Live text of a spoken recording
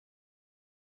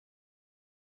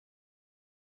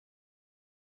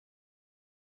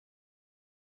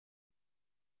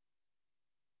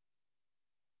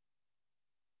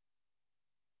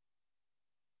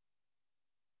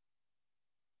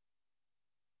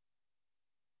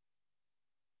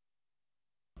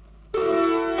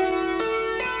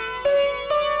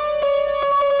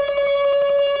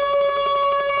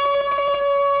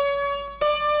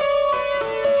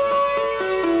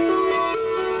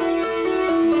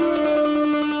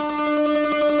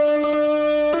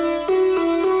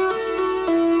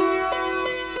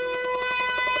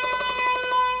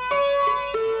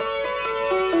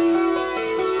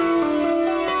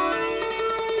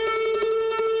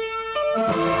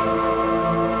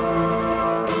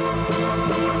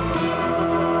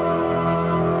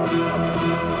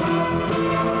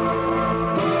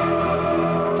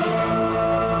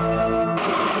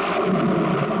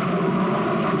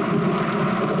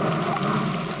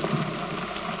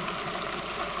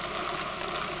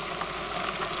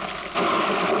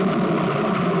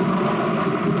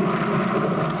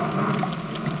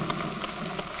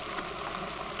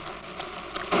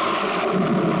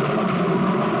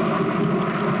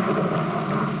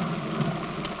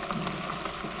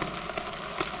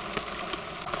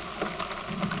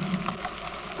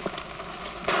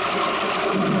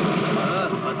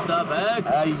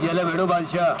ये ले बैठो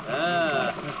बादशाह।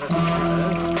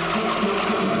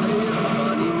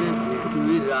 पानी में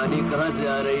हुई रानी कहाँ से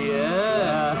आ रही है?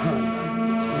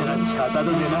 मेरा छाता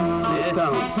तो देना। देता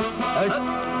हूँ।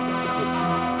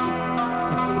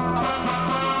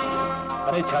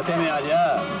 अरे छाते में आ जा।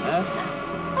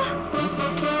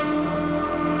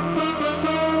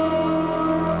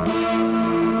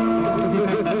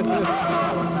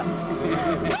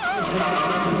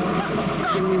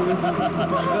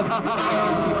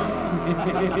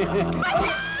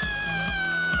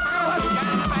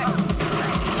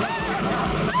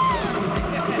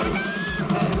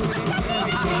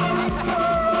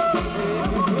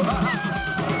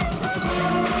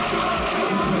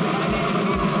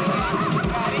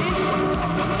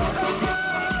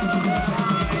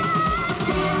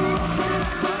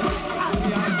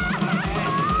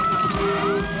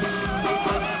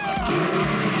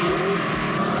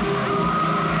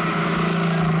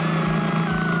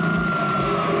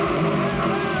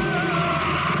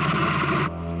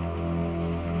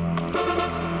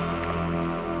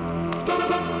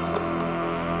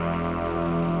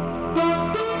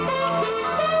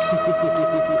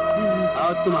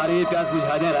 तुम्हारी ये प्यास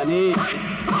बुझा दे रानी।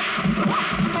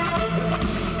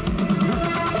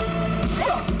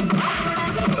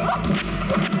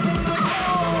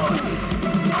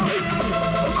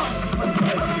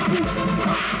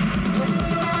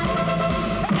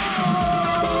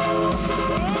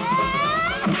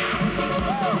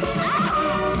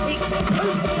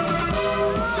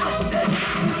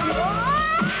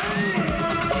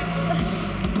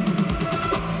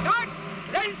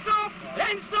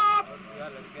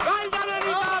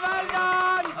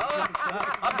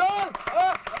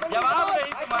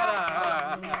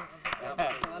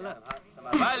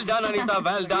 Anita,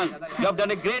 well done, you have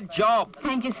done a great job.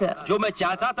 Thank you sir. जो मैं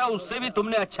चाहता था उससे भी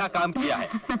तुमने अच्छा काम किया है।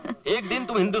 एक दिन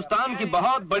तुम हिंदुस्तान की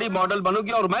बहुत बड़ी मॉडल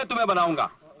बनोगी और मैं तुम्हें बनाऊंगा।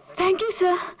 Thank you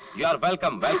sir. You are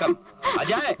welcome welcome.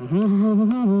 Ajay.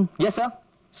 Yes sir.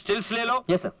 Stills ले लो।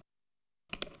 Yes sir.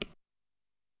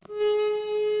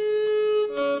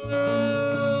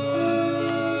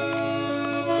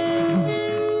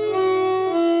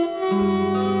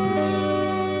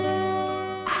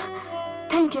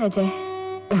 Thank you Ajay.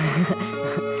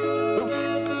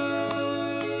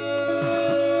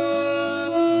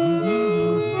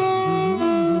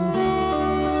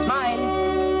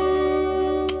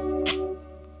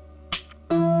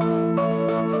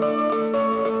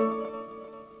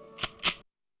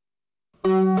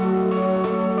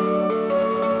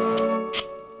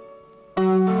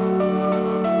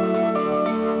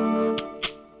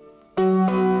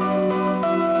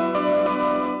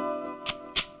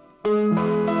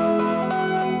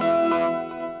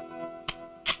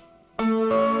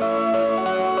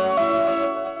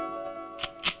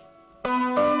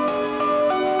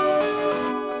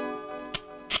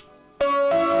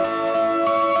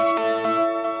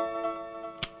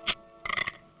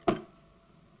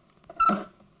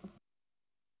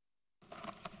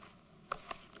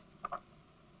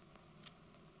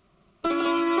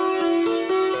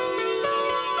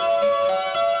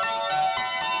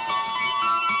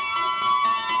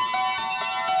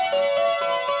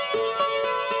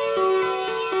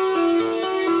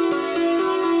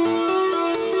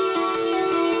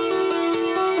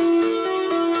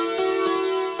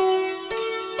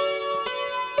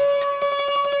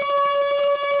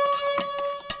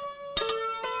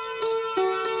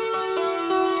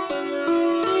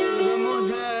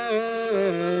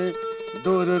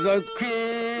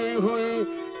 रखी हुई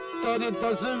तेरी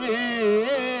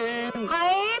तस्वीर।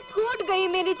 हाय फूट गई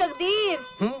मेरी तकदीर।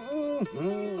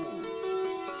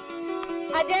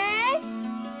 अजय,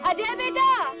 अजय बेटा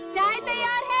चाय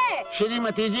तैयार है।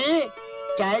 श्रीमती जी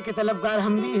चाय के तलबगार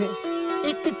हम भी हैं।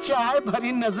 एक चाय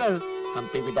भरी नजर हम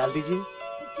पे भी डाल दीजिए।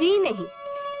 जी नहीं,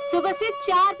 सुबह से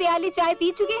 4 प्याली चाय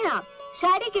पी चुके हैं आप।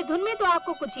 शायरी की धुन में तो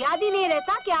आपको कुछ याद ही नहीं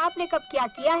रहता कि आपने कब क्या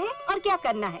किया है और क्या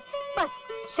करना है। बस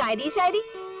शायरी शायरी,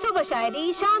 सुबह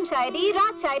शायरी, शाम शायरी,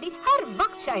 रात शायरी, हर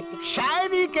वक्त शायरी।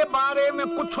 शायरी के बारे में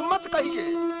कुछ मत कहिए।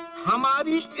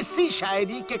 हमारी इसी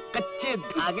शायरी के कच्चे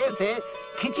धागे से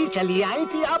खिंची चली आई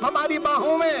थी आप हमारी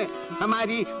बाहों में,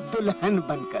 हमारी दुल्हन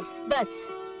बनकर। बस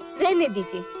रहने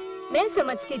दीजिए। मैं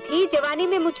समझती थी जवानी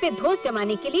में मुझ पे धोस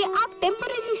जमाने के लिए आप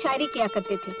टेम्परेरी शायरी किया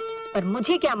करते थे, पर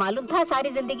मुझे क्या मालूम था सारी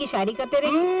जिंदगी शायरी करते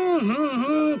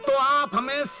रहे। तो आप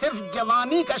हमें सिर्फ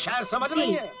जवानी का शायर समझ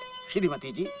रही हैं।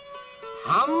 श्रीमती जी,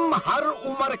 हम हर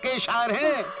उम्र के शायर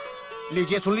हैं।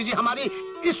 लीजिए, सुन लीजिए हमारी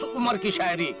इस उम्र की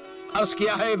शायरी। अर्ज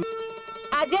किया है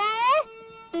अजय।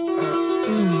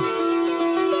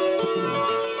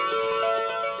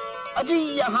 अजी,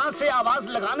 यहाँ से आवाज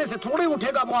लगाने से थोड़ी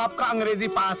उठेगा वो आपका अंग्रेजी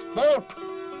पासपोर्ट।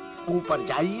 ऊपर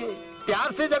जाइए,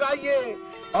 प्यार से जगाइए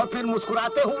और फिर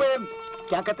मुस्कुराते हुए,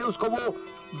 क्या कहते हैं उसको, वो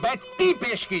बैठी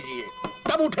पेश कीजिए,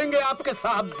 तब उठेंगे आपके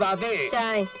साहबजादे।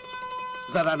 चाय।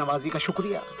 जरा नवाजी का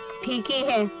शुक्रिया। ठीक ही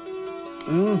है।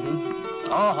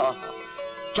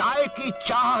 चाय की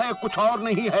चाह है, कुछ और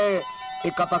नहीं है।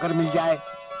 एक कप अगर मिल जाए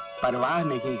परवाह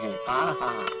नहीं है।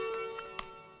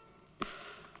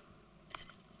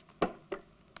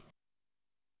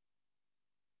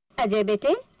 अजय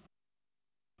बेटे,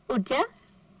 उठ जा।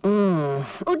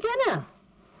 उठ जा ना।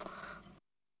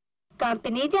 काम पे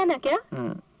नहीं जाना क्या?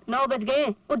 9 बज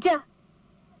गए, उठ जा।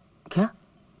 क्या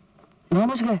 9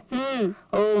 बज गए?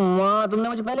 ओ माँ, तुमने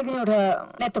मुझे पहले क्यों उठाया?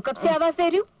 मैं तो कब से आवाज दे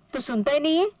रही हूँ, तू सुनता ही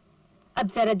नहीं है। अब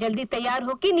जरा जल्दी तैयार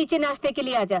होके नीचे नाश्ते के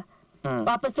लिए आ जा।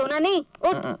 वापस सोना नहीं,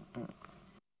 उठ।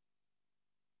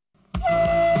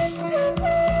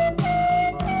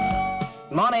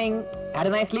 Morning, had a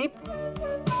nice sleep?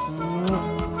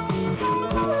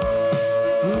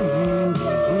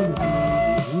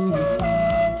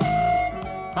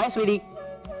 हाय स्वीटी,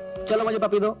 चलो मुझे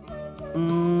पपी दो।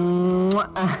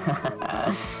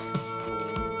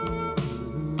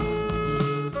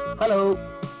 हेलो।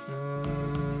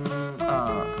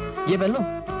 ये पहन लो।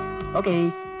 Okay.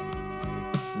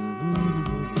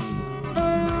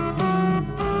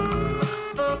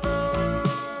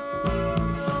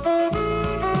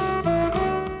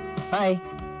 Hi,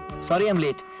 sorry I am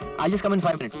late. I'll just come in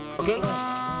 5 minutes, okay?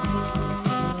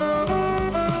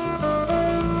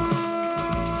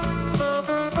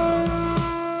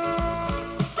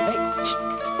 Hey,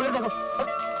 उधर देखो,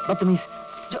 बदतमीज।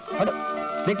 जो, हटो,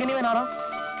 देखती नहीं मैं नहा रहा हूँ?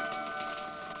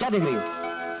 क्या देख रही हो?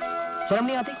 शर्म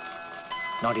नहीं आती?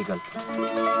 Naughty girl.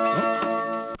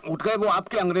 उठ गए वो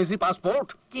आपके अंग्रेजी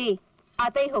पासपोर्ट? जी,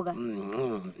 आता ही होगा।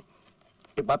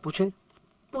 एक बात पूछे?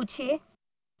 पूछिए।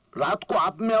 रात को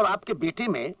आप में और आपके बेटे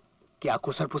में क्या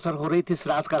खुसर फुसर हो रही थी? इस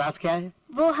राज का राज क्या है?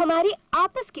 वो हमारी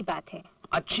आपस की बात है।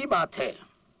 अच्छी बात है।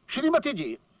 श्रीमती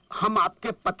जी, हम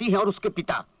आपके पति हैं और उसके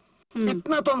पिता।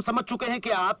 इतना तो हम समझ चुके हैं कि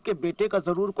आपके बेटे का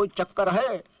जरूर कोई चक्कर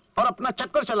है और अपना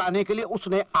चक्कर चलाने के लिए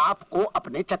उसने आपको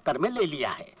अपने चक्कर में ले लिया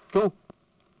है। क्यों?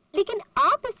 लेकिन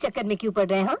आप इस चक्कर में क्यों पड़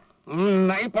रहे हैं?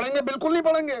 नहीं पड़ेंगे, बिल्कुल नहीं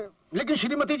पड़ेंगे। लेकिन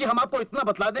श्रीमती जी, हम आपको इतना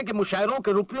बतला दें कि मुशायरों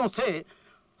के रुपयों से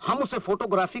हम उसे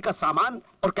फोटोग्राफी का सामान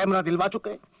और कैमरा दिलवा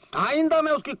चुके। आइंदा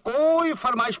मैं उसकी कोई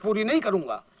फरमाइश पूरी नहीं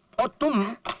करूंगा। और तुम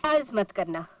अर्ज मत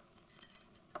करना।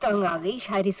 तंग आ गई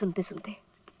शायरी सुनते सुनते।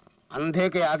 अंधे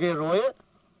के आगे रोए,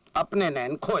 अपने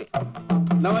नैन खोए।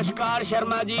 नमस्कार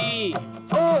शर्मा जी।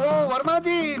 ओहो वर्मा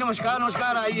जी, नमस्कार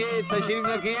नमस्कार। आइए, तशरीफ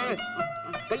रखिए।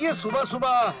 कहिए, सुबह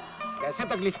सुबह कैसे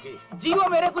तकलीफ की? जी, वो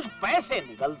मेरे कुछ पैसे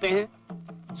निकलते हैं,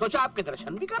 सोचा आपके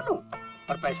दर्शन भी कर लूं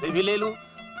और पैसे भी ले लूं।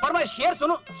 पर मैं शेर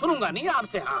सुनूंगा नहीं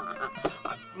आपसे। हाँ,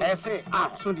 पैसे?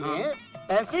 आप सुनिए,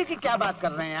 पैसे की क्या बात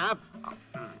कर रहे हैं आप?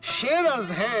 शेर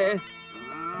अर्ज है,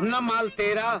 न माल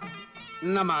तेरा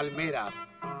न माल मेरा,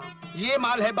 ये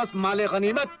माल है बस माले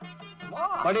गनीमत।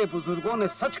 बड़े बुजुर्गों ने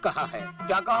सच कहा है।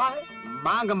 क्या कहा है?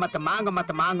 मांग मत मांग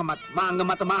मत मांग मत मांग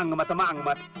मत मांग मत मांग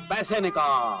मत, पैसे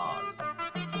निकाल।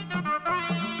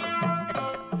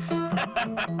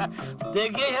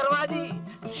 देखिए शर्मा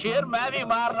जी, शेर मैं भी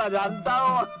मारना जानता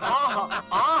हूँ।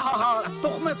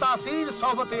 तुख्म तासीर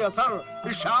सोबत असर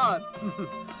इरशाद।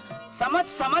 समझ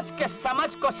समझ के समझ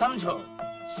को समझो,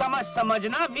 समझ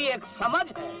समझना भी एक समझ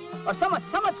है, और समझ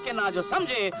समझ के ना जो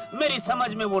समझे, मेरी समझ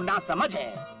में वो ना समझ है।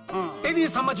 तेरी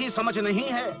समझ ही समझ नहीं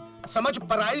है, समझ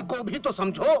पराई को भी तो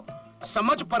समझो।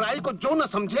 समझ पराई को जो न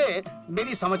समझे,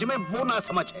 मेरी समझ में वो ना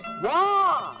समझ है।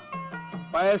 वाह,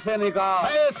 पैसे निकाल।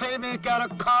 पैसे में क्या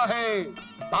रखा है?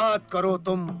 बात करो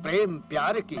तुम प्रेम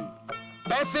प्यार की,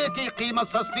 पैसे की कीमत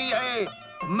सस्ती है,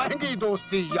 महंगी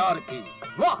दोस्ती यार की।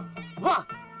 वाह वाह,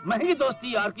 महंगी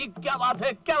दोस्ती यार की, क्या बात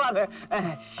है, क्या बात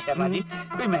है। शर्मा जी,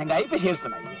 कोई महंगाई पे शेर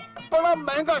सुनाइए। बड़ा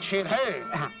महंगा शेर है।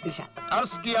 हाँ, इरशाद।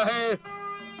 अर्ज किया है,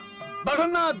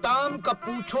 बढ़ना दाम का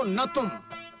पूछो न तुम,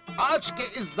 आज के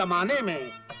इस जमाने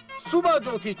में सुबह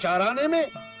जो थी 4 आने में,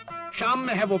 शाम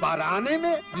में है वो 12 आने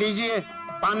में। लीजिए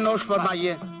पान नोश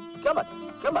फरमाइए। क्या बात,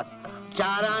 क्या बात?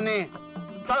 4 आने,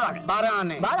 12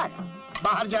 आने, 12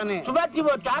 बाहर जाने। सुबह थी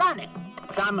वो 4 आने,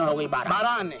 शाम में हो गई 12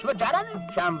 आने। सुबह 4 आने,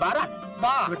 शाम 12 आने।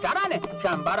 सुबह 4 आने,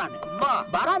 शाम 12 आने।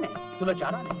 12 आने, सुबह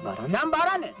 4 आने, शाम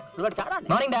 12 आने, सुबह 4 आने।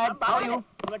 Morning dad, how are you?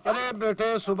 अरे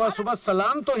बेटे, सुबह सुबह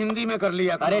सलाम तो हिंदी में कर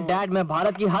लिया करो। अरे डैड, मैं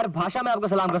भारत की हर भाषा में आपको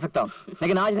सलाम कर सकता हूँ,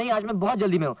 लेकिन आज नहीं, आज मैं बहुत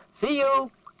जल्दी में हूँ। सी यू।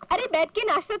 अरे बैठ के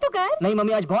नाश्ता तो कर। नहीं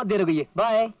मम्मी, आज बहुत देर हो गई है।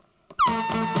 बाय।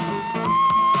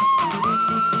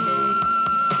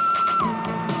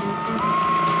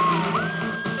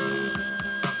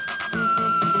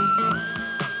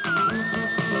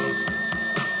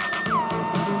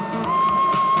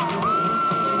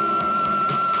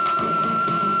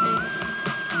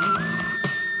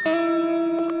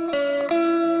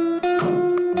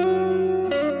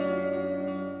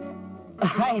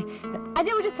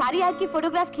 अजय, वो जो सारी आज की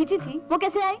फोटोग्राफ खींची थी वो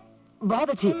कैसे आई? बहुत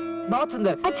अच्छी, बहुत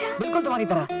सुंदर। अच्छा, बिल्कुल तुम्हारी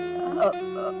तरह।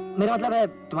 मेरा मतलब है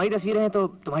तुम्हारी तस्वीरें हैं तो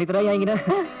तुम्हारी तरह ही आएंगी ना।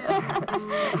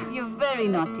 You very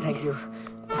naughty. Thank you.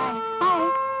 हाय।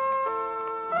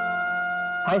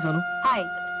 हाय सोनू। हाय।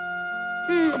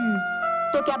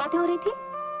 तो क्या बातें हो रही थी?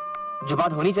 जो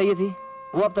बात होनी चाहिए थी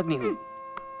वो अब तक नहीं हुई।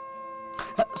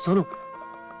 सोनू,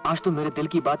 आज तुम मेरे दिल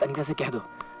की बात अनीता से कह दो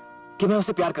कि मैं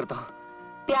उससे प्यार करता हूँ।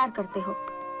 प्यार करते हो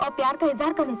और प्यार का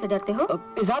इजहार करने से डरते हो?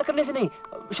 इजहार करने से नहीं,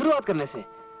 शुरुआत करने से।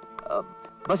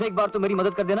 बस एक बार तो मेरी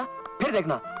मदद कर देना, फिर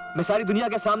देखना मैं सारी दुनिया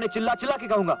के सामने चिल्ला चिल्ला के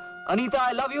कहूंगा, Anita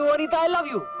I love you, Anita I love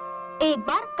you. एक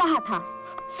बार कहा था।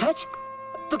 सच?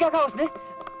 तो क्या कहा उसने?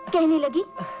 कहने लगी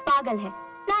पागल है,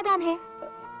 नादान है।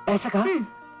 ऐसा कहा?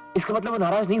 इसका मतलब वो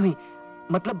नाराज नहीं हुई,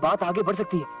 मतलब बात आगे बढ़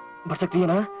सकती है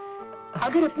ना?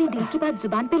 अगर अपनी दिल की बात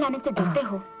जुबान पे लाने से डरते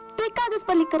हो तो एक कागज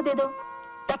पर लिख कर दे दो।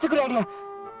 That's a good idea।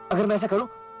 अगर मैं ऐसा करूं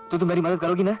तो तुम मेरी मदद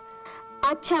करोगी ना?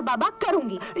 अच्छा बाबा,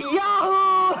 करूंगी। याहू!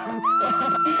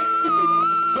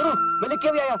 सुनो, मैं लिख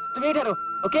के भी आया, तुम यहीं ठहरो,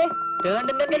 okay?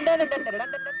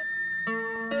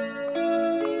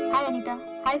 Hi Anita.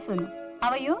 Hi Sonu.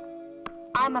 How are you?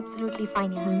 I am absolutely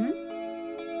fine यार।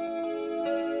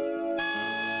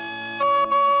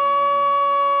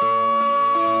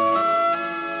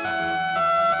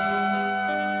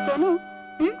 सोनू,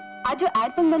 आज जो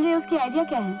एड फिल्म बन रही है उसकी आइडिया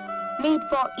क्या है? Made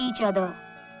for each other.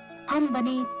 हम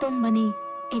बने, तुम बने,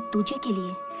 एक दूजे के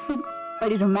लिए।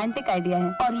 बड़ी रोमांटिक आइडिया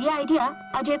है। और ये आइडिया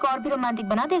अजय को और भी रोमांटिक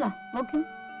बना देगा। वो क्यों?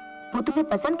 वो तुम्हें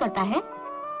पसंद करता है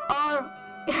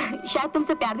और शायद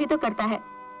तुमसे प्यार भी तो करता है।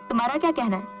 तुम्हारा क्या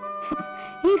कहना है?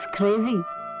 He is crazy।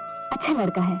 अच्छा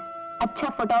लड़का है, अच्छा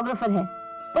फोटोग्राफर है,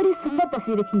 बड़ी सुंदर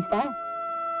तस्वीरें खींचता है।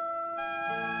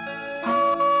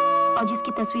 और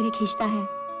जिसकी तस्वीरें खींचता है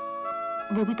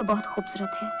वो भी तो बहुत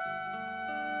खूबसूरत है।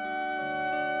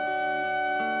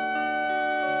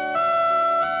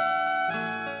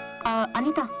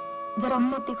 अनीता, जरा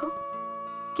हम लोग देखो।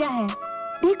 क्या है?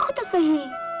 देखो तो सही।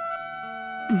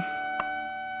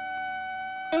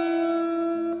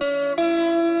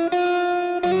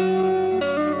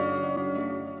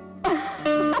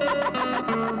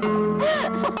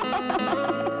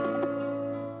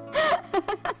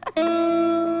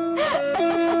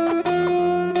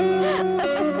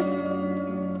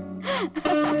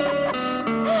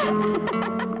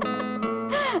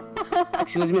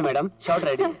 Excuse me madam, shot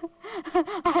ready है।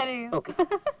 अरे ओके,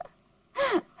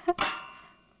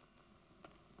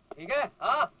 ठीक है।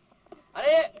 हाँ,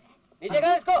 अरे नीचे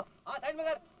कर इसको। हाँ, साइड में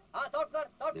कर। हाँ, शॉट कर।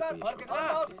 और कितना?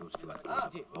 हाँ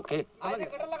जी, ओके।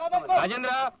 कटर लगा दे इसको। Rajendra,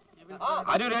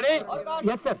 are you ready?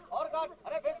 Yes sir. और कट।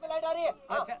 अरे फेस पे लाइट आ रही है।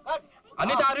 अच्छा, cut.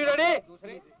 Anita, are you ready?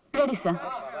 Ready sir.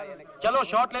 चलो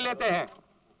शॉट ले लेते हैं।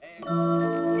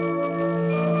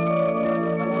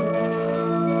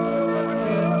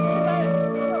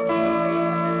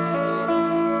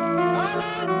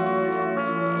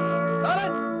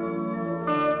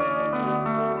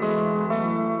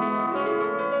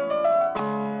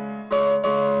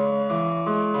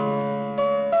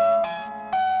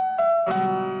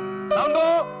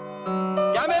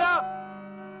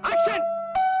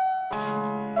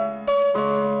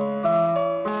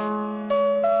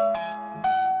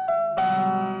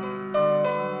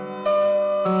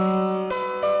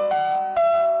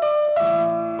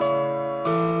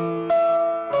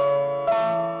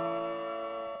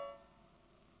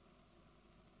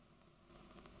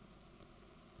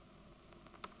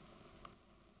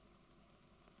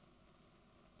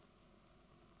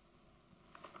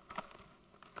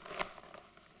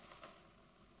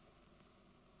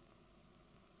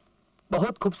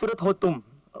 बहुत खूबसूरत हो तुम,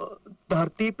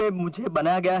 धरती पे मुझे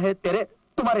बनाया गया है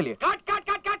तुम्हारे लिए। Cut cut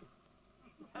cut cut.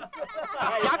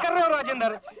 क्या कर रहे हो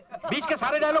राजेंद्र? बीच के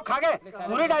सारे डायलॉग खा गए,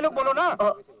 पूरे डायलॉग बोलो ना।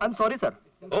 I am sorry sir.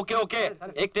 Okay okay,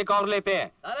 एक टेक और लेते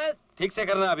हैं, ठीक से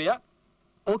करना अभी।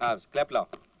 क्लैप लाओ,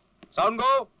 साउंड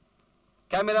गो,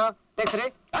 कैमरा, टेक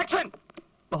 3, एक्शन।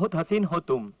 बहुत हसीन हो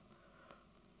तुम,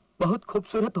 बहुत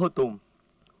खूबसूरत हो तुम,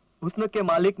 हुस्न के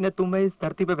मालिक ने तुम्हें इस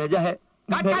धरती पे भेजा है।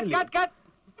 Cut cut cut cut,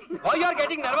 Why you are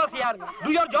getting nervous यार? Do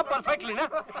your job perfectly ना?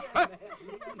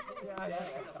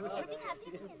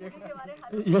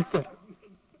 Yes sir.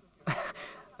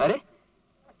 अरे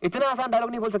इतना आसान डायलॉग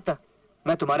नहीं बोल सकता।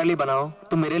 मैं तुम्हारे लिए बना हूं,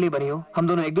 तुम मेरे लिए बनी हो, हम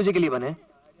दोनों एक दूसरे के लिए बने।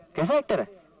 कैसा एक्टर है?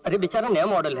 अरे बेचारा नया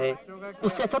मॉडल है,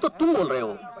 उससे अच्छा तो तुम बोल रहे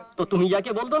हो, तो तुम ही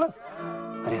जाके बोल दो ना।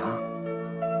 अरे हाँ,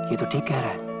 ये तो ठीक कह रहा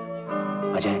है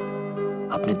अजय,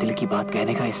 अपने दिल की बात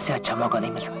कहने का इससे अच्छा मौका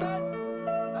नहीं मिल सकता।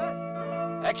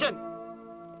 एक्शन।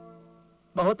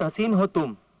 बहुत हसीन हो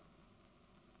तुम,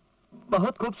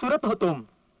 बहुत खूबसूरत हो तुम,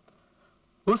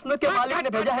 हुस्न के मालिक ने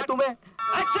भेजा है तुम्हें।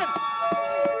 एक्शन।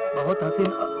 बहुत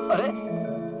हसीन, अरे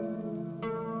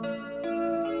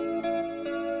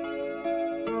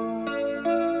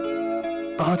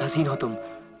बहुत हसीन हो तुम,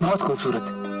 बहुत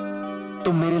खूबसूरत,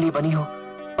 तुम मेरे लिए बनी हो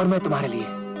और मैं तुम्हारे लिए।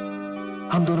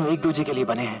 हम दोनों एक दूसरे के लिए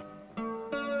बने हैं।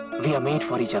 We are made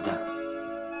for each other.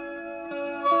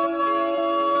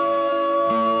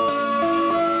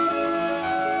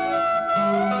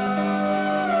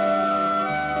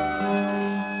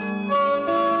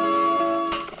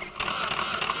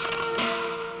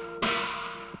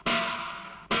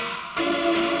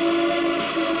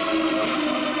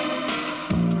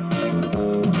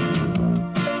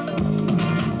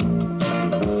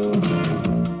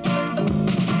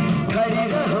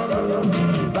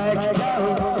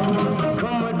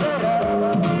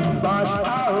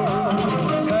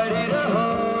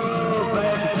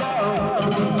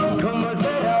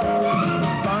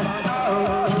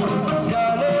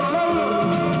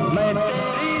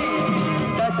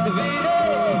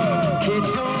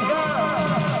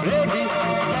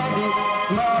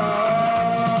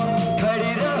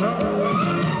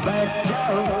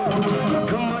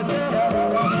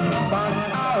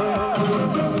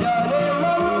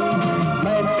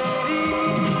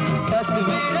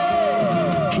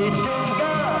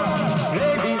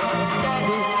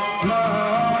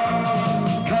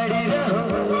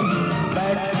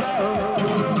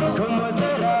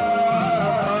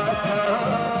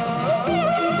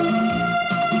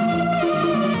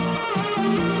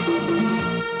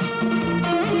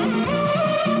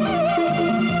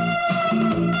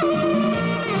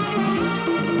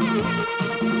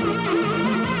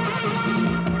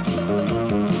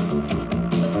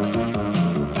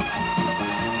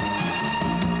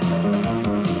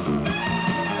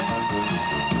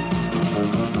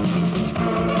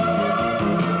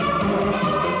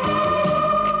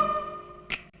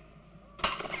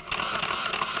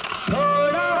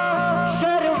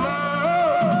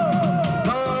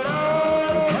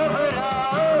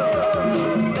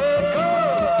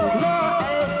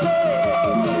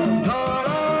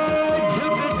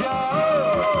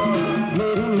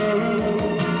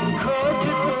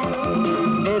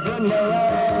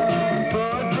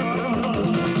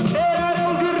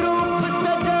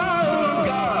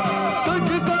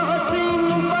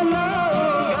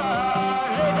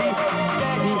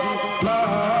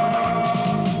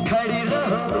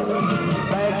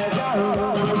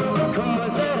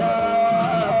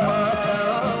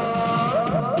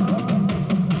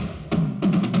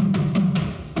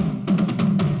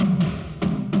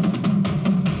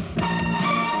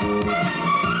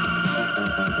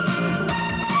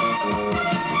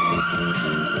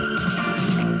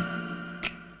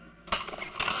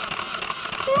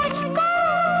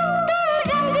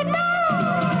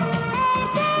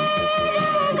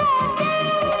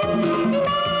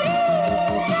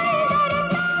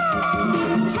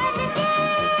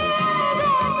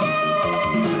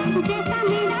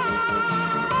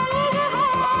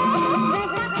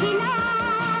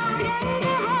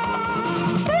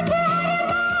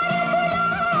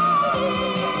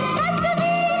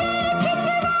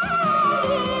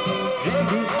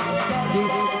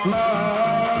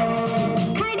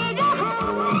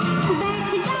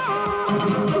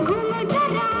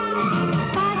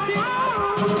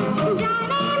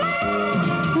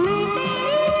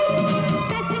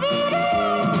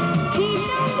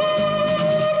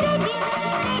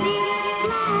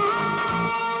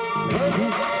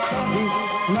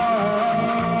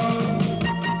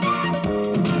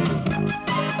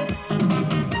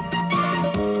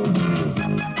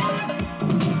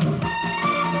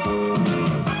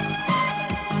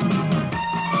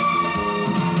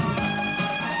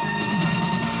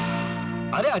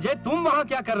 अरे अजय, तुम वहाँ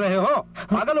क्या कर रहे हो?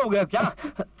 पागल हो गए क्या?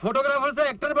 फोटोग्राफर से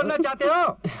एक्टर बनना चाहते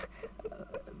हो?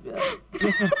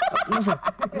 No sir.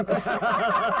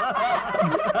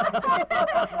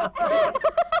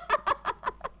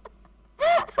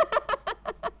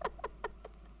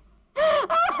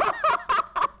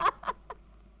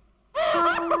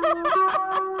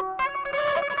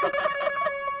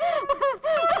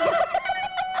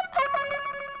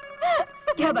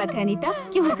 क्या बात है अनीता,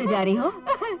 क्यों हंसे जा रही हो?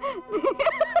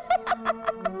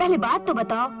 पहले बात तो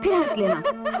बताओ, फिर हंस लेना।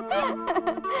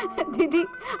 दीदी,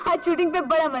 आज शूटिंग पे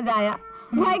बड़ा मजा आया।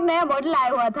 वहाँ एक नया मॉडल आया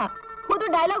हुआ था। वो तो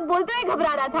डायलॉग बोलते हुए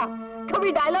घबरा रहा था।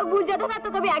 कभी डायलॉग भूल जाता था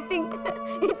तो कभी एक्टिंग।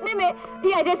 इतने में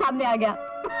ही अजय सामने आ गया।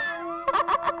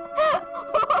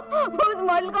 वो उस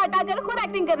मॉडल को हटाकर खुद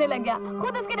एक्टिंग करने लग गया,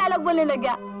 खुद उसके डायलॉग बोलने लग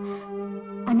गया।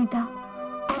 Anita,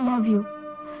 I love you.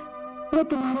 मैं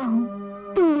तुम्हारा हूँ,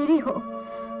 तुम मेरी हो।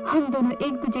 हम दोनों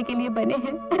एक दूसरे के लिए बने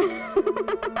हैं।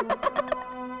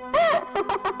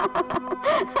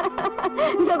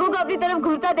 लोगों को अपनी तरफ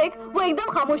घूरता देख वो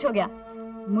एकदम खामोश हो गया।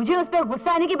 मुझे उस पर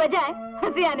गुस्सा आने की बजाय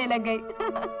हंसी आने लग गई।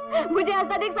 मुझे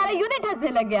हंसता देख सारा यूनिट हंसने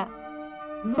लग गया।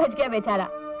 बच गया बेचारा।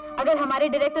 अगर हमारे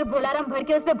डायरेक्टर भोलाराम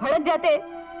भड़के उस पर भड़क जाते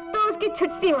तो उसकी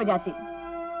छुट्टी हो जाती।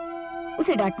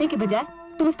 उसे डांटने के बजाय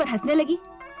तुम उस पर हंसने लगी।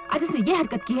 आज उसने ये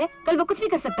हरकत की है, कल वो कुछ भी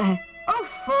कर सकता है।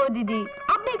 ओफो दीदी,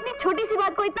 आपने इतनी छोटी सी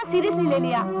बात को इतना सीरियसली ले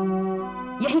लिया।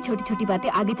 यही छोटी छोटी बातें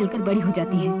आगे चलकर बड़ी हो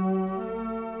जाती हैं।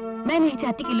 मैं नहीं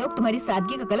चाहती कि लोग तुम्हारी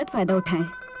सादगी का गलत फायदा उठाएं।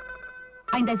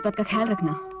 आइंदा इस बात का ख्याल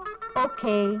रखना।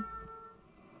 ओके।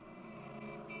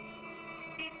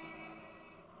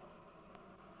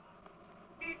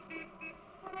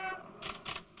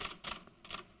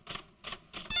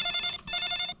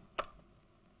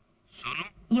 सोनू?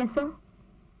 Yes sir.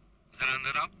 जरा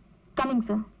अंदर आओ। Coming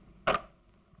sir.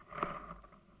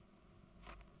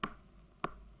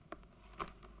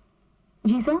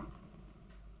 जी सर।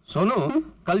 सोनू,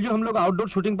 कल जो हम लोग आउटडोर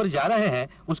शूटिंग पर जा रहे हैं,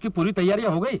 उसकी पूरी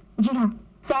तैयारियां हो गई? जी हाँ,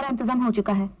 सारा इंतजाम हो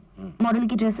चुका है। मॉडल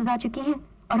की ड्रेसेस आ चुकी हैं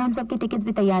और हम सबके टिकट्स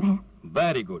भी तैयार हैं।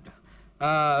 Very good.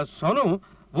 सोनू,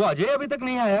 वो अजय अभी तक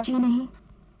नहीं आया? जी नहीं।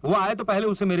 वो आए तो पहले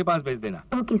उसे मेरे पास भेज देना।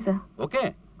 Okay sir. ओके।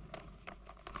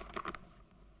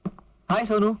 हाय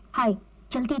सोनू। हाय,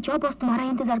 जल्दी जाओ, बॉस तुम्हारा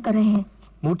इंतजार कर रहे हैं।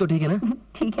 मूड तो ठीक है ना?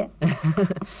 ठीक है।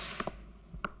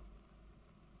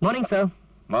 Morning sir.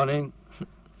 मॉर्निंग।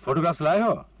 फोटोग्राफ्स लाए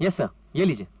हो? यस सर, ये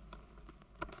लीजिए।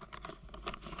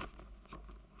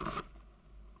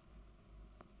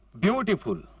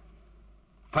 Beautiful,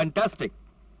 fantastic.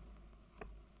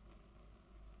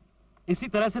 इसी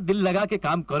तरह से दिल लगा के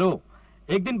काम करो,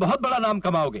 एक दिन बहुत बड़ा नाम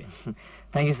कमाओगे।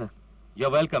 Thank you sir. You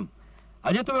are welcome.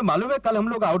 Ajay, तुम्हें मालूम है कल हम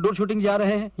लोग आउटडोर शूटिंग जा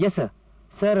रहे हैं? Yes sir.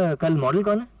 सर, कल मॉडल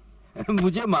कौन है?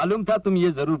 मुझे मालूम था तुम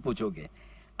ये जरूर पूछोगे।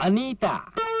 अनीता।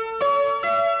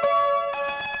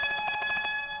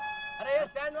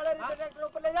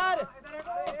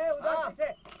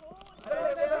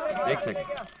 एक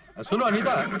सेकंड। सुनो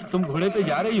अनीता, तुम घोड़े पे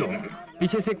जा रही हो,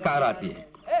 पीछे से कार आती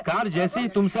है। कार जैसे ही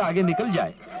तुमसे आगे निकल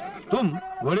जाए, तुम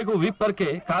घोड़े को व्हीप करके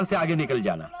कार से आगे निकल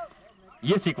जाना।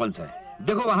 ये सीक्वेंस है।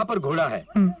 देखो वहां पर घोड़ा है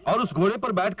और उस घोड़े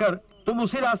पर बैठकर तुम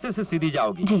उसी रास्ते से सीधी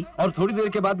जाओगी और थोड़ी देर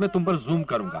के बाद मैं तुम पर जूम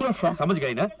करूंगा। समझ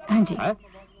गई ना? हाँ जी।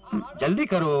 जल्दी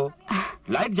करो,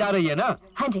 लाइट जा रही है ना?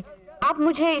 हाँ जी। आप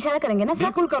मुझे इशारा करेंगे ना सर?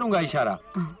 बिल्कुल करूंगा इशारा।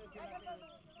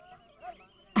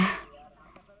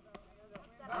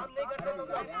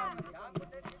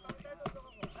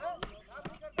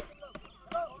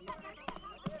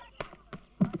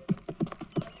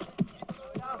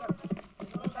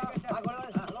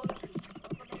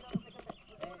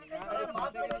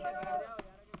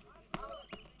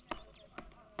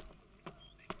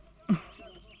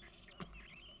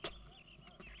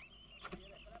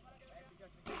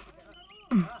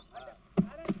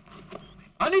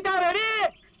 अनीता रेडी?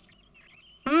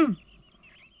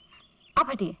 आप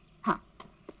हटिए। हाँ।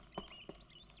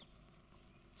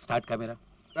 Start camera.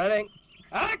 Rolling.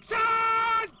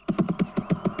 Action!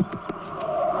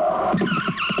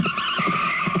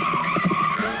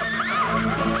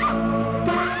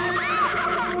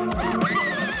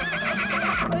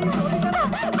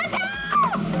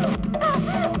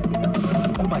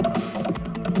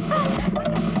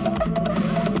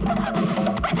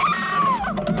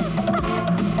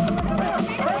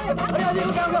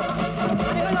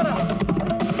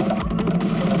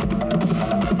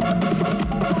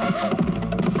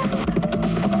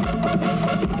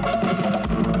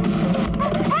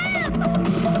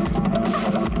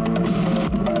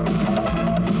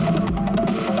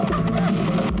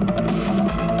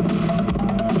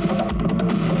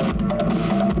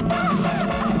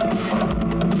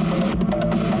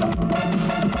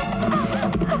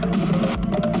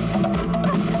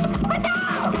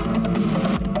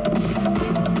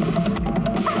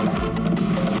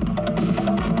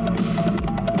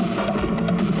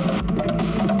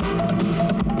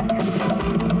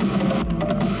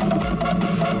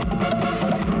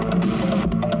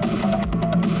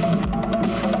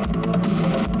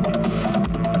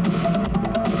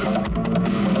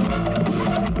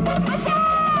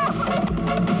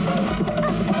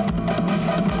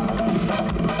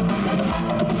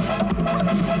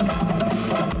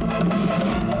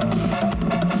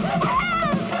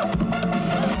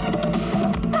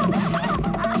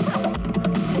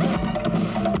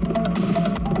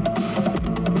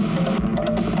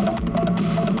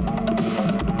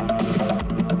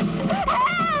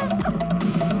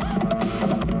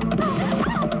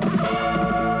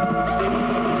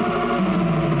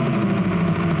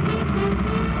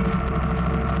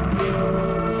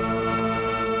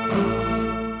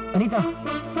 Anita,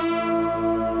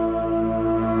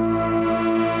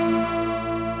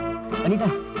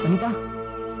 Anita, Anita,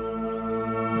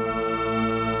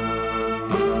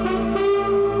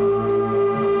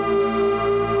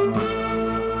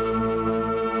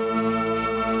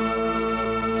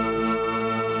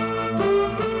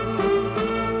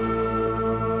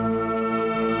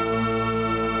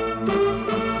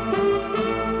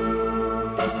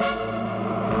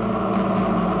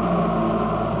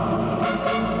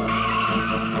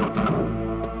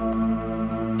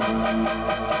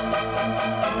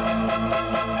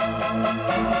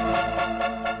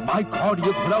 my God,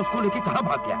 ये घोड़ा उसको लेके कहां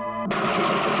भाग गया?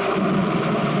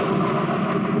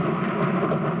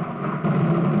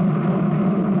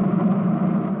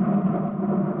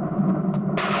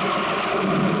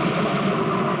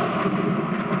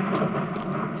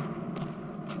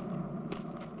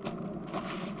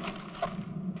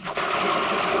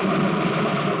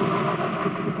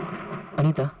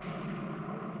 अनीता,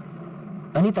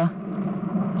 अनीता,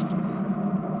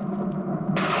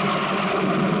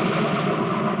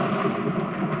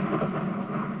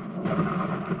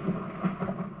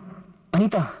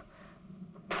 अनीता,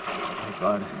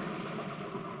 गॉड,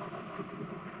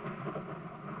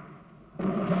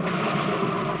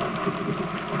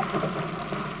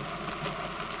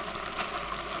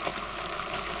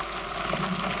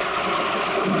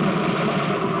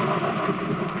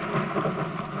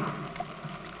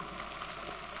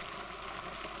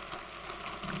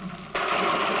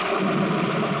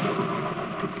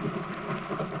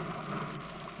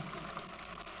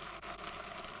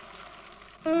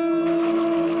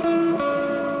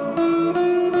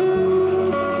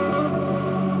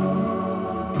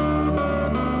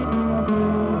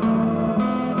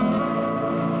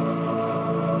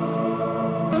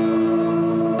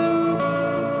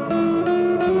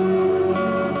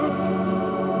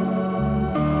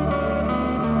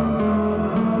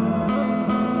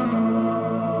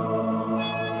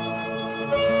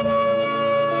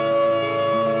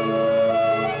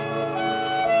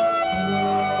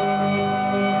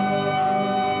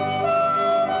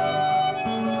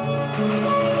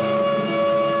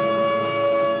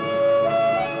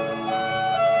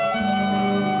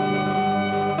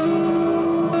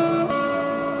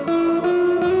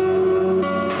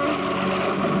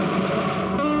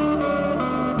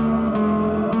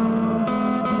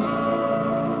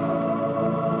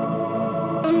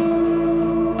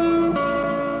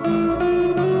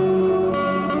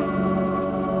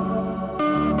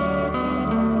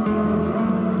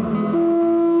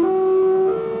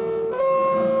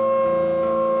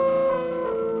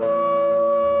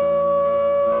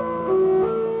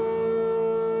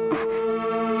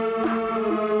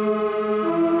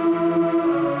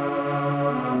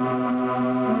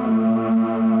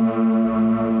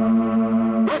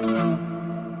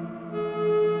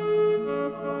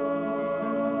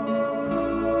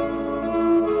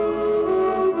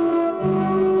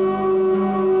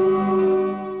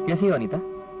 कैसी हो अनीता?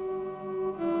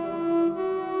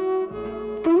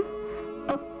 तुम?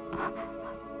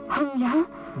 हम यहाँ?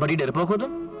 बड़ी डरपोक हो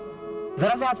तुम।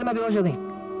 जरा से हाथ से मैं बेहोश हो गई।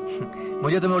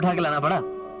 मुझे तुम्हें उठा के लाना पड़ा।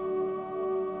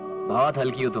 बहुत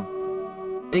हल्की हो तुम,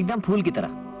 एकदम फूल की तरह।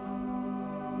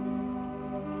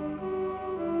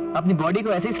 अपनी बॉडी को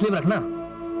ऐसे ही स्लिम रखना।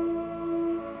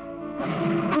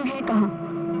 हम हैं कहाँ?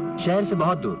 शहर से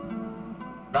बहुत दूर।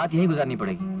 रात यहीं गुजारनी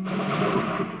पड़ेगी।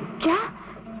 क्या?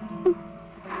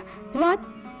 रात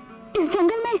इस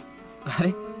जंगल में?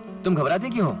 अरे तुम घबराते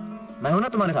क्यों हो? मैं हूं ना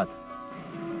तुम्हारे साथ।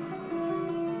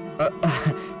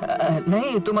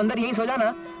 नहीं, तुम अंदर यहीं सो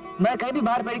जाना। मैं कहीं भी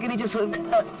बाहर पेड़ के नीचे सो।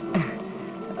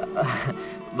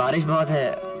 बारिश बहुत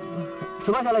है,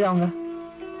 सुबह चला जाऊंगा।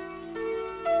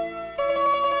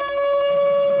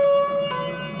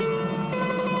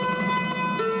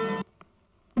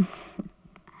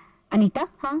 अनीता,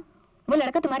 हाँ? वो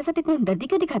लड़का तुम्हारे साथ इतनी हमदर्दी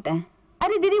क्यों दिखाता है?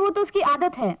 अरे दीदी, वो तो उसकी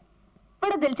आदत है।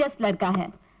 बड़ा दिलचस्प लड़का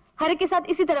है, हर एक के साथ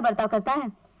इसी तरह बर्ताव करता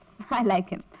है। I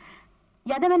like him।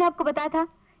 याद है मैंने आपको बताया था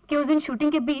कि उस दिन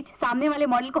शूटिंग के बीच सामने वाले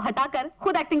मॉडल को हटाकर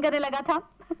खुद एक्टिंग करने लगा था।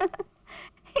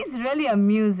 He's really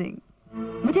amusing।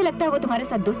 मुझे लगता है वो तुम्हारे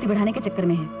साथ दोस्ती बढ़ाने के चक्कर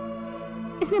में है।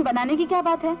 इसमें बनाने की क्या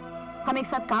बात है? हम एक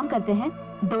साथ काम करते हैं,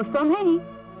 दोस्त तो हम हैं ही।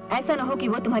 ऐसा ना हो कि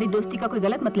वो तुम्हारी दोस्ती का कोई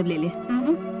गलत मतलब ले ले।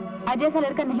 अजय ऐसा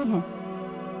लड़का नहीं है,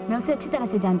 मैं उसे अच्छी तरह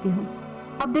से जानती हूँ।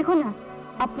 अब देखो ना,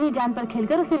 अपनी जान पर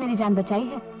खेलकर उसने मेरी जान बचाई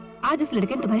है। आज उस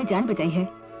लड़के ने तुम्हारी जान बचाई है,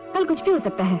 कल कुछ भी हो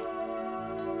सकता है।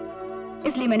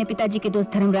 इसलिए मैंने पिताजी के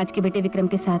दोस्त धर्मराज के बेटे विक्रम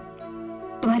के साथ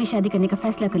तुम्हारी शादी करने का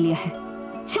फैसला कर लिया है।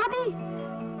 शादी?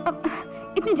 अब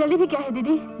इतनी जल्दी भी क्या है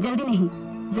दीदी? जल्दी नहीं,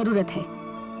 जरूरत है।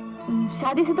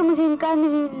 शादी से तो मुझे इनकार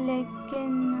नहीं,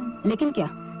 लेकिन क्या?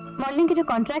 मॉडलिंग के जो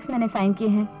कॉन्ट्रैक्ट्स मैंने साइन किए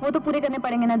हैं वो तो पूरे करने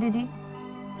पड़ेंगे ना दीदी।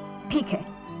 ठीक है,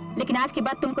 लेकिन आज के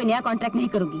बाद तुम कोई नया कॉन्ट्रैक्ट नहीं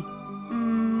करोगी।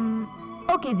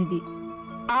 ओके दीदी,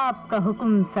 आपका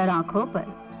हुक्म सर आंखों पर।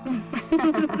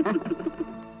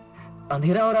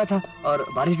 अंधेरा हो रहा था और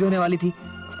बारिश भी होने वाली थी,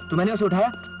 तो मैंने उसे उठाया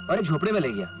और एक झोपड़े में ले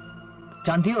गया।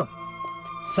 जानती हो,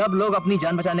 सब लोग अपनी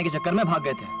जान बचाने के चक्कर में भाग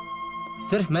गए थे,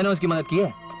 सिर्फ मैंने उसकी मदद की है।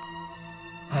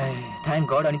 थैंक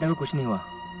गॉड अनीता को कुछ नहीं हुआ।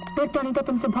 फिर तो अनीता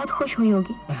तुमसे बहुत खुश हुई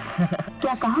होगी।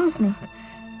 क्या कहा उसने?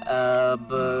 अब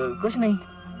कुछ नहीं।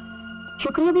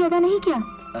 शुक्रिया भी अदा नहीं किया?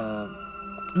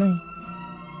 नहीं।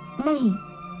 नहीं,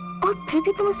 और फिर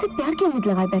भी तुम उससे प्यार की उम्मीद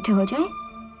लगाए बैठे हो जाए।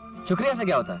 शुक्रिया से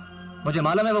क्या होता है? मुझे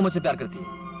मालूम है वो मुझसे प्यार करती है,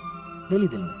 दिल ही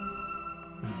दिल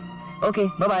में। Okay,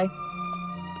 bye bye.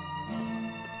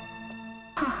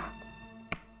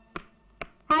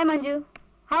 Hi Manju,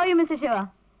 how are you mister Shiva?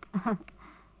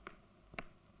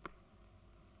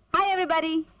 Hi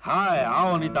everybody. हाय,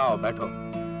 आओ अनीता, आओ बैठो।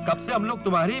 कब से हम लोग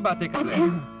तुम्हारी ही बातें कर रहे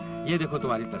हैं। ये देखो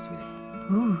तुम्हारी तस्वीरें।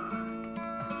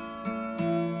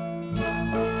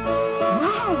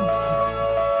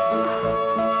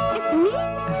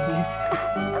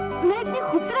 मैं इतनी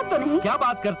खूबसूरत तो नहीं? क्या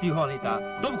बात करती हो अनीता,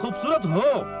 तुम खूबसूरत हो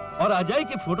और अजय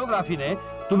की फोटोग्राफी ने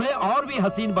तुम्हें और भी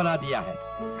हसीन बना दिया है।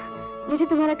 मुझे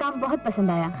तुम्हारा काम बहुत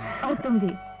पसंद आया, और तुम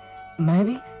भी। मैं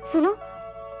भी। सुनो,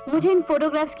 मुझे इन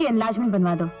फोटोग्राफ्स की एनलार्जमेंट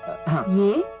बनवा दो। हाँ।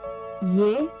 ये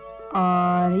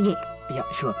और ये। या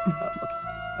श्योर।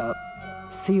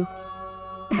 C you.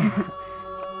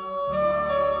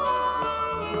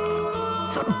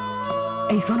 सोनू,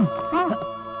 ए सोनू। हाँ।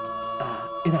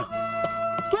 इधर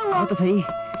क्या हुआ? तो सही।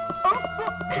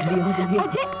 जल्दी।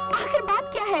 अजय, आखिर बात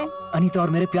क्या है? अनीता और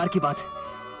मेरे प्यार की बात।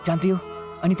 जानती हो,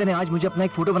 अनीता ने आज मुझे अपना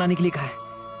एक फोटो बनाने के लिए कहा है।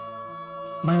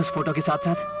 मैं उस फोटो के साथ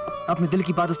साथ अपने दिल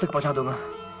की बात उस तक पहुंचा दूंगा।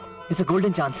 इट्स अ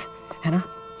गोल्डन चांस, है ना?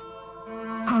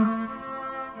 हाँ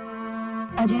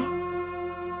अजय,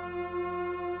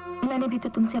 मैंने भी तो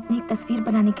तुमसे अपनी एक तस्वीर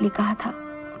बनाने के लिए कहा था,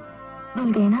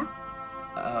 भूल गए ना?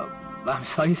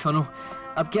 सॉरी सोनू,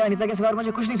 अब क्या अनीता के सिवा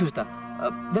मुझे कुछ नहीं सोचता।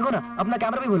 देखो ना, अपना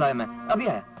कैमरा भी भुलाया मैं, अभी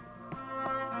आया।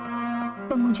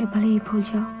 तुम मुझे भले ही भूल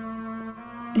जाओ,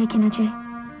 लेकिन अजय,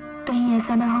 कहीं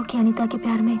ऐसा ना हो कि अनीता के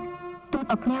प्यार में तुम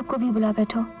अपने आप को भी बुला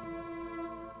बैठो।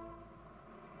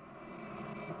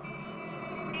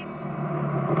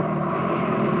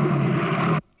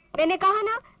 मैंने कहा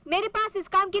ना, मेरे पास इस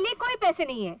काम के लिए कोई पैसे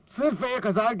नहीं है। सिर्फ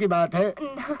 1000 की बात है।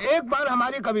 एक बार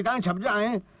हमारी कविताएं छप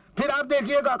जाएं, फिर आप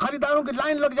देखिएगा खरीदारों की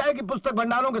लाइन लग जाएगी पुस्तक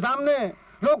भंडारों के सामने।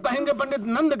 लोग कहेंगे पंडित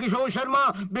नंद किशोर शर्मा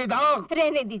बेदाग।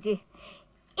 रहने दीजिए,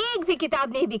 एक भी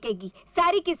किताब नहीं बिकेगी।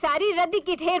 सारी की सारी रद्दी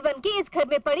की ढेर बनके इस घर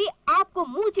में पड़ी आपको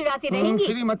मुंह चिढ़ाती रहेंगी।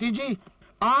 श्रीमती जी,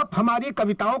 आप हमारी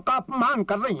कविताओं का अपमान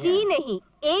कर रही हैं। जी नहीं,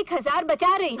 1000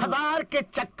 बचा रही हूँ। 1000 के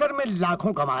चक्कर में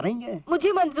लाखों कमा रही हैं।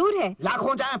 मुझे मंजूर है।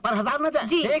 लाखों जाए पर 1000 न जाए।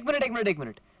 जी। एक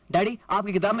मिनट डैडी,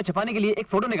 आपकी किताब में छपाने के लिए एक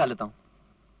फोटो निकाल लेता हूँ।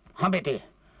 हाँ बेटे,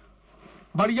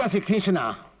 बढ़िया से खींचना,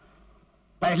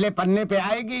 पहले पन्ने पे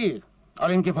आएगी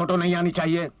और इनकी फोटो नहीं आनी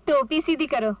चाहिए। टोपी सीधी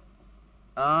करो।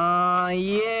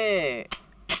 ये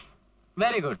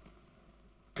वेरी गुड।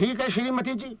 ठीक है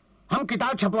श्रीमती जी, हम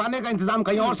किताब छपवाने का इंतजाम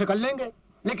कहीं और से कर लेंगे,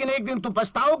 लेकिन एक दिन तुम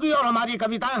पछताओगी और हमारी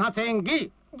कविताएं हंसेंगी।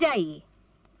 जाइए।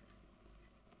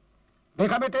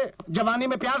 देखा बेटे, जवानी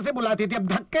में प्यार से बुलाती थी, अब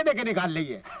धक्के देके निकाल ली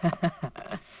है।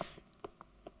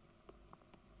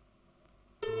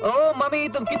 ओ मम्मी,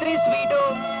 तुम कितनी स्वीट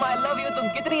हो। आई लव यू, तुम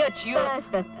कितनी अच्छी हो।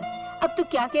 बस। अब तू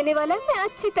क्या कहने वाला है मैं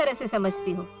अच्छी तरह से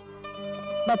समझती हूँ।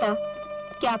 बता,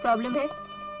 क्या प्रॉब्लम है?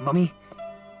 मम्मी,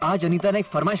 आज अनीता ने एक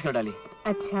फरमाइश कर डाली।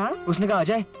 अच्छा? उसने कहा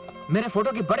अजय, मेरे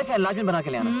फोटो के बड़े से एनलार्जमेंट बना के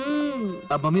ले आना।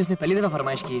 अब मम्मी, उसने पहली दफा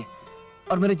फरमाइश की है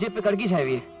और मेरे जेब पे कड़की छाई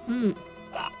हुई है।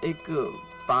 एक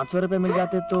 500 रुपए मिल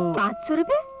जाते तो। 500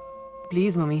 रुपए?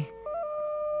 Please mummy.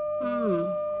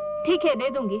 ठीक है, दे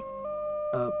दूंगी।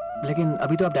 लेकिन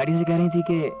अभी तो आप डैडी से कह रही थी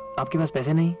कि आपके पास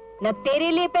पैसे नहीं। न तेरे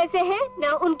लिए पैसे हैं,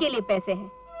 न उनके लिए पैसे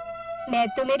हैं। मैं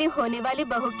तो मेरी होने वाली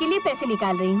बहू के लिए पैसे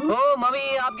निकाल रही हूँ। ओ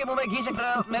मम्मी, आपके मुंह में घी शक्कर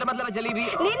है, मेरा मतलब है जलेबी।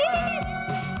 नहीं।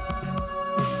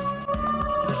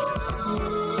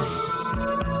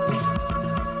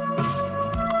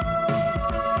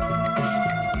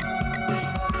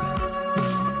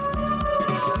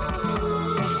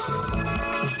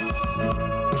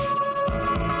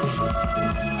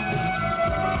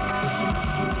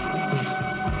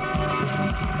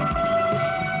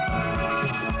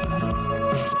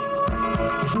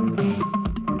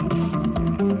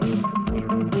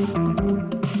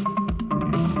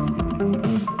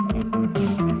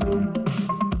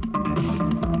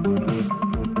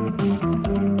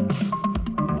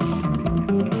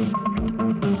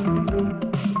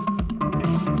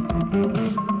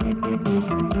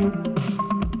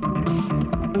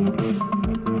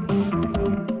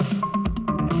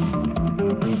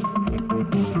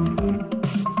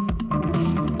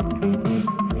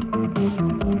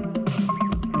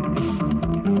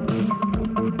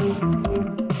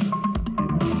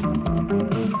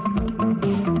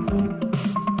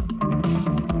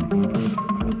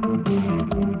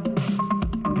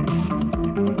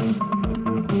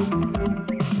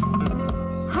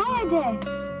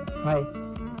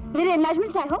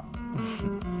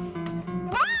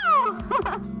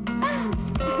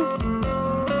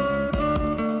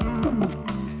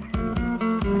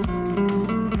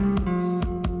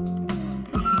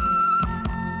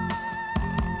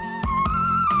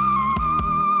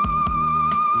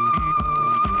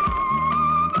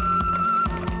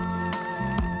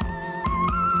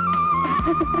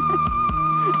 Oh,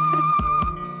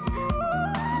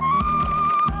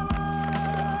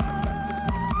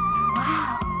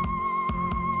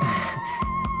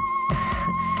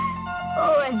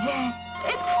 Ajay,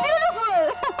 it's beautiful.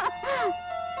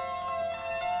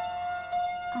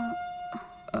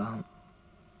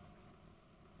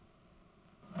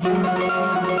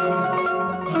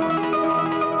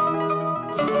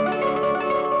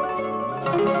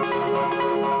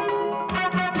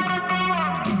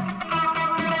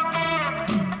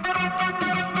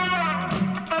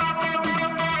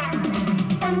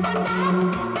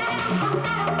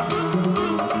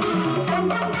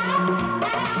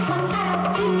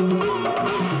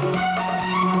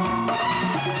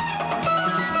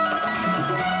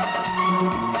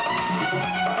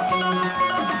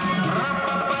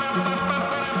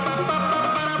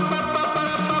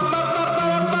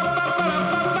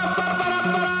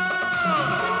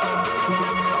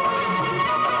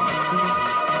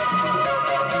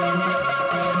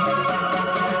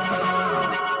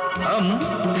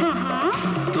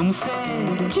 तुमसे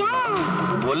क्या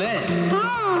बोले?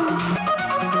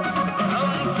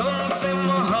 हम तुमसे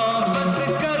मोहब्बत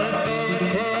करते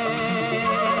थे,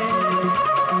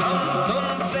 हम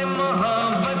तुमसे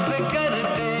मोहब्बत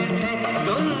करते थे,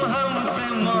 तुम हमसे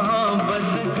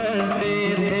मोहब्बत करते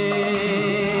थे।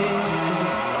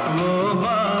 वो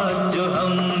बात जो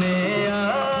हमने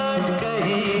आज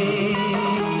कही,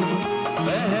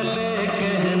 पहले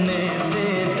कहने से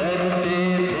डरते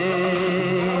थे।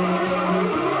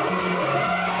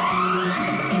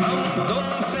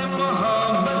 तुमसे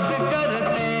मोहब्बत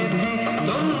करते थे,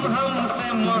 तुम हमसे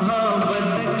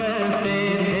मोहब्बत करते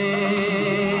थे।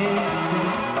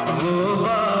 वो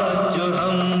बात जो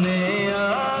हमने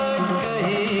आज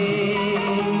कही,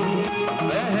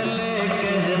 पहले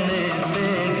कहने से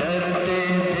डरते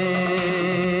थे।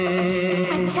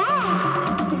 अच्छा,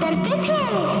 डरते थे।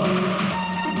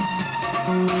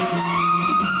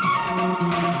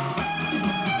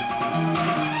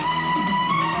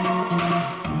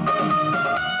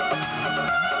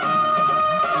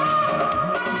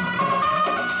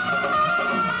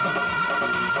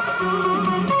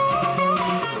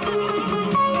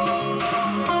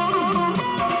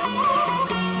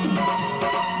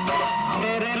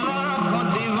 तेरे लाखों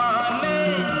दीवाने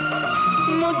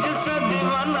मुझसे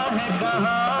दीवाना है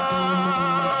कहाँ?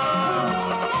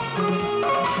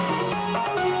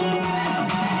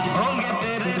 होंगे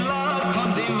तेरे लाखों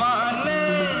दीवाने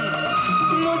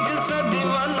मुझसे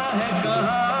दीवाना है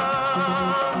कहाँ?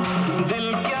 दिल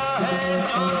क्या है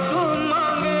जो तू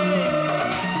मांगे,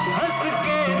 हंस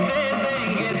के दे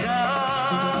देंगे जा।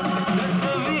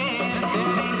 तस्वीर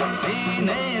तेरी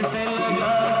सीने से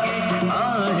लगा के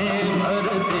आहें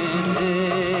भरते थे।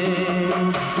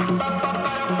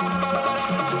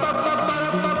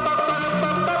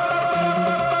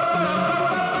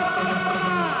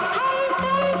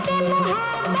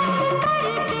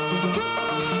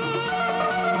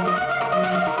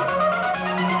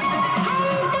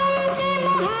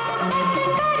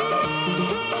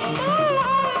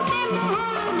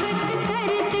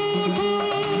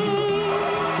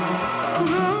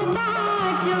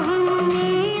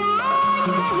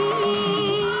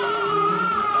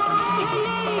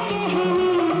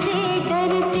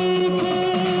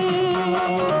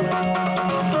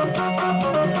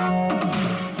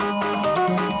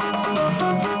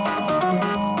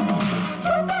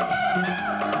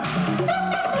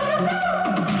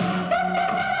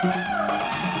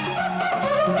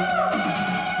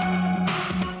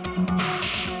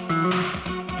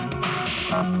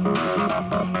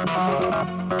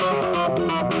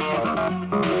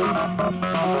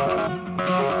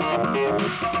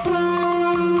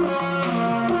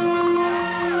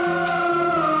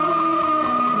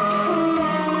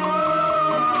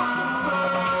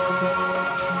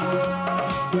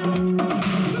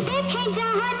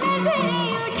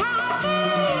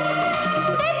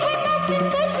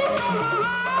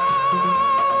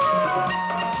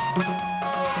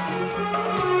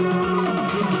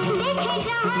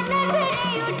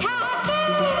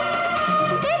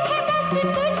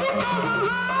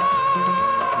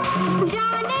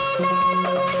 जाने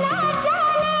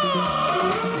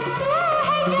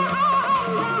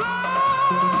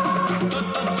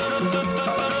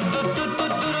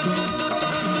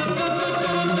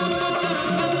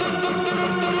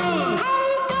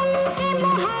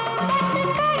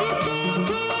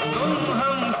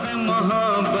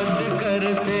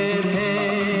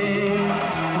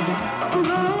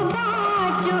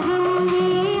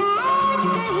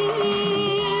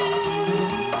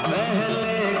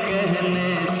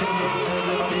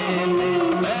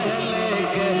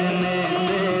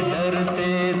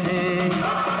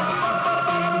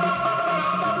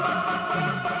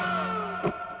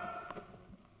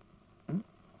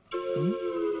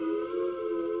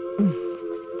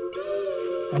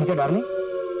अनिता डार्लिंग,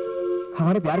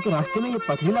 हमारे प्यार के रास्ते में ये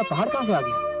पथरीला पहाड़ कहाँ से आ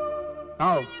गया?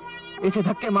 आओ इसे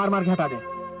धक्के मार मार के हटा दे।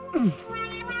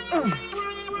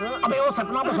 अबे वो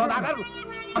सपना को सौदागर,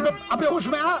 अबे होश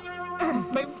में आ,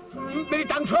 मेरी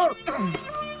टांग छोड़,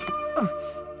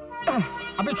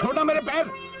 अबे छोड़ना मेरे पैर।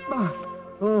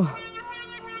 ओह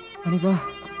अनिता,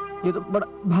 ये तो बड़ा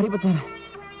भारी पत्थर है,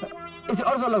 इसे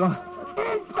और जोर लगाओ।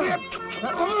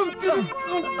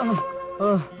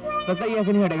 लगता है ये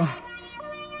ऐसे नहीं हटेगा,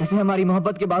 इसे हमारी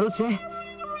मोहब्बत के बारूद से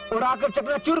उड़ाकर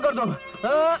चकनाचूर कर दो।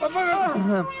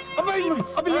 अबे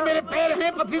ये मेरे पैर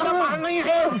हैं, पथरीला पहाड़ नहीं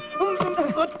है।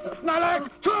 नालायक,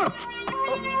 छोड़।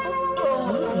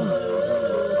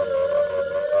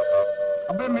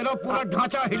 अबे मेरा पूरा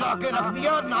ढांचा हिला के रख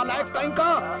दिया, नालायक कहीं का।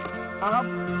 आप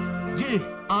जी,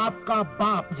 आपका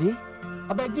बाप जी।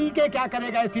 अबे जी के क्या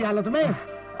करेगा ऐसी हालत में?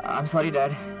 I am sorry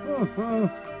dad.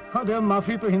 अरे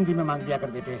माफी तो हिंदी में मांग दिया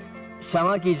कर बेटे।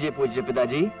 क्षमा कीजिए पूज्य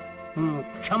पिताजी।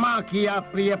 क्षमा किया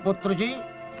प्रिय पुत्र जी।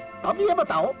 अब ये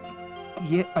बताओ,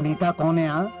 ये अनीता कौन है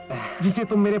जिसे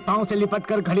तुम मेरे पांव से लिपट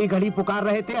कर घड़ी घड़ी पुकार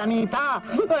रहे थे? अनीता,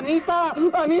 अनीता,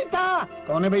 अनीता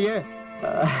कौन है भैया?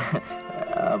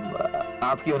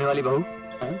 आपकी होने वाली बहू।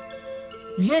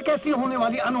 ये कैसी होने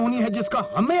वाली अनहोनी है जिसका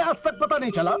हमें आज तक पता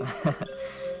नहीं चला?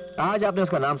 आज आपने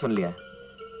उसका नाम सुन लिया है,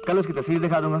 कल उसकी तस्वीर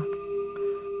दिखा दूंगा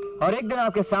और एक दिन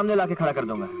आपके सामने लाके खड़ा कर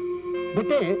दूंगा।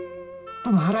 बेटे,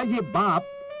 तुम्हारा ये बाप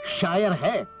शायर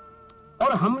है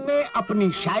और हमने अपनी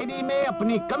शायरी में,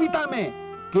 अपनी कविता में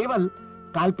केवल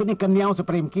काल्पनिक कन्याओं से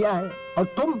प्रेम किया है और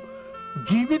तुम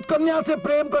जीवित कन्या से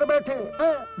प्रेम कर बैठे।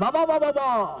 बाबा बाबा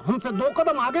बाबा, हमसे 2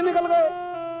 कदम आगे निकल गए।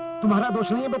 तुम्हारा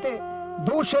दोष नहीं है बेटे,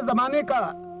 दोष है जमाने का।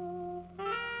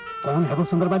 कौन है वो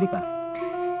सुंदर बालिका?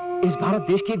 इस भारत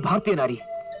देश की एक भारतीय नारी,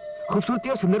 खूबसूरती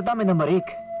और सुंदरता में नंबर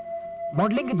 1,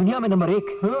 मॉडलिंग की दुनिया में नंबर 1,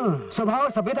 स्वभाव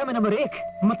और सभ्यता में नंबर 1।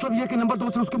 मतलब ये कि नंबर 2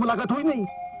 से उसकी मुलाकात हुई नहीं?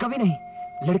 कभी नहीं।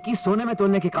 लड़की सोने में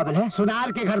तोलने के काबिल है।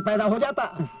 सुनार के घर पैदा हो जाता,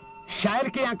 शायर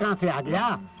के यहाँ कहां से आ गया?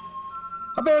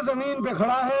 अबे जमीन पे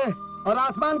खड़ा है और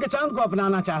आसमान के चांद को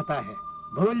अपनाना चाहता है।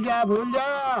 भूल जा, भूल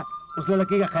जा, उस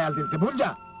लड़की का ख्याल दिल से भूल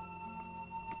जा।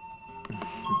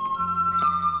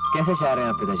 कैसे चाह रहे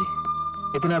हैं आप पिताजी?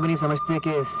 इतना भी नहीं समझते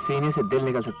कि सीने से दिल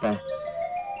निकल सकता है,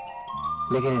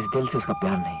 लेकिन इस दिल से उसका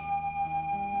प्यार नहीं।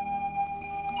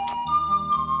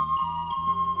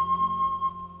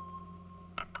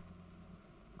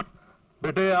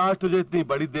 बेटे, आज तुझे इतनी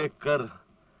बड़ी देखकर,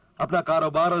 अपना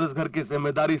कारोबार और इस घर की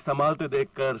जिम्मेदारी संभालते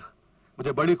देखकर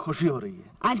मुझे बड़ी खुशी हो रही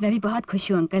है। आज मैं भी बहुत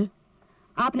खुश हूँ अंकल।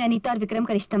 आपने अनीता और विक्रम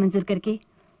का रिश्ता मंजूर करके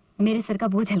मेरे सर का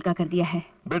बोझ हल्का कर दिया है।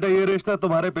 बेटा, ये रिश्ता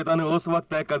तुम्हारे पिता ने उस वक्त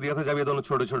तय कर दिया था जब ये दोनों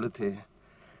छोटे छोटे थे।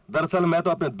 दरअसल मैं तो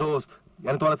अपने दोस्त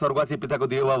यानी तुम्हारे स्वर्गवासी पिता को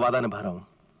दिया हुआ वादा निभा रहा हूँ,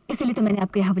 इसलिए तो मैंने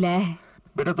आपको यहाँ बुलाया है।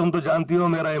 बेटा, तुम तो जानती हो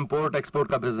मेरा इम्पोर्ट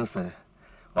एक्सपोर्ट का बिजनेस है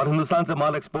और हिंदुस्तान से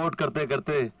माल एक्सपोर्ट करते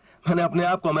करते मैंने अपने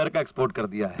आप को अमेरिका एक्सपोर्ट कर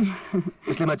दिया है।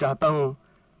 इसलिए मैं चाहता हूँ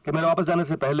कि मेरे वापस जाने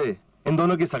से पहले इन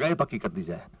दोनों की सगाई पक्की कर दी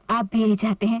जाए। आप भी यही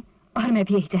चाहते हैं और मैं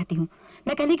भी यही चाहती हूँ।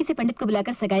 मैं कल ही किसी पंडित को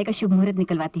बुलाकर सगाई का शुभ मुहूर्त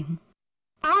निकलवाती हूँ।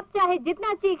 आप चाहे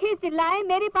जितना चीखे चिल्लाएं,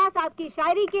 मेरे पास आपकी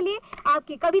शायरी के लिए,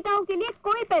 आपकी कविताओं के लिए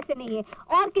कोई पैसे नहीं है।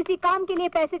 और किसी काम के लिए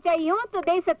पैसे चाहिए हो तो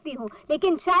दे सकती हूँ,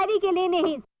 लेकिन शायरी के लिए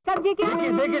नहीं। समझे क्या?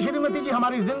 देखिए श्रीमती जी,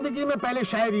 हमारी जिंदगी में पहले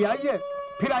शायरी आई है,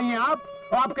 फिर आई है आप,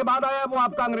 और आपके बाद आया वो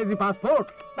आपका अंग्रेजी पासपोर्ट।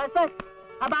 बस बस,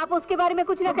 अब आप उसके बारे में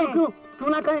कुछ न कहें। क्यों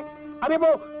ना कहें? अरे वो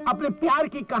अपने प्यार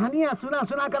की कहानियां सुना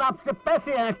सुना कर आपसे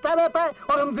पैसे ऐंठता रहता है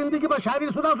और हम जिंदगी भर शायरी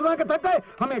सुना सुना के थक गए,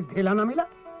 हमें एक ढेला ना मिला।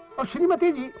 और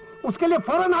श्रीमती जी, उसके लिए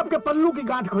फौरन आपके पल्लू की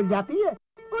गांठ खुल जाती है।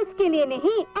 उसके लिए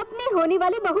नहीं, अपने होने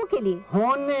वाली बहू के लिए।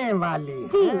 होने वाली?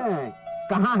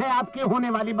 कहाँ है आपकी होने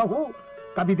वाली बहू?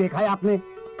 कभी देखा है आपने?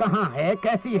 कहाँ है?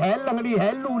 कैसी है? लंगड़ी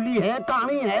है, लूली है,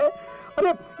 काणी है? अरे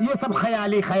ये सब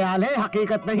ख्याली ख्याल है,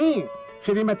 हकीकत नहीं।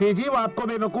 श्रीमती जी, वो आपको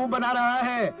बेवकूफ बना रहा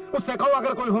है। उससे कहो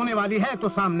अगर कोई होने वाली है तो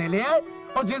सामने ले आए,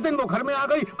 और जिस दिन वो घर में आ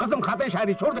गई कसम खाते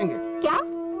शायरी छोड़ देंगे। क्या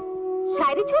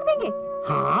शायरी छोड़ देंगे?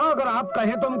 हाँ, अगर आप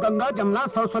कहे तो हम गंगा जमुना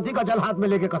सरस्वती का जल हाथ में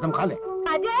लेके कसम खा ले।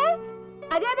 अजय,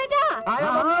 अजय बेटा,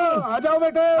 आ जाओ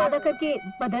बेटे। वादा करके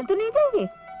बदल तो नहीं देंगे?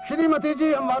 श्रीमती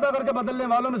जी, हम वादा करके बदलने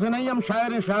वालों में से नहीं, हम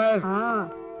शायर हैं, शायर। हाँ।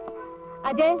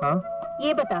 अजय,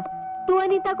 ये बता, तू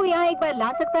अनीता को यहाँ एक बार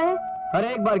ला सकता है?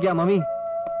 अरे एक बार क्या मम्मी,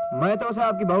 मैं तो उसे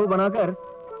आपकी बहू बनाकर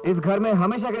इस घर में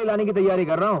हमेशा के लिए लाने की तैयारी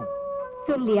कर रहा हूँ।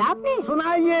 सुन लिया आपने?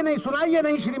 सुनाइए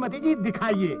नहीं श्रीमती जी,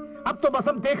 दिखाइए। अब तो बस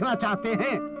हम देखना चाहते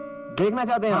हैं। देखना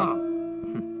चाहते हैं? हाँ।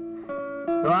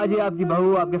 तो आज ही आपकी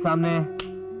बहू आपके सामने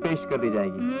पेश कर दी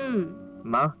जाएगी।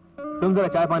 माँ, तुम जरा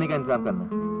चाय पानी का इंतजाम करना।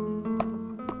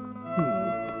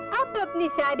 अब तो अपनी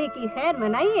शादी की खैर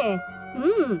मनाइए।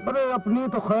 अरे अपनी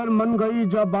तो खैर मन गई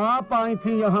जब आप आई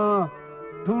थी यहाँ।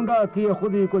 ढूंढा किए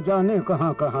खुदी को जाने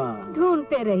कहाँ कहाँ।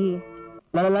 ढूंढते रहिए।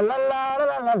 ला ला ला ला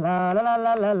ला ला ला ला ला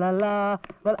ला ला ला ला।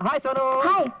 हाय सोनू।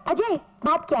 हाय अजय,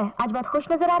 बात क्या है? आज बहुत खुश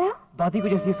नजर आ रहे हो। बात ही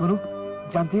कुछ ऐसी है सोनू,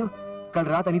 जानती हो कल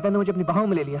रात अनीता ने मुझे अपनी बाहों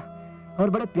में ले लिया और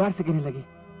बड़े प्यार से कहने लगी,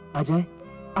 अजय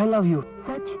आई लव यू।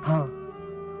 सच? हाँ,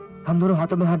 हम दोनों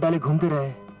हाथों में हाथ डाले घूमते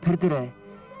रहे, फिरते रहे,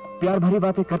 प्यार भरी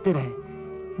बातें करते रहे,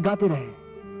 गाते रहे।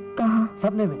 कहाँ?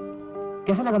 सपने में।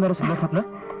 कैसा लगा मेरा सुंदर सपना?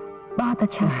 बहुत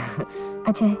अच्छा।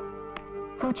 अजय,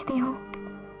 सोचती हूँ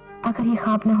अगर ये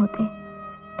ख्वाब न होते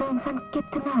तो इंसान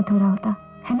कितना अधूरा होता,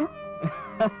 है ना?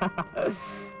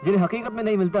 जिन्हें हकीकत में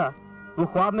नहीं मिलता वो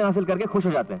ख्वाब में हासिल करके खुश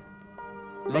हो जाते हैं।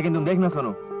 लेकिन तुम देखना सोनू,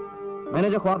 मैंने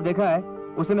जो ख्वाब देखा है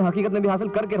उसे मैं हकीकत में भी हासिल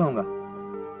करके रहूंगा।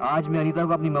 आज मैं अनीता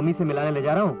को अपनी मम्मी से मिलाने ले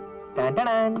जा रहा हूँ।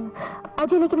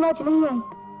 अजय लेकिन मैं आज नहीं आई।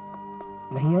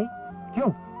 नहीं आई? क्यों?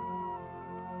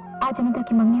 आज अनीता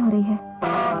की मंगनी हो रही है।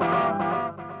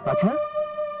 अच्छा?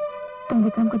 तुम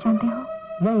विक्रम को जानते हो?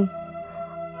 नहीं।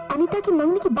 अनीता की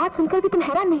मंगनी की बात सुनकर भी तुम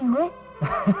हैरान नहीं हुए?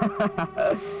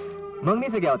 मंगनी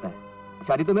से क्या होता है?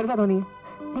 शादी तो मेरे साथ होनी है।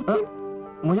 लेकिन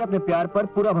मुझे अपने प्यार पर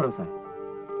पूरा भरोसा है।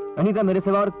 अनीता मेरे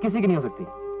सिवा और किसी की नहीं हो सकती।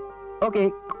 Okay,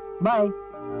 bye.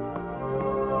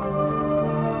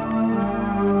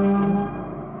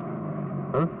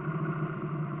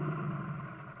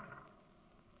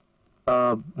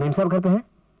 मेम साहब घर पे हैं?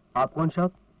 आप कौन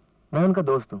साहब? मैं उनका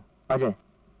दोस्त हूँ, अजय।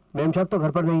 मेम साहब तो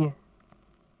घर पर नहीं है।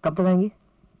 कब तक आएंगी?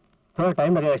 थोड़ा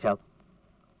टाइम लगेगा साहब।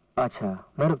 अच्छा,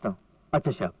 मैं रुकता हूँ।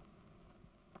 अच्छा साहब।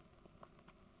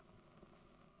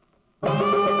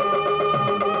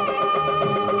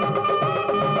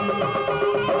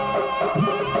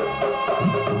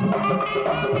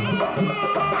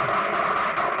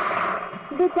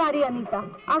 बेचारी अनीता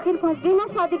आखिर फंस गई ना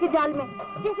शादी के जाल में।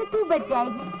 जैसे तू बच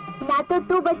जाएगी। ना तो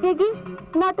तू बचेगी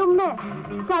ना तो मैं।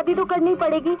 शादी तो करनी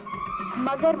पड़ेगी,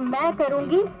 मगर मैं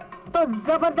करूंगी तो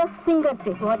जबरदस्त सिंगर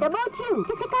से। What about you?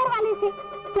 किसी कार वाले से।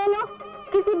 चलो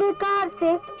किसी बेकार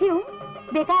से। क्यों?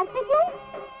 बेकार से क्यों?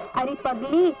 अरे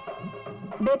पगली,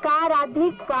 बेकार आदमी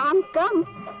काम कम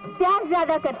प्यार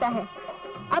ज्यादा करता है।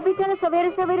 अब बेचारा सवेरे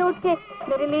सवेरे उठ के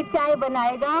मेरे लिए चाय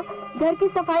बनाएगा, घर की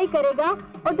सफाई करेगा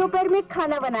और दोपहर में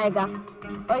खाना बनाएगा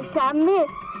और शाम में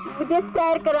मुझे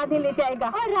सैर कराने ले जाएगा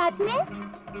और रात में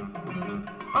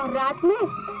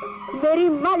मेरी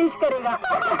मालिश करेगा।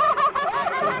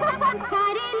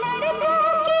 सारे लड़कों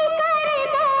की कर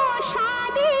दो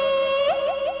शादी,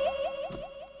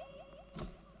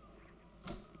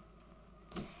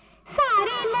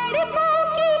 सारे लड़कों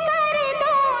की कर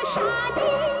दो शादी,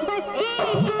 बस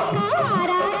एक को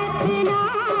आरा रखना,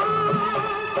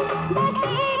 बस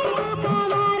एक को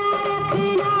आरा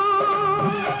रखना,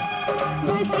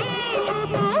 बस एक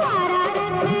को आरा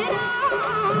रखना,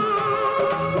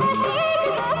 बस एक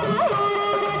को आरा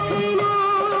रखना।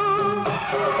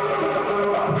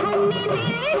 हमने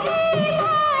दिल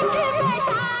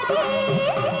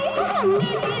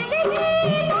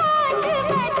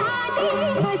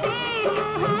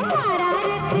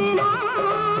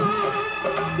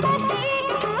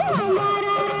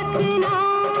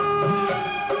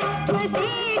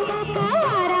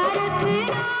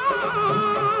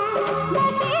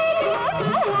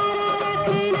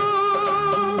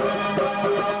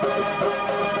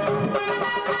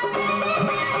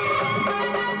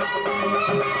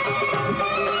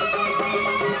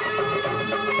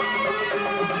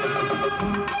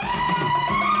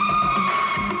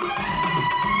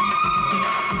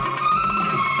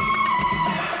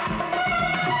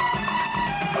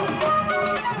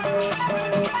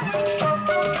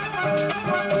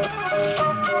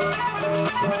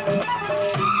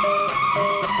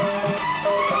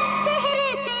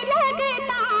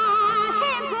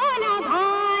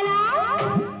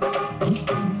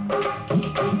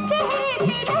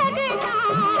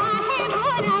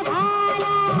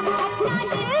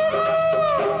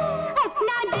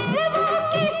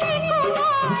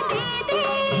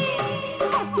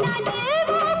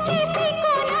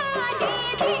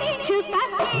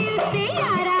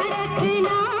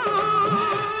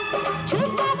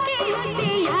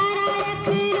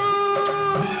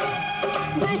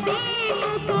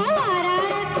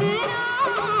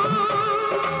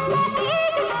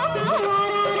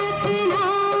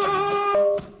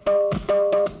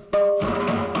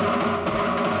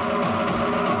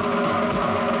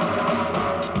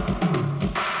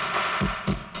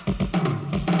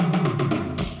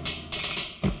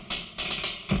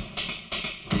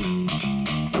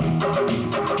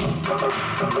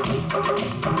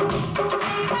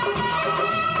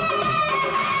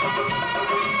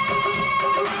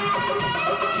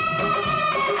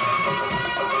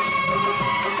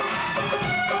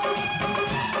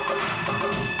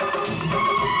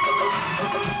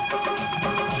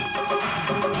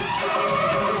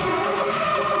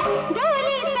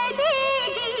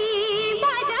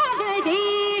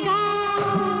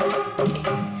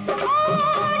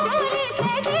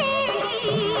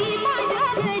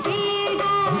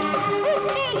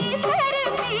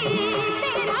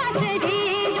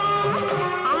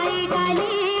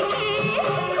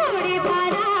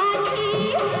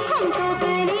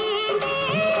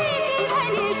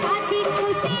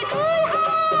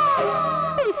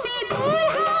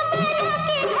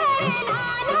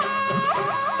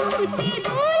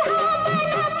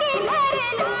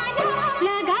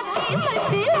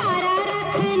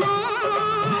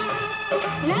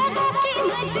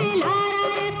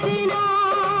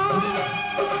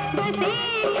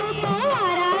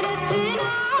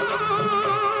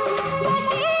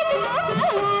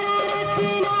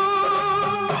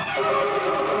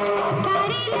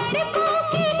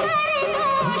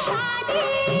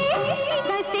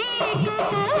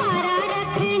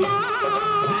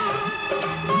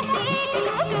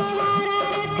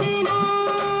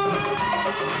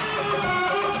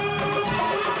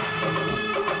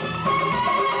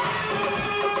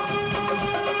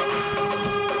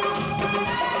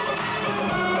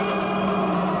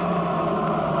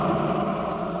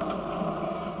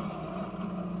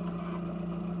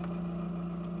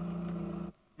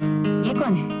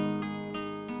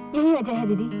अजय है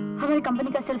दीदी, हमारी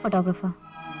कंपनी का स्टिल फोटोग्राफर।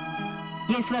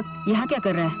 ये इस वक्त यहाँ क्या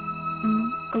कर रहा है?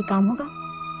 कोई काम होगा?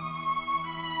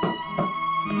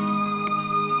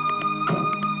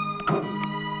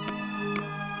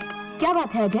 क्या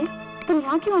बात है अजय, तुम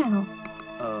यहाँ क्यों आए हो?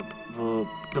 वो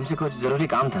तुमसे कुछ जरूरी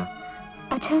काम था।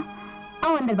 अच्छा,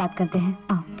 आओ अंदर बात करते हैं।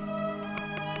 आओ।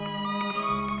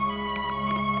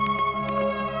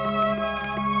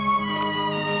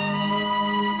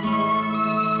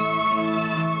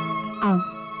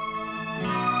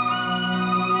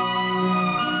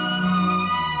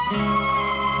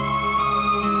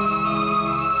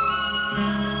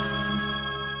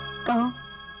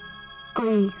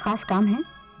 खास काम है?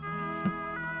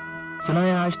 सुना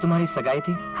है आज तुम्हारी सगाई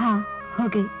थी? हाँ, हो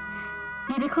गई।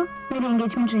 ये देखो मेरी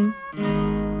एंगेजमेंट रिंग।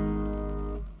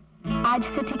 आज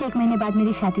से ठीक 1 महीने बाद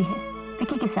मेरी शादी है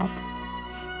विकी के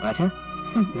साथ। अच्छा,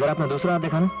 जरा अपना दूसरा हाथ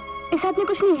दिखाना। इस हाथ में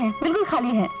कुछ नहीं है, बिल्कुल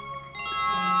खाली है।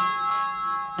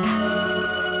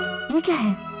 ये क्या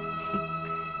है?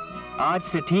 आज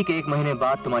से ठीक 1 महीने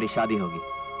बाद तुम्हारी शादी होगी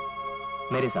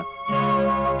मेरे साथ।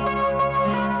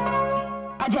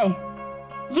 अजय,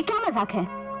 ये क्या मजाक है?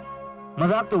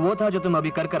 मजाक तो वो था जो तुम अभी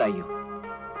कर आई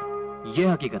हो। ये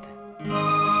हकीकत है।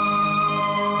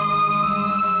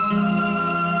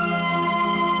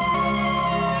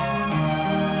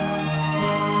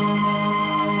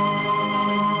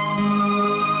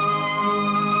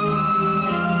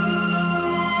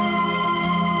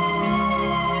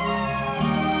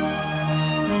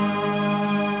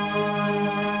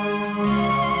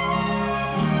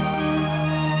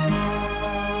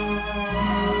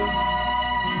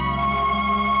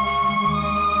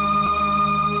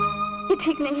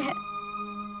 ठीक नहीं है।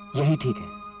 यही ठीक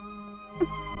है।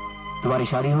 तुम्हारी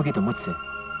शादी होगी तो मुझसे,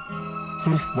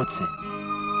 सिर्फ मुझसे।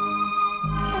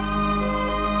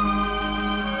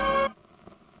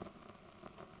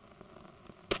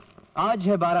 आज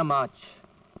है 12 मार्च।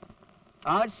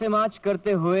 आज से मार्च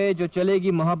करते हुए जो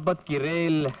चलेगी मोहब्बत की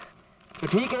रेल, तो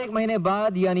ठीक 1 महीने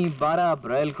बाद यानी 12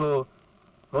 अप्रैल को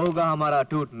होगा हमारा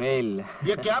टूट मेल।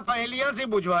 ये क्या पहेलियां सी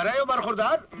बुझवा रहे हो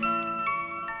बरखुरदार?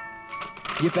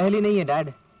 ये पहली नहीं है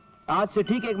डैड। आज से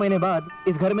ठीक 1 महीने बाद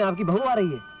इस घर में आपकी बहू आ रही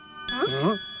है।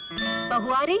 हाँ?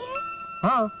 बहू आ रही है?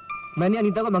 हाँ, मैंने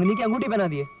अनीता को मंगनी की अंगूठी पहना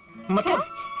दी है।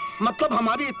 मतलब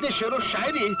हमारी इतनी शेरो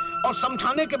शायरी और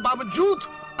समझाने के बावजूद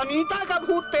अनीता का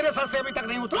भूत तेरे सर से अभी तक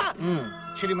नहीं उतरा?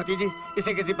 श्रीमती जी,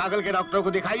 इसे किसी पागल के डॉक्टर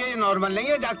को दिखाइए, ये नॉर्मल नहीं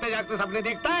है, जागते जागते सपने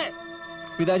देखता है।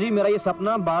 पिताजी, मेरा ये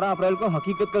सपना 12 अप्रैल को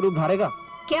हकीकत का रूप धारेगा।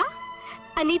 क्या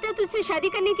अनीता तुझसे शादी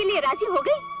करने के लिए राजी हो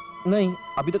गई? नहीं,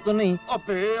 अभी तक तो नहीं।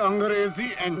 अबे अंग्रेजी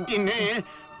एंटी ने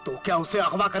तो क्या उसे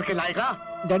अगवा करके लाएगा?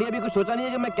 डैडी, अभी कुछ सोचा नहीं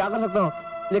है कि मैं क्या कर सकता हूँ,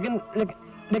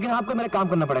 लेकिन आपको मेरा काम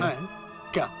करना पड़ेगा।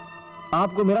 क्या?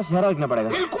 आपको मेरा चेहरा लिखना पड़ेगा।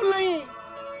 बिल्कुल नहीं,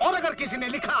 और अगर किसी ने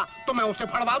लिखा तो मैं उसे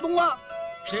फड़वा दूंगा।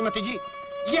 श्रीमती जी,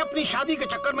 ये अपनी शादी के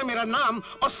चक्कर में मेरा नाम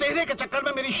और सेहरे के चक्कर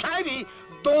में मेरी शायरी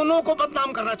दोनों को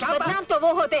बदनाम करना चाहता है। बदनाम तो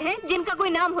वो होते हैं जिनका कोई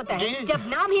नाम होता है। जब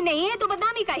नाम ही नहीं है तो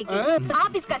बदनामी काहे की?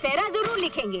 आप इसका सेहरा जरूर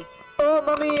लिखेंगे। ओह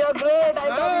mummy, you are great, I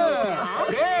love you.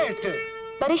 Great.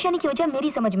 परेशानी की वजह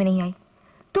मेरी समझ में नहीं आई।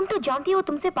 तुम तो जानती हो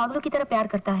तुमसे पागलों की तरह प्यार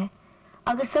करता है।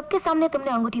 अगर सबके सामने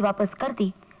तुमने अंगूठी वापस कर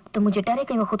दी तो मुझे डर है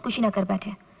कहीं वो खुदकुशी ना कर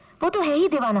बैठे। वो तो है ही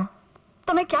दीवाना।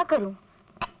 तो मैं क्या करूं?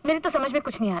 मेरी तो समझ में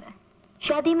कुछ नहीं आ रहा है।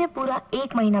 शादी में पूरा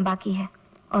 1 महीना बाकी है,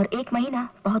 और 1 महीना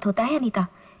बहुत होता है अनीता।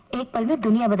 एक पल में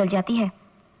दुनिया बदल जाती है।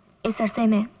 इस अरसे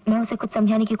में मैं उसे कुछ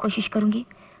समझाने की कोशिश करूंगी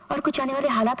और कुछ आने वाले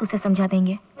हालात उसे समझा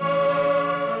देंगे,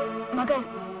 मगर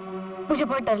मुझे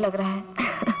बहुत डर लग रहा है।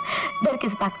 डर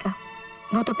किस बात का?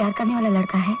 वो तो प्यार करने वाला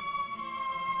लड़का है।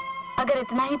 अगर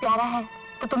इतना ही प्यारा है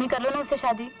तो तुम ही कर लो ना उससे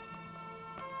शादी।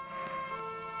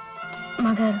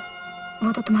 मगर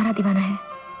वो तो तुम्हारा दीवाना है।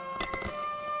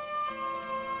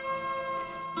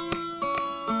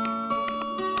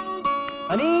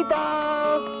 अनीता,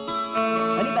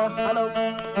 अनीता, हेलो।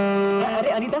 अरे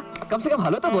अनीता, कम से कम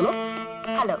हेलो तो बोलो।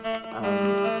 हेलो।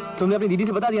 तुमने अपनी दीदी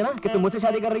से बता दिया ना कि तुम मुझसे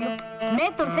शादी कर रही हो?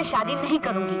 मैं तुमसे शादी नहीं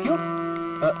करूंगी। क्यों?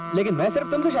 लेकिन मैं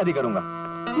सिर्फ तुमसे शादी करूंगा।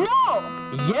 नो।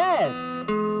 यस।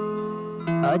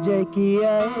 अजय की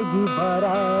आएगी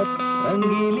बारात,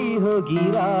 रंगीली होगी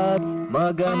रात,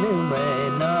 मगन मैं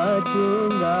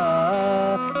नाचूंगा।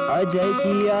 अजय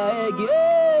की आएगी।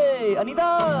 ए, Anita.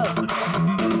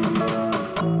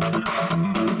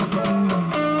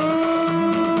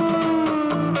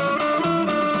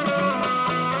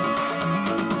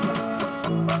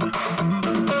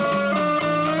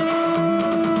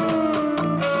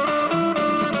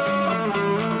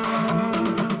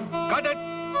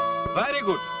 Very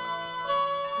good.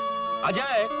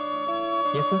 Ajay.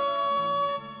 Yes sir.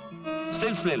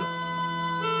 Stills ले लो।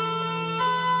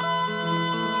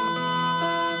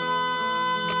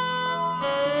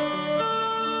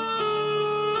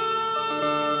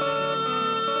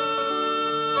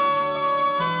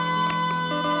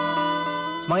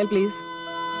 Smile please.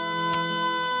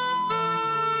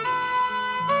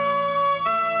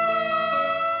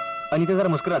 अनीता जरा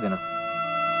मुस्कुरा देना।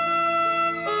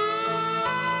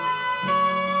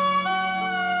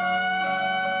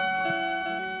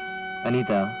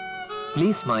 Anita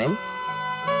please smile.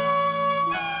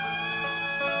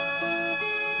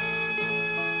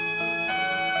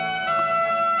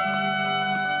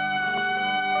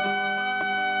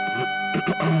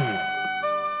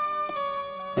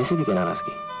 ऐसे भी क्या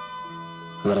नाराजगी,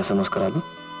 जरा सा मुस्कुरा दो।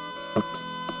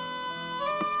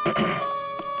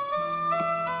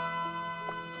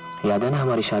 याद है ना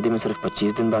हमारी शादी में सिर्फ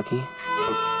 25 दिन बाकी है।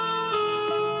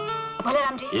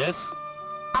 भोलेराम जी। यस।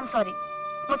 आई एम सॉरी,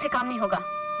 मुझसे काम नहीं होगा।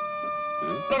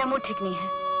 मेरा मूड ठीक नहीं है।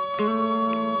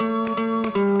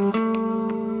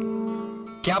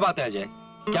 क्या बात है अजय,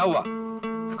 क्या हुआ?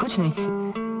 कुछ नहीं।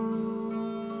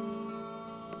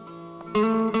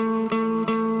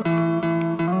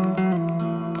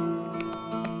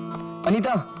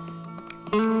 अनीता,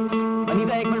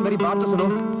 अनीता एक मिनट मेरी बात तो सुनो।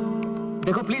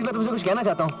 देखो प्लीज, मैं तुमसे कुछ कहना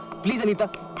चाहता हूँ। Please Anita.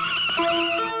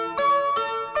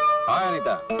 Hi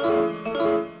Anita.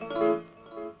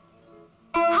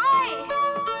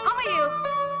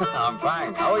 I'm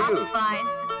fine. How are you? I'm fine.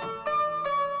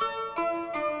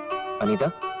 Anita,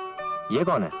 ये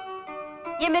कौन है?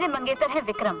 ये मेरे मंगेतर है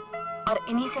विक्रम, और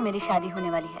इन्हीं से मेरी शादी होने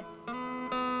वाली है।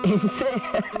 इनसे?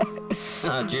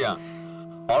 जी हाँ,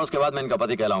 और उसके बाद मैं इनका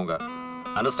पति कहलाऊंगा।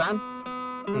 अंडरस्टैंड?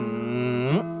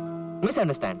 Miss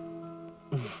understand.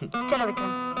 चलो विक्रम।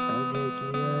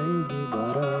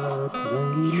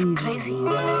 He's crazy.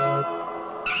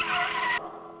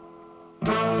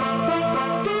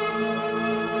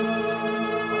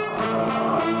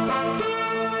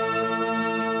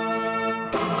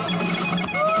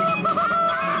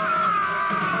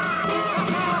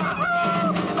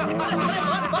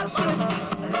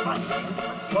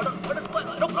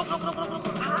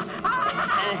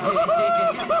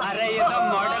 अरे ये तो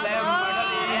मॉडल है,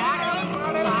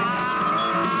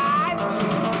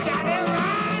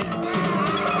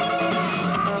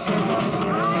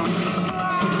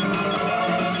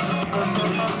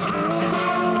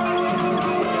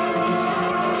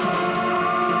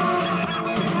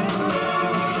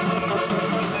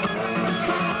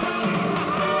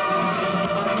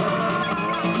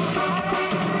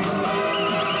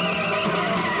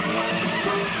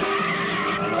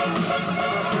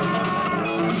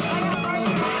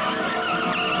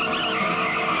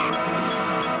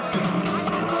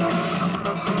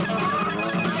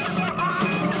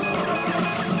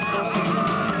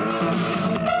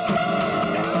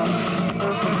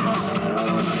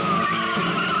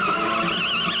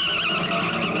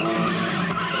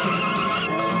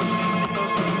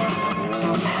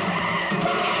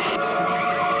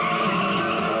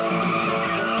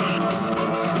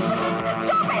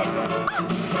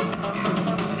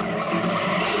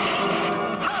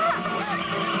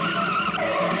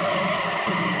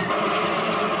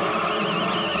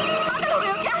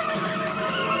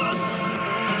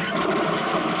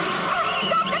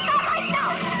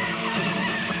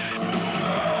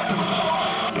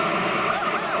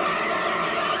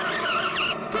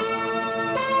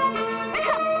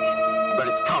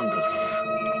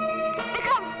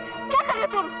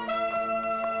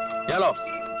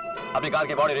 अपनी कार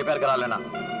की बॉडी रिपेयर करा लेना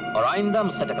और आइंदा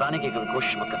मुझसे टकराने की कभी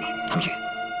कोशिश मत करना, समझे?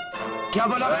 क्या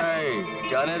बोला?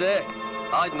 जाने दे,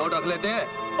 आज नोट रख लेते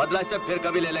हैं, बदला इससे फिर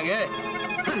कभी ले लेंगे।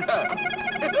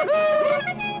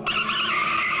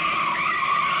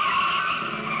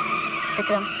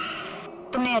 विक्रम,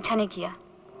 तुमने अच्छा नहीं किया।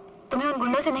 तुम्हें उन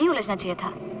गुंडों से नहीं उलझना चाहिए था।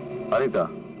 अनीता,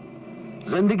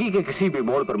 जिंदगी के किसी भी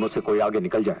मोड़ पर मुझसे कोई आगे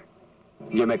निकल जाए,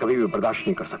 ये मैं कभी भी बर्दाश्त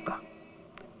नहीं कर सकता।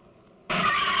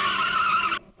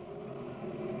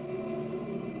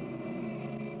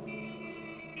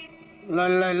 ला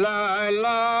ला ला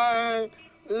ला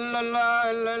ला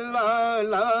ला ला ला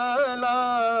ला ला।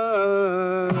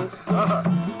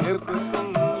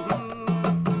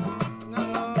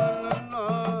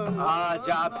 आज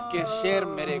आपके शेर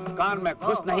मेरे कान में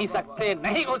घुस नहीं सकते,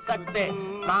 नहीं घुस सकते,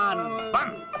 कान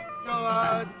बंद।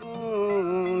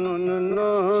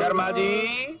 शर्मा जी।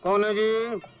 कौन है जी?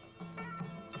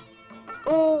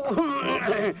 ओ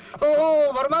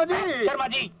वर्मा जी। शर्मा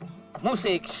जी, मुंह से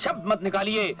एक शब्द मत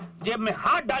निकालिए, जेब में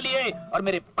हाथ डालिए और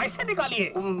मेरे पैसे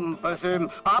निकालिए। पैसे?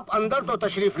 आप अंदर तो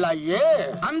तशरीफ लाइए।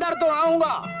 अंदर तो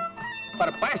आऊंगा, पर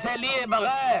पैसे लिए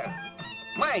बगैर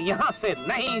मैं यहाँ से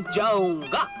नहीं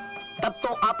जाऊंगा। तब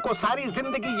तो आपको सारी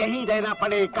जिंदगी यहीं रहना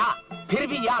पड़ेगा। फिर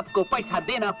भी आपको पैसा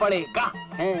देना पड़ेगा।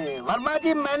 वर्मा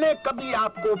जी, मैंने कभी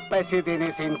आपको पैसे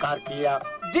देने से इनकार किया?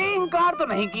 जी इनकार तो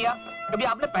नहीं किया। कभी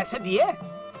आपने पैसे दिए?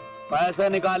 पैसे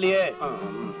निकालिए।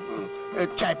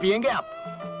 चाय पियेंगे आप?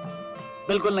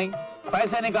 बिल्कुल नहीं,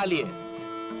 पैसे निकालिए।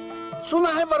 सुना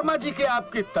है वर्मा जी कि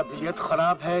आपकी तबीयत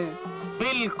खराब है।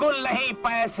 बिल्कुल नहीं,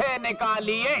 पैसे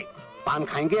निकालिए। पान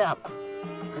खाएंगे आप?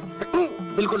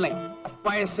 बिल्कुल नहीं,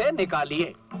 पैसे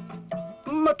निकालिए।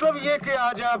 मतलब ये कि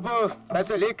आज आप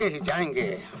पैसे लेके ही जाएंगे?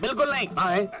 बिल्कुल नहीं।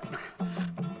 आए?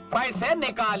 पैसे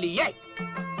निकालिए।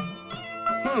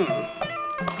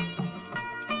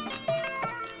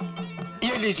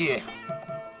 ये लीजिए।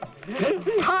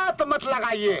 हाथ मत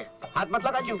लगाइए। हाथ मत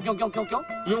लगाइए। क्यों क्यों क्यों क्यों?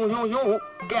 यूं यूं यूं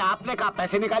कि आपने कहा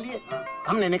पैसे निकालिए,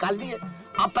 हमने निकाल दिए।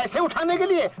 अब पैसे उठाने के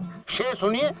लिए शेर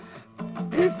सुनिए।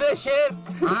 इसने शेर?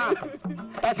 हाँ,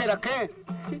 पैसे रखें।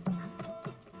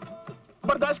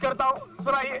 बर्दाश्त करता हूँ,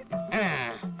 सुनाइए।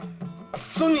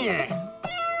 सुनिए।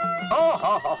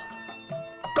 ओहो,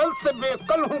 कल से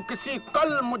बेकल हूँ किसी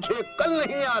कल, मुझे कल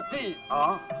नहीं आती।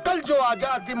 कल जो आ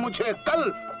जाती मुझे कल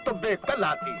तो बेकल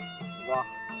आती। वाह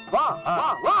वाह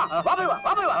वाह वाह वाह भाई वाह,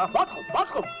 वाह भाई वाह, बहुत खूब बहुत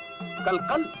खूब। कल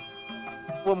कल,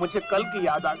 वो मुझे कल की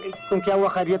याद आ गई। तुम क्या हुआ?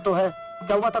 खैरियत तो है?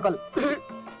 क्या हुआ था कल?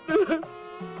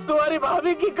 तुम्हारी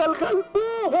भाभी की कल कल।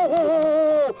 हो,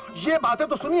 ये बातें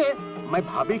तो सुनिए। मैं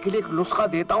भाभी के लिए एक नुस्खा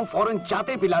देता हूँ, फौरन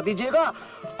जाते पिला दीजिएगा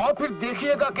और फिर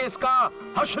देखिएगा कि इसका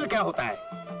हश्र क्या होता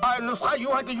है। नुस्खा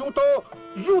यूं है कि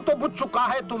यूं तो बुझ चुका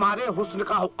है तुम्हारे हुस्न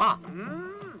का हुक्का।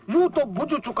 यूं तो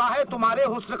बुझ चुका है तुम्हारे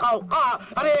हुस्न का हुक्का।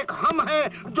 अरे एक हम हैं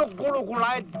जो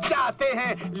गुड़गुड़ाए जाते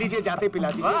हैं, लीजिए जाते पिला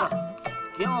दीजिएगा।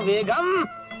 क्यों बेगम,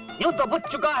 यूं तो बुझ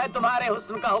चुका है तुम्हारे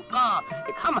हुस्न का हुक्का।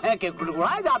 एक हम है के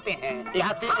गुड़गुड़ाए जाते हैं,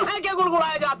 हम है के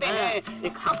गुड़गुड़ाए जाते हैं,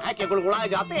 एक हम है के गुड़गुड़ाए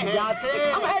जाते हैं,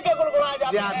 हम है के गुड़गुड़ाए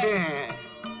जाते हैं।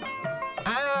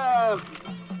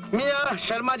 मियां,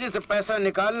 शर्मा जी से पैसा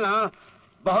निकालना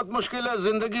बहुत मुश्किल है,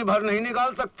 जिंदगी भर नहीं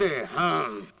निकाल सकते।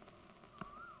 हाँ,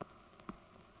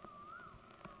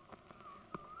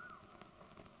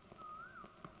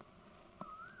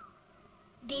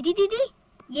 दीदी दीदी,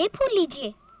 ये फूल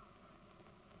लीजिए।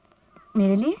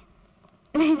 मेरे लिए?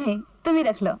 नहीं नहीं, तुम ही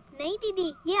रख लो। नहीं दीदी,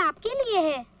 ये आपके लिए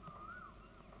है।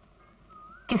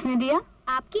 किसने दिया?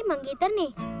 आपकी मंगेतर ने।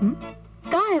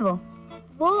 कहाँ है वो?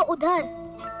 वो उधर।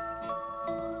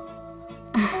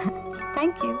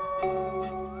 Thank you.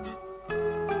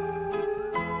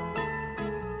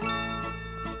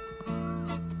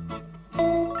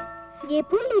 ये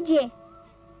फूल लीजिए।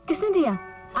 किसने दिया?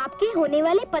 आपके होने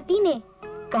वाले पति ने।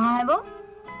 कहाँ है वो?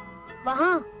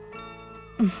 वहाँ।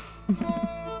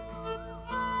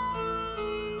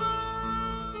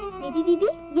 दीदी दीदी,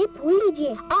 ये फूल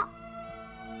लीजिए।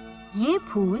 ये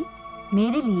फूल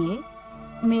मेरे लिए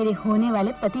मेरे होने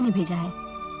वाले पति ने भेजा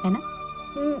है ना?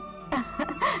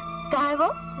 कहाँ है वो?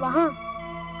 वहाँ।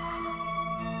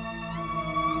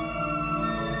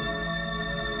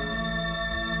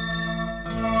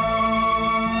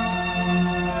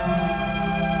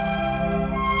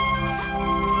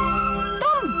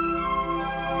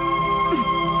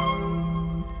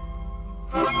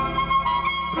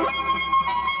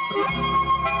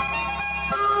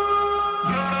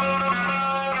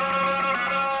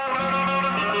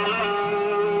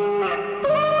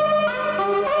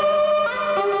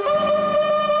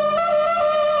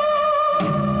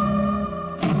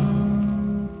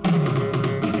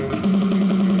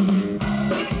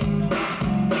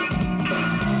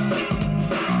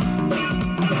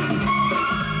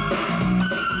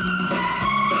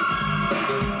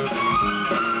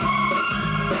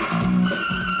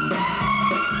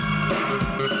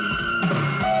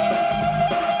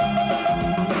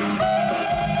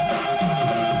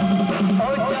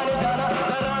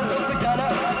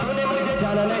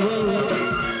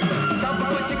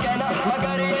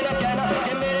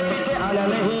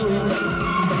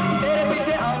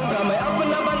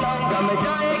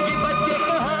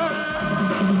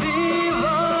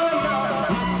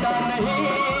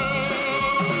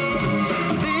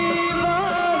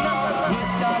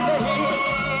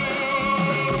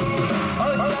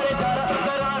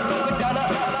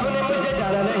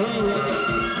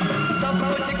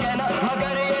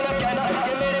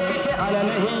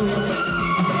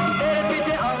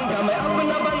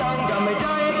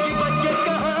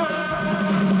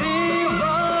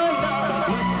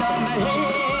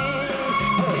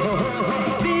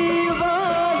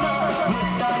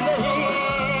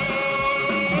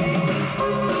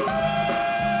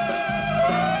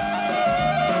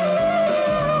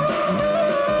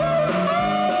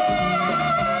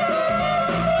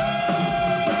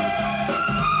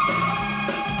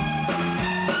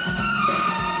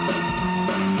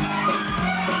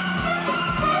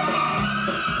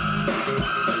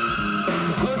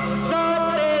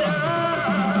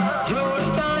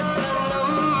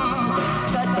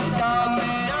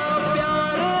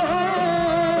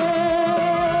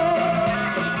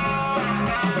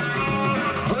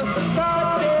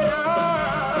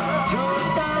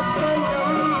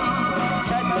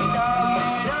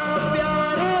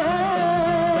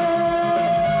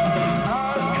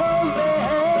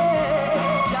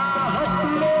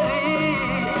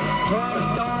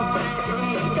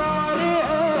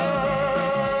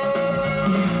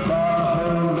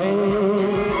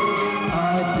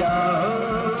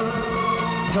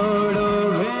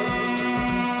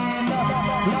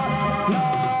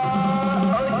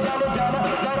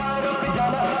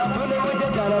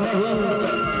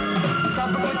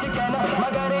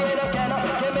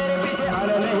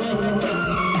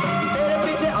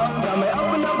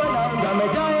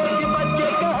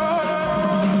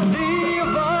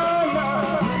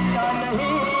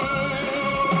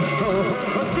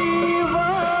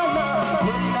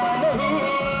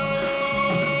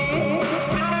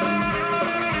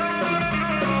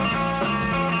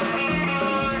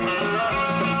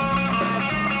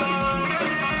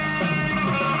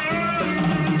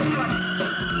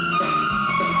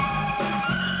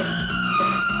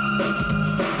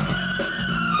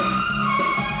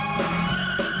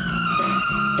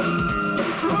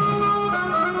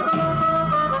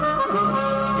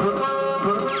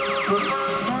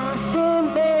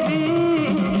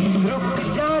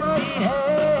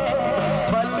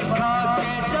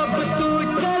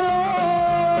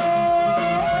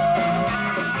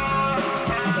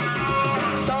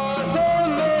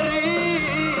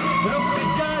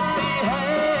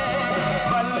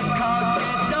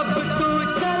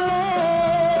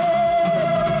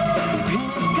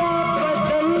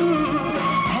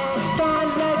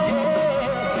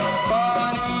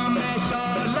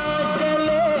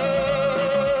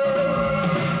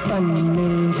 मन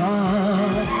मेरा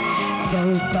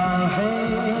चलता है,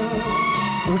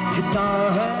 उठता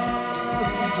है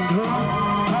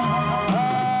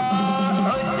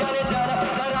जाने जाना,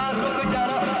 जरा रुक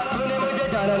जाना, तूने मुझे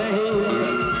जाना नहीं,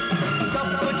 सब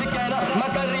कुछ कहना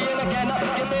मगर ये न कहना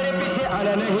कि मेरे पीछे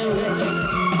आना नहीं।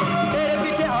 तेरे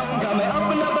पीछे आऊंगा मैं,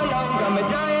 अपना बनाऊंगा मैं,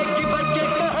 जाएगी बच के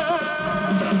कहाँ।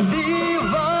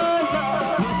 दीवाना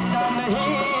गुस्सा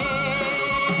नहीं,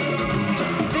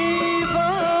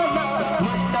 दीवाना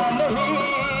गुस्सा नहीं।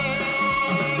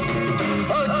 ओ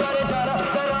जाने जाना,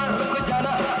 जरा रुक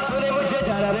जाना, तूने मुझे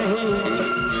जाना नहीं,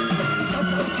 सब कुछ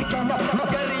कहना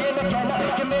मगर ये न कहना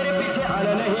कि मेरे पीछे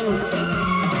आना नहीं।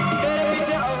 तेरे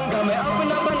पीछे आऊंगा मैं,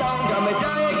 अपना बनाऊंगा मैं,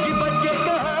 जाएगी बच के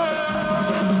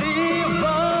कहाँ।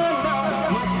 दीवाना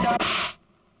गुस्सा।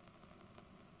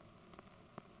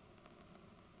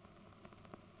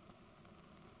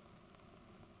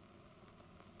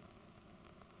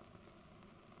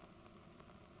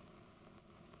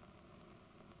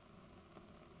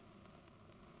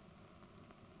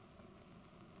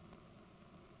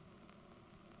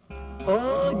 ओ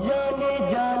जाने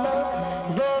जाना,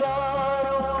 जरा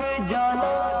रुक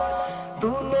जाना,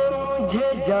 तूने मुझे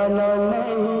जाना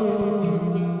नहीं,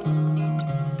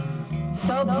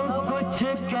 सब कुछ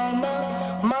कहना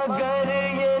मगर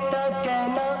ये न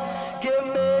कहना कि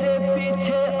मेरे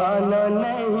पीछे आना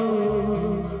नहीं।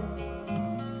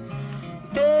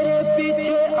 तेरे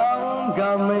पीछे आऊंगा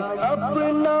मैं,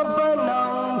 अपना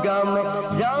बनाऊंगा मैं,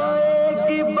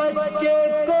 जाएगी बच के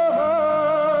कहाँ।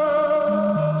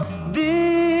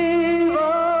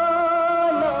 दीवाना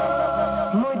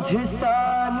मुझसा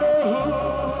नहीं,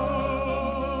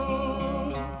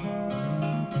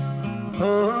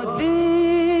 हो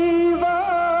दीवाना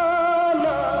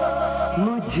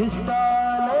मुझसा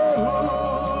नहीं।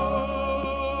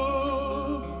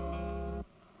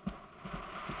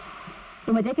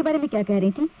 तुम अजय के बारे में क्या कह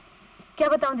रही थी? क्या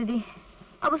बताऊं दीदी,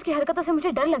 अब उसकी हरकतों से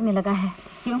मुझे डर लगने लगा है।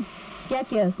 क्यों, क्या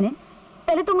किया उसने?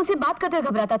 पहले तो मुझसे बात करते हुए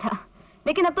घबराता था,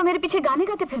 लेकिन अब तो मेरे पीछे गाने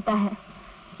गाते फिरता है।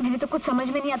 मुझे तो कुछ समझ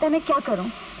में नहीं आता मैं क्या करूं।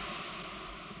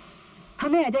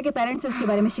 हमें अजय के पेरेंट्स से उसके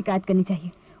बारे में शिकायत करनी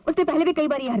चाहिए। उसने पहले भी कई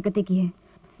बार ये हरकतें की हैं,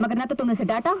 मगर ना तो तुमने उसे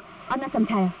डांटा और ना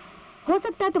समझाया। हो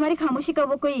सकता है तुम्हारी खामोशी का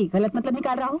वो कोई गलत मतलब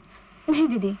निकाल रहा हो। नहीं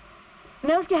दीदी,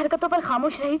 मैं उसकी हरकतों पर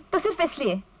खामोश रही तो सिर्फ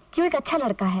इसलिए कि वो एक अच्छा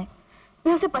लड़का है।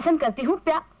 मैं उसे पसंद करती हूँ।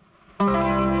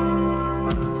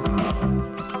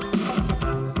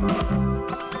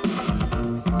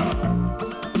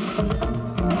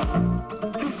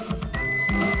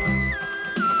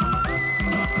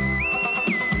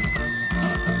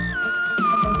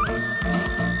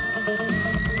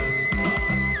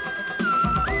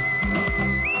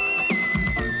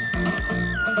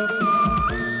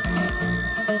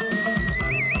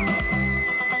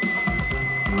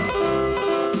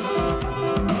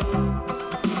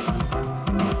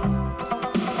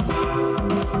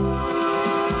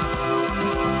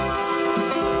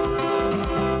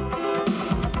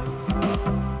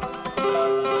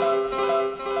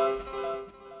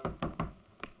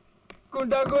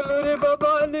 कुंडा खोलो रे बाबा,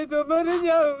 नहीं तो मर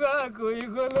जाऊंगा। कोई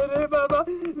खोलो रे बाबा,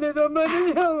 नहीं तो मर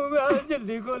जाऊंगा।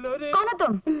 जल्दी खोलो रे। कौन हो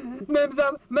तुम? मैम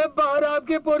साहब, मैं बाहर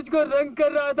आपके पोर्च को रंग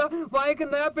कर रहा था, वहाँ एक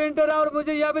नया पेंटर आया और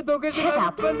मुझे यहाँ पे धोखे से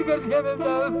बंद कर दिया। मैम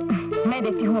साहब, मैं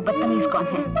देखती हूँ वो बदतमीज कौन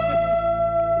है।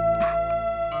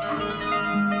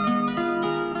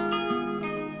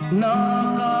 ना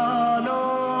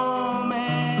कानों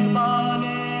में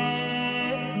बाले,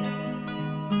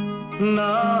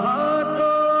 ना हाथों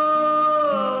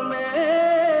में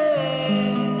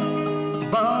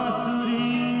बांसुरी,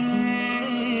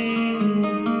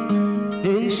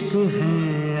 इश्क है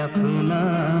अपना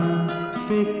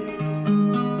फिक्स,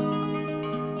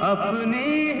 अपनी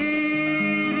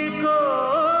हीर को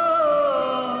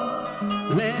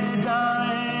ले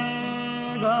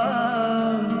जाएगा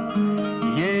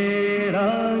ये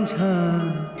रांझा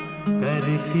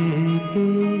करके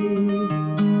किस,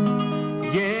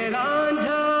 ये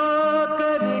रांझा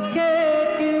करके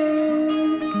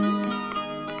किस।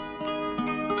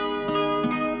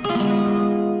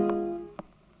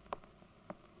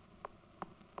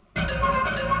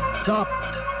 स्टॉप।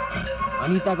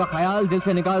 अनीता का ख्याल दिल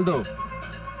से निकाल दो।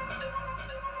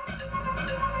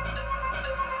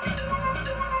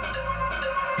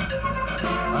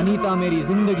 अनीता मेरी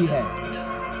जिंदगी है,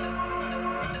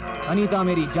 अनीता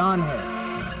मेरी जान है,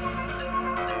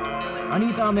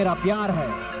 अनीता मेरा प्यार है,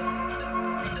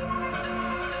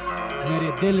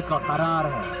 मेरे दिल का करार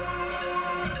है।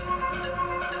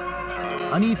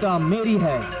 अनीता मेरी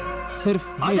है, सिर्फ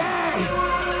अजय!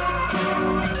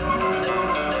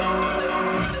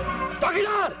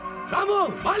 चौकीदार, रामू,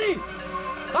 माली,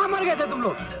 कहाँ मर गए थे तुम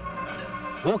लोग?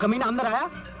 वो कमीना अंदर आया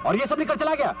और ये सब निकल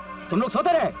चला गया। तुम लोग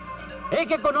सोते रहे।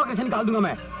 एक एक को नौकरी से निकाल दूंगा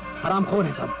मैं। हरामखोर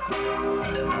है सब।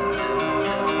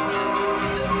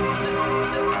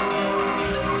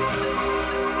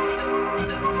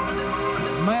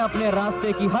 मैं अपने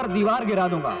रास्ते की हर दीवार गिरा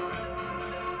दूंगा।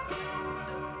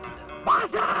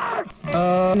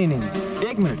 नहीं नहीं,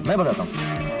 एक मिनट, मैं बताता हूँ।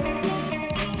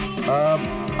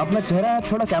 अपना चेहरा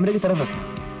थोड़ा कैमरे की तरफ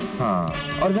रखो। हाँ,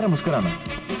 और जरा मुस्कुराना।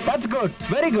 That's good,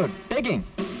 very good. Taking.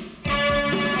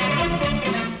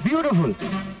 Beautiful,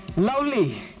 lovely.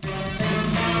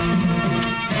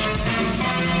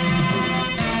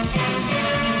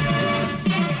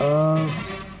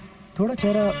 थोड़ा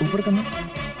चेहरा ऊपर करना।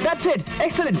 That's it,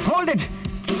 excellent. Hold it.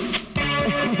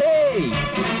 Hey.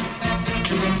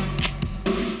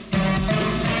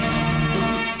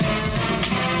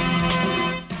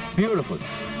 Beautiful.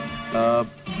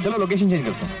 चलो लोकेशन चेंज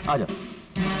करते हैं। आ जाओ।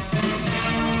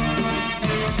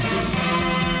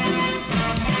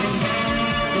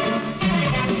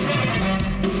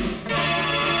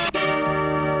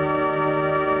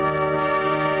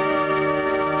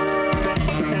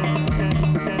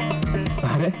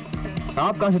 अरे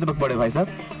आप कहां से टपक पड़े भाई साहब?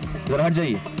 जरा हट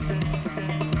जाइए।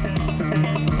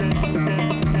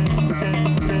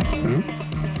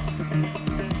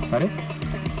 अरे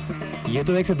ये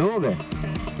तो 1 से 2 हो गए।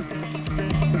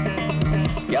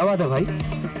 क्या बात है भाई?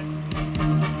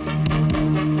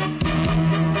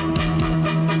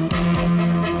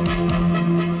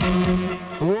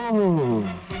 ओह,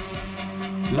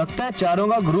 लगता है चारों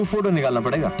का ग्रुप फोटो निकालना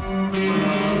पड़ेगा।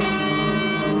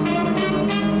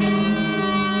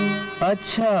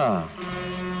 अच्छा,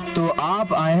 तो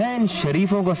आप आए हैं इन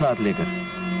शरीफों को साथ लेकर?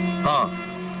 हाँ,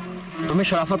 तुम्हें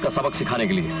शराफत का सबक सिखाने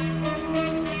के लिए।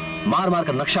 मार मार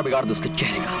कर नक्शा बिगाड़ दो उसके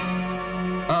चेहरे का।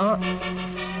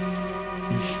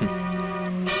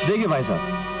 देखिए भाई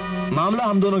साहब, मामला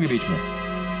हम दोनों के बीच में,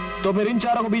 तो फिर इन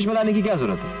चारों को बीच में लाने की क्या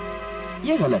जरूरत है?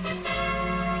 ये गलत है।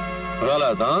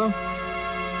 गलत? हाँ,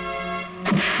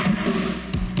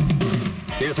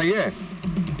 ये सही है?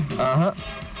 हाँ,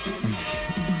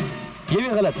 ये भी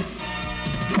गलत है।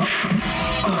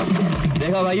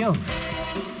 देखा भाइयों,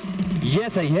 ये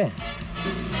सही है।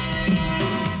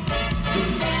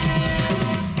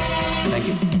 Thank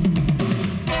you.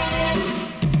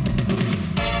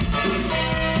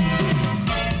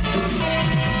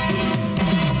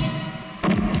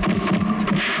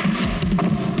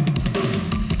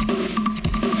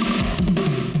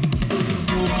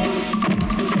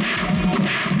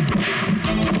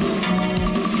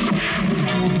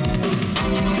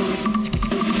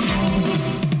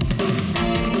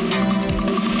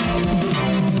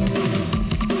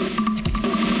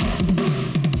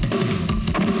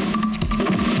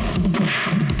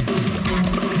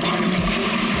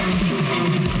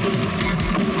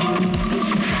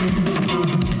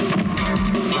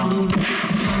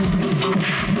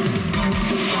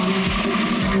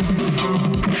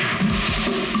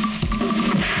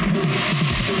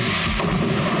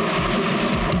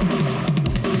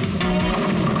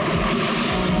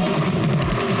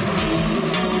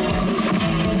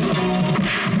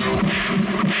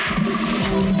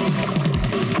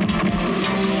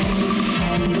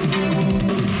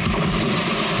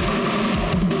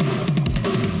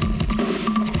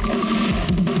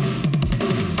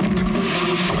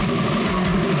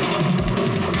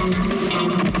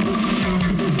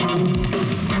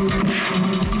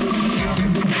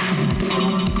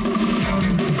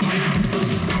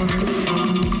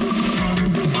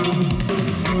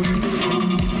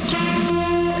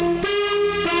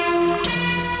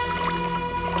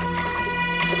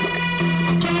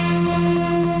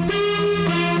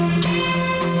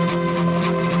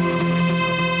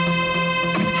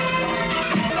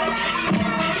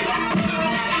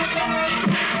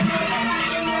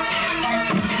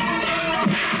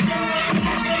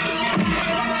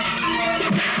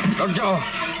 रुक जाओ।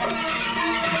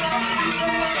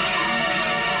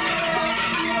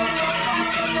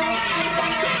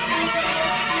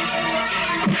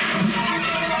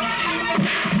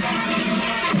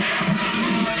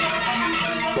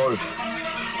 बोल,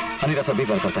 अनीता से भी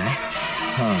प्यार करता है?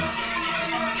 हाँ।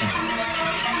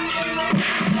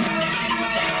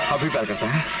 अभी प्यार करता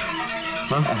है?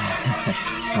 हाँ?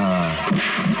 हाँ।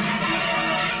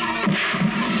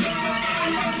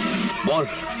 बोल,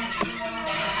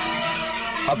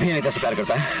 अभी अनीता से प्यार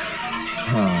करता है?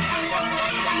 हाँ।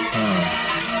 हाँ।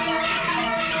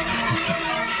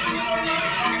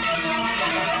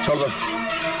 छोड़ दो,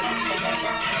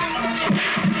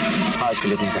 आज के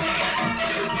लिए इतनी प्यार।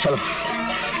 चलो।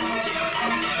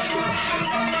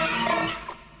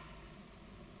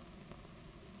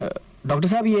 डॉक्टर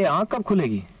साहब, ये आंख कब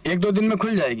खुलेगी? 1-2 दिन में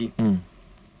खुल जाएगी।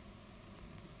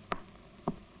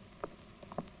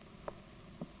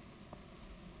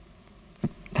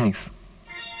 थैंक्स।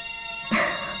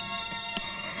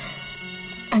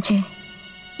 अजय,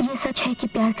 ये सच है कि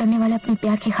प्यार करने वाले अपने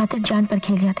प्यार की खातिर जान पर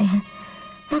खेल जाते हैं,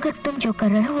 मगर तुम जो कर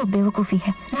रहे हो वो बेवकूफी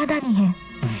है, नादानी है।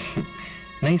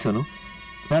 नहीं सोनू,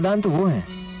 नादान तो वो है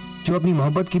जो अपनी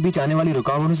मोहब्बत के बीच आने वाली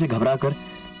रुकावटों से घबराकर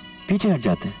पीछे हट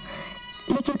जाते हैं।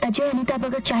 लेकिन अजय, अनीता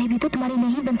अगर चाहे भी तो तुम्हारी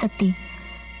नहीं बन सकती।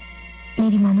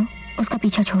 मेरी मानो, उसका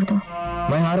पीछा छोड़ दो।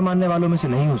 मैं हार मानने वालों में से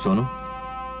नहीं हूं सोनू,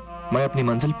 मैं अपनी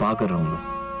मंजिल पाकर रहूंगा।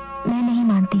 मैं नहीं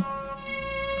मानती।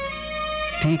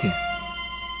 ठीक है,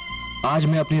 आज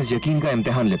मैं अपने इस यकीन का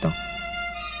इम्तिहान लेता हूं।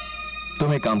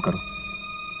 तुम एक काम करो,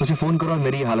 उसे फोन करो और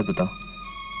मेरी ये हालत बताओ।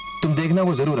 तुम देखना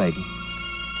वो जरूर आएगी।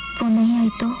 वो नहीं आई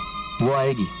तो? वो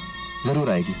आएगी, जरूर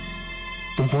आएगी।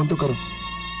 तुम फोन तो करो।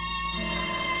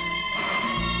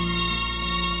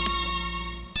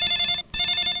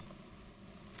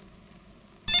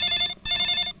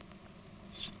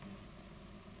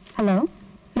 हेलो,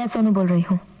 मैं सोनू बोल रही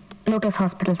हूँ, लोटस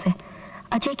हॉस्पिटल से।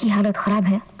 अजय की हालत खराब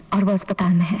है और वो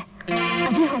अस्पताल में है।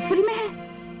 अजय हॉस्पिटल में है?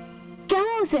 क्या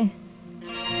हुआ उसे?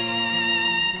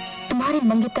 तुम्हारे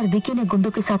मंगेतर विकी ने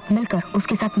गुंडों के साथ मिलकर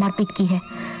उसके साथ मारपीट की है।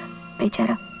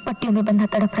 बेचारा पट्टियों में बंधा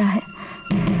तड़प रहा है।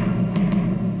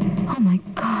 ओह माय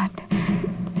गॉड,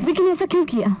 विकी ने ऐसा क्यों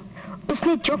किया?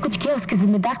 उसने जो कुछ किया उसकी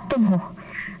जिम्मेदार तुम हो।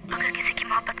 अगर किसी की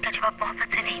मोहब्बत का जवाब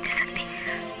मोहब्बत से नहीं दे सकती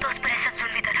तो उस पर ऐसा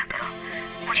जुल्म भी तो ना करो।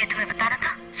 मुझे तुम्हें बताना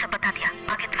था, सब बता दिया,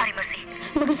 आगे तुम्हारी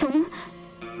मर्जी। मगर सोनू,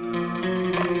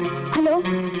 हेलो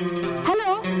हेलो,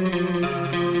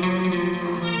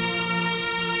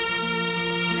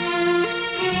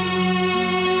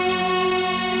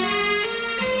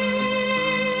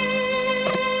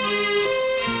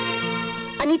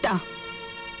 अनीता,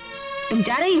 तुम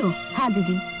जा रही हो? हाँ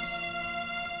दीदी,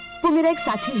 वो मेरा एक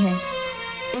साथी है।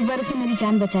 एक बार उसने मेरी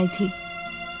जान बचाई थी।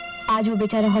 आज वो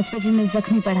बेचारा हॉस्पिटल में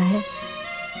जख्मी पड़ा है।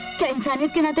 क्या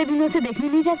इंसानियत के नाते भी मैं उसे देखने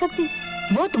नहीं जा सकती?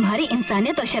 वो तुम्हारी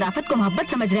इंसानियत और शराफत को मोहब्बत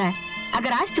समझ रहा है।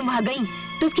 अगर आज तुम वहां गई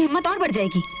तो उसकी हिम्मत और बढ़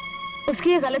जाएगी। उसकी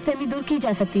ये गलतफहमी दूर की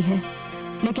जा सकती है,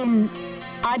 लेकिन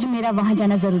आज मेरा वहां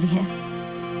जाना जरूरी है।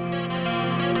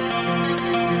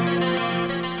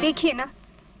 देखिए ना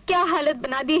क्या हालत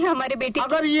बना दी है हमारे बेटे।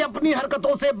 अगर ये अपनी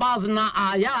हरकतों से बाज ना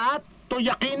आया तो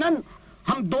यकीनन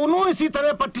हम दोनों इसी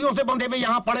तरह पट्टियों से बंधे हुए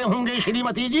यहाँ पड़े होंगे।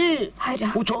 श्रीमती जी,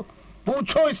 पूछो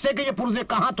पूछो इससे कि ये पुर्जे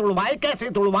कहाँ तुड़वाए, कैसे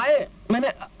तुड़वाए। मैंने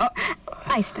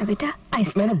आहिस्ता बेटा,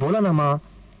 आहिस्ता। मैंने बोला ना माँ,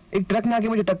 एक ट्रक ने आके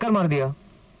मुझे टक्कर मार दिया,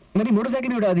 मेरी मोटरसाइकिल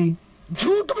भी उड़ा दी।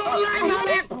 झूठ बोल रहा है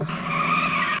नाले।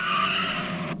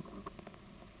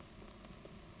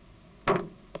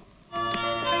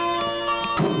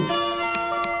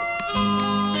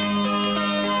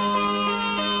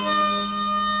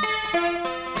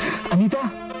 अनीता,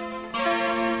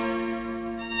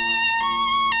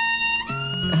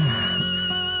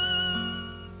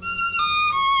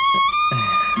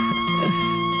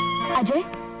 अजय,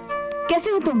 कैसे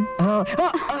हो तुम?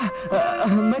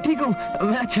 मैं ठीक हूँ,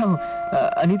 मैं अच्छा हूँ।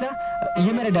 अनीता,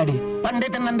 ये मेरे डैडी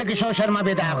पंडित नंद किशोर शर्मा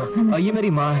बेटा। और ये मेरी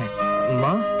माँ है।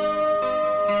 माँ,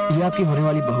 ये आपकी होने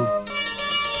वाली बहू।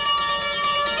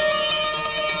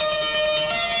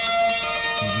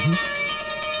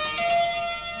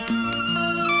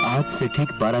 आज से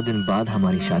ठीक 12 दिन बाद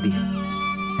हमारी शादी है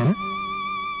ना?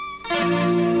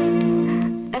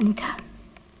 अनीता,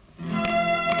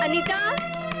 अनीता,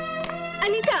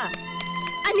 अनीता,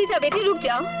 अनीता बेटी रुक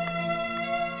जाओ।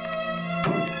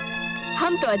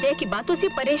 हम तो अजय की बातों से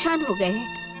परेशान हो गए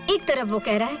हैं। एक तरफ वो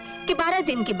कह रहा है कि 12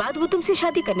 दिन के बाद वो तुमसे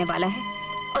शादी करने वाला है,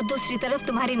 और दूसरी तरफ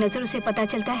तुम्हारी नजरों से पता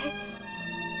चलता है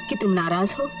कि तुम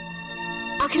नाराज हो।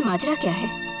 आखिर माजरा क्या है?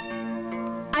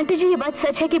 आंटी जी, ये बात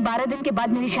सच है कि 12 दिन के बाद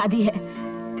मेरी शादी है,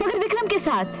 मगर विक्रम के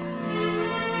साथ।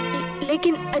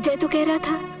 लेकिन अजय तो कह रहा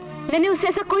था। मैंने उससे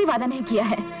ऐसा कोई वादा नहीं किया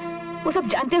है। वो सब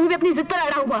जानते हुए भी अपनी जिद पर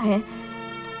अड़ा हुआ है।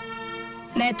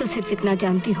 मैं तो सिर्फ इतना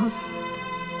जानती हूँ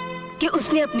कि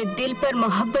उसने अपने दिल पर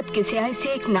मोहब्बत के स्याही से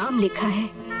एक नाम लिखा है,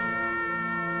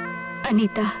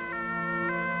 अनीता,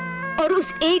 और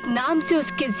उस एक नाम से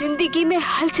उसकी जिंदगी में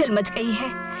हलचल मच गई है।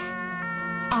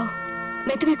 आओ,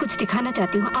 मैं तुम्हें कुछ दिखाना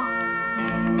चाहती हूँ। आओ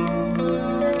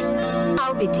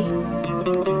आओ बेटी,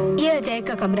 ये अजय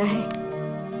का कमरा है।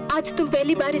 आज तुम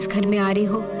पहली बार इस घर में आ रही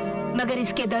हो, मगर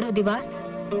इसके दरो दीवार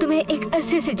तुम्हें एक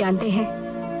अरसे से जानते हैं।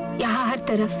 यहाँ हर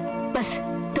तरफ बस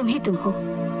तुम ही तुम हो।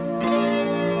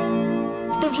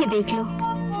 तुम ही देख लो,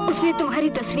 उसने तुम्हारी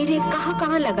तस्वीरें कहाँ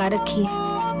कहाँ लगा रखी है।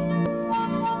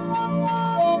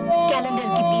 कैलेंडर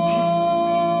के पीछे,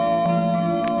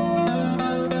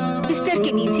 बिस्तर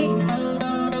के नीचे,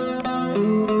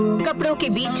 कपड़ों के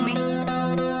बीच में,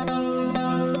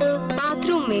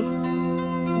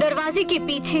 में, दरवाजे के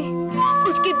पीछे,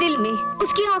 उसके दिल में,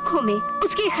 उसकी आंखों में,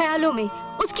 उसके ख्यालों में,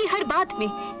 उसकी हर बात में,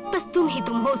 बस तुम ही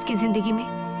तुम हो उसकी जिंदगी में।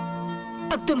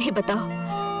 अब तुम ही बताओ,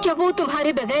 क्या वो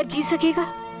तुम्हारे बगैर जी सकेगा?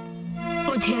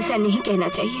 मुझे ऐसा नहीं कहना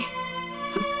चाहिए।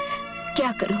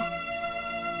 क्या करूं,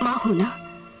 माँ हूं ना,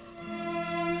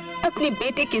 अपने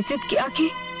बेटे की जिद के आगे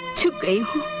झुक गई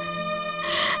हूँ।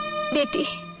 बेटी,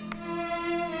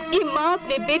 ये माँ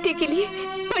अपने बेटे के लिए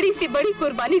बड़ी सी बड़ी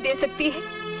कुर्बानी दे सकती है।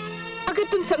 अगर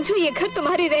तुम समझो ये घर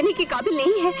तुम्हारे रहने के काबिल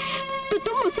नहीं है, तो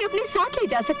तुम उसे अपने साथ ले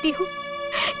जा सकती हो।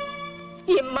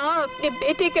 ये माँ अपने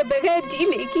बेटे के बगैर जी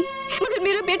लेगी, मगर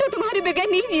मेरा बेटा तुम्हारे बगैर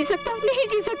नहीं जी सकता, नहीं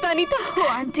जी सकता। अनीता, ओ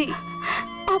आंटी,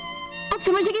 आप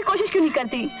समझने की कोशिश क्यों नहीं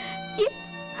करती? ये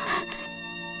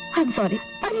आई एम सॉरी।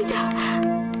 अनीता,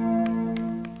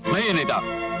 नहीं अनीता,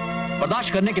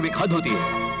 बर्दाश्त करने की भी हद होती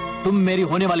है। तुम मेरी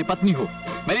होने वाली पत्नी हो,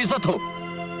 मेरी इज्जत हो,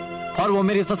 और वो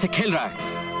मेरी इज्जत से खेल रहा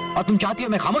है, और तुम चाहती हो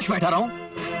मैं खामोश बैठा रहूं?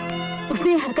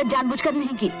 उसने हरकत जानबूझकर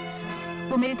नहीं की,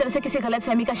 वो मेरी तरह से किसी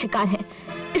गलतफहमी का शिकार है।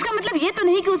 इसका मतलब ये तो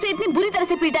नहीं कि उसे इतनी बुरी तरह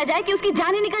से पीटा जाए कि उसकी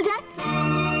जान ही निकल जाए।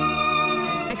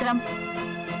 विक्रम,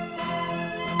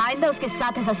 आइंदा उसके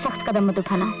साथ ऐसा सख्त कदम मत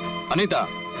उठाना। अनीता,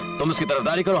 तुम उसकी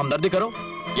तरफदारी करो, हमदर्दी करो,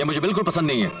 ये मुझे बिल्कुल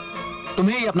पसंद नहीं है।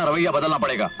 तुम्हें ही अपना रवैया बदलना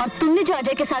पड़ेगा। और तुमने जो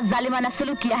अजय के साथ जालिमाना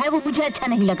सलूक किया है वो मुझे अच्छा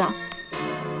नहीं लगा।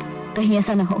 कहीं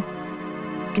ऐसा ना हो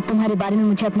कि तुम्हारे बारे में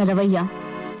मुझे अपना रवैया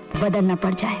बदलना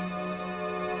पड़ जाए।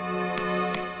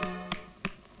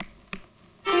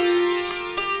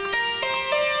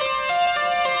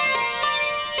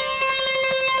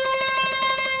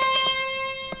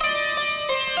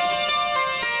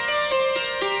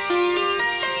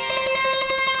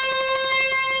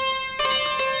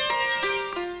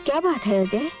 क्या बात है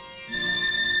अजय?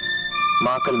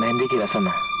 माँ, कल मेहंदी की रस्म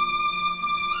है।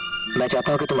 मैं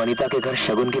चाहता हूँ कि तुम अनीता के घर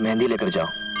शगुन की मेहंदी लेकर जाओ।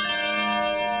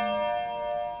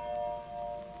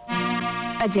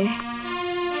 अजय,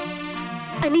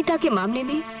 अनीता के मामले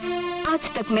में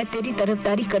आज तक मैं तेरी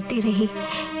तरफदारी करती रही,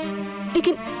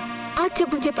 लेकिन आज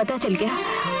जब मुझे पता चल गया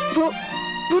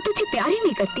वो तुझे प्यार ही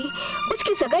नहीं करती,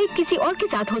 उसकी सगाई किसी और के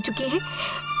साथ हो चुकी है,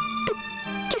 तो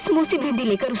किस मुंह से मेहंदी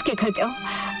लेकर उसके घर जाऊं?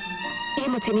 ये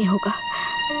मुझसे नहीं होगा।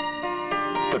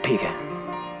 तो ठीक है,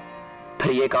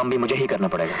 फिर ये काम भी मुझे ही करना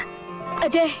पड़ेगा।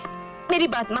 अजय, मेरी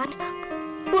बात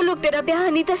मान, वो लोग तेरा ब्याह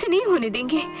अनीता से नहीं होने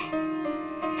देंगे।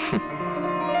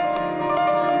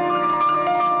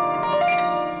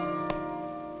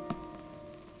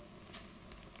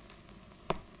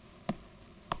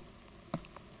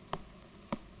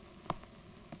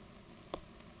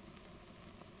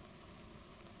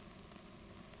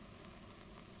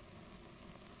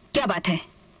 क्या बात है,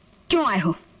 क्यों आए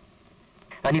हो?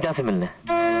 अनीता से मिलने।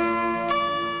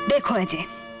 देखो अजय,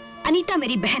 अनीता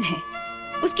मेरी बहन है,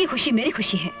 उसकी खुशी मेरी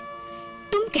खुशी है।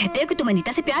 तुम कहते हो कि तुम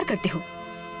अनीता से प्यार करते हो,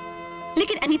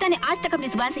 लेकिन अनीता ने आज तक अपनी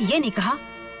जुबान से यह नहीं कहा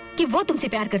कि वो तुमसे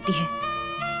प्यार करती है।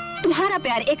 तुम्हारा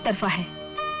प्यार एक तरफा है।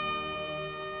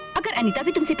 अगर अनीता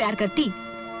भी तुमसे प्यार करती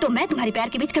तो मैं तुम्हारे प्यार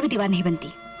के बीच कभी दीवार नहीं बनती।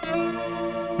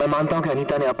 मैं मानता हूं कि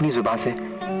अनीता ने अपनी जुबान से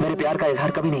मेरे प्यार का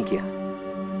इजहार कभी नहीं किया,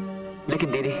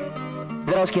 लेकिन दीदी,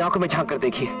 जरा उसकी आंखों में झांक कर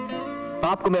देखिए,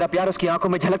 आपको मेरा प्यार उसकी आंखों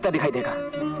में झलकता दिखाई देगा।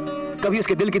 कभी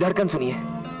उसके दिल की धड़कन सुनिए,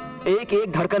 एक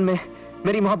एक धड़कन में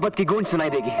मेरी मोहब्बत की गूंज सुनाई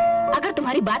देगी। अगर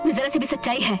तुम्हारी बात में जरा सी भी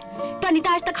सच्चाई है तो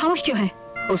अनीता आज तक खामोश क्यों है?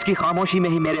 उसकी खामोशी में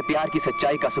ही मेरे प्यार की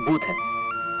सच्चाई का सबूत है।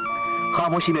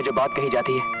 खामोशी में जो बात कही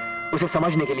जाती है उसे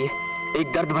समझने के लिए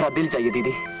एक दर्द भरा दिल चाहिए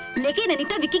दीदी। लेकिन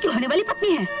अनीता विक्की की होने वाली पत्नी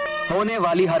है। होने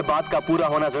वाली हर बात का पूरा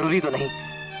होना जरूरी तो नहीं।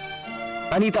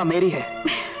 अनीता मेरी है,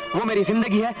 वो मेरी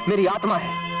जिंदगी है, मेरी आत्मा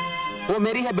है। वो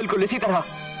मेरी है बिल्कुल इसी तरह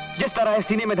जिस तरह इस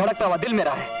सीने में धड़कता हुआ दिल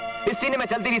मेरा है, इस सीने में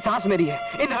चलती हुई सांस मेरी है,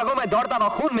 इन रगों में दौड़ता हुआ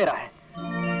खून मेरा है।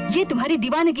 ये तुम्हारी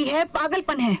दीवानगी है,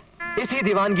 पागलपन है। इसी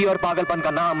दीवानगी और पागलपन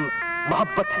का नाम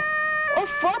मोहब्बत है।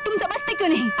 ओफो, तुम समझते क्यों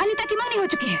नहीं? अनीता की मंगनी हो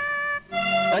चुकी है।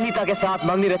 अनीता के साथ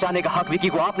मंगनी रचाने का हक विक्की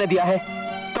को आपने दिया है,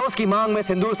 तो उसकी मांग में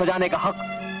सिंदूर सजाने का हक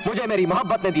मुझे मेरी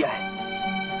मोहब्बत ने दिया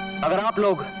है। अगर आप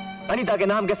लोग अनीता के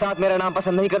नाम के साथ मेरा नाम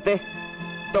पसंद नहीं करते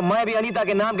तो मैं भी अनीता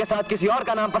के नाम के साथ किसी और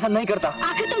का नाम पसंद नहीं करता।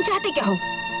 आखिर तुम चाहते क्या हो?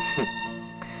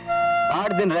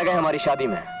 8 दिन रह गए हमारी शादी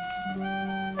में।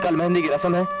 कल मेहंदी की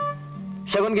रस्म है,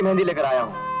 शगुन की मेहंदी लेकर आया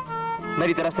हूं।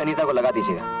 मेरी तरफ से अनीता को लगा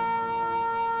दीजिएगा।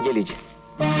 ये लीजिए।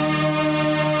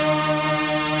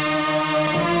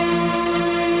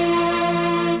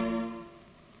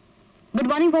 Good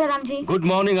morning Balram ji. Good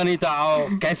morning Anita, आओ।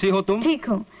 कैसी हो तुम? ठीक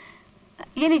हूँ।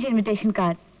 ये लीजिए इनविटेशन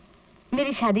कार्ड,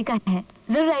 मेरी शादी का है,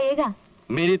 जरूर आइएगा।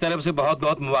 मेरी तरफ से बहुत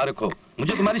बहुत मुबारक हो।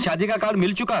 मुझे तुम्हारी शादी का कार्ड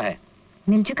मिल चुका है।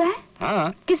 मिल चुका है?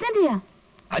 हाँ। किसने दिया?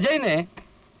 अजय ने।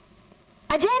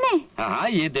 अजय ने? हाँ,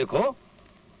 ये देखो।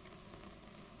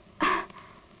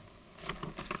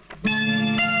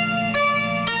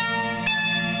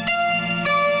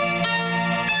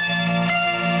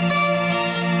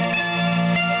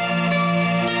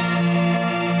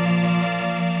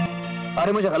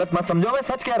 गलत मत समझो, मैं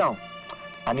सच कह रहा हूँ।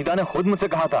 अनीता ने खुद मुझसे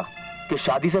कहा था कि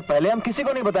शादी से पहले हम किसी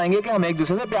को नहीं बताएंगे कि हम एक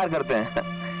दूसरे से प्यार करते हैं।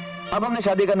 अब हमने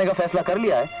शादी करने का फैसला कर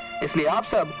लिया है, इसलिए आप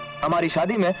सब हमारी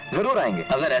शादी में जरूर आएंगे।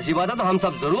 अगर ऐसी बात है तो हम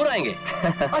सब जरूर आएंगे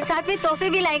और साथ में तोहफे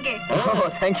भी लाएंगे।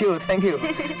 Thank you, thank you.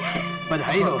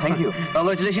 बधाई हो। Thank you,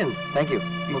 congratulation. Thank you,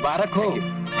 मुबारक हो।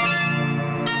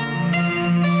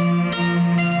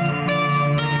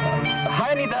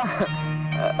 हाय अनीता।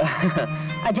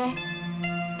 अजय,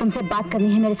 तुमसे बात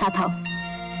करनी है, मेरे साथ आओ।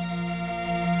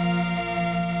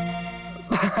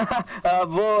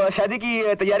 वो शादी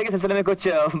की तैयारी के सिलसिले में कुछ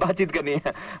बातचीत करनी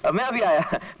है। मैं अभी आया।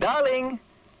 डार्लिंग,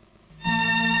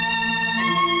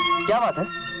 क्या बात है?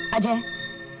 अजय,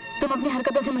 तुम अपनी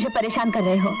हरकतों से मुझे परेशान कर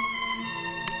रहे हो।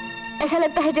 ऐसा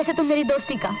लगता है जैसे तुम मेरी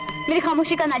दोस्ती का, मेरी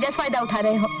खामोशी का नाजायज फायदा उठा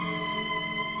रहे हो।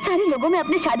 सारे लोगों में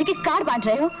अपनी शादी की कार्ड बांट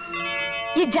रहे हो,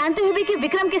 ये जानते हुए भी कि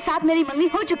विक्रम के साथ मेरी मंगनी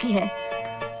हो चुकी है।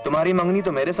 तुम्हारी मंगनी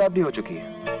तो मेरे साथ भी हो चुकी है।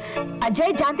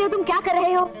 अजय, जानते हो तुम क्या कर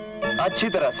रहे हो? अच्छी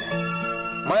तरह से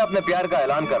मैं अपने प्यार का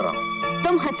ऐलान कर रहा हूँ।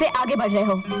 तुम हद से आगे बढ़ रहे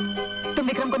हो। तुम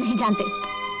विक्रम को नहीं जानते,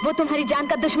 वो तुम्हारी जान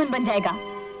का दुश्मन बन जाएगा।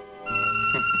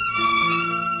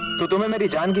 तो तुम्हें मेरी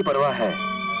जान की परवाह है?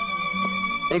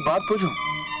 एक बात पूछूं,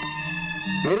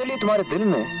 मेरे लिए तुम्हारे दिल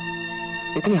में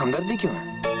इतनी हमदर्दी क्यों है?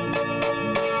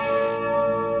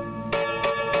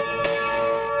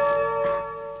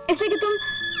 इसलिए कि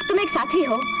तुम एक साथी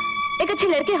हो, एक अच्छे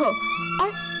लड़के हो,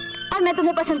 और मैं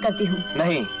तुम्हें पसंद करती हूँ।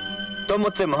 नहीं, तुम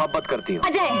मुझसे मोहब्बत करती हो।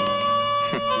 अजय!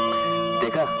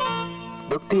 देखा,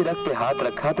 दुखती रग पे हाथ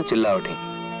रखा तो चिल्ला उठी।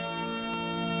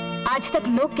 आज तक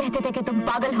लोग कहते थे कि तुम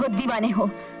पागल हो, दीवाने हो,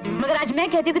 मगर आज मैं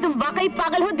कहती हूँ कि तुम वाकई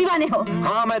पागल हो, दीवाने हो।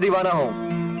 हाँ, मैं दीवाना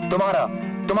हूँ,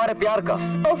 तुम्हारे प्यार का।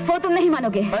 ओफो, तुम नहीं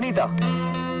मानोगे। अनीता,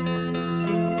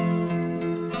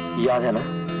 याद है ना,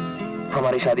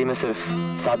 हमारी शादी में सिर्फ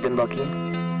 7 दिन बाकी हैं।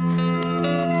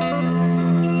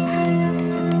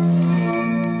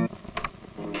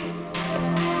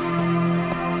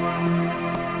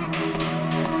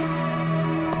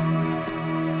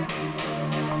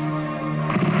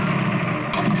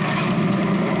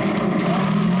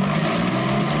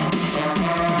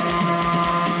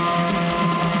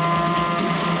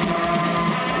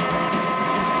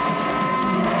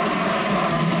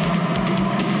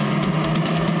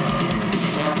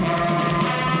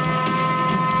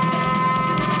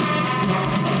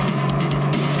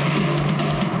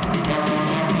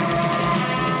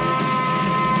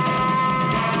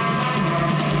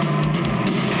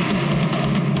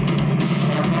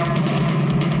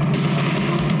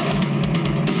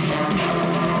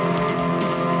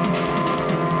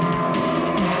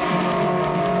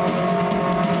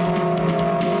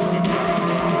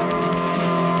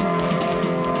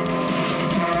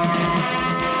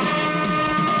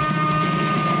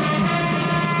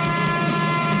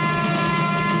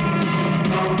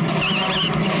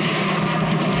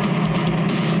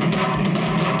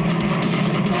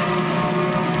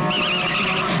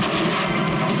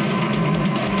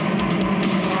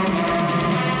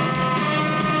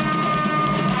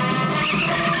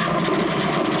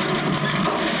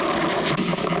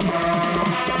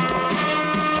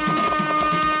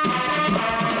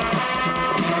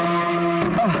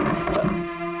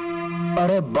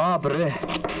 अरे बाप रे,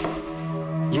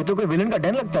 ये तो कोई विलन का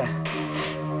डन लगता है।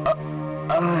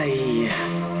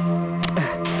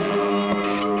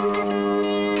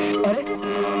 अरे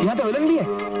यहाँ तो विलन भी है।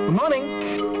 Good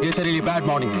morning. ये तेरे लिए बैड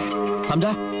मॉर्निंग है, समझा?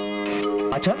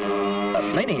 अच्छा,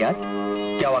 नहीं यार,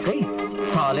 क्या वाकई?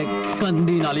 साले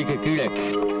गंदी नाली के कीड़े।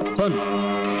 सुन,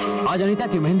 आज अनीता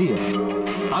की मेहंदी है।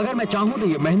 अगर मैं चाहूं तो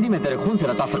ये मेहंदी मैं तेरे खून से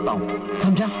रचा सकता हूं,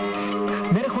 समझा?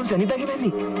 मेरे खून से अनीता की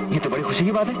मेहंदी? ये तो बड़ी खुशी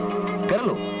की बात है, कर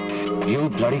लो। You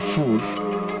bloody fool!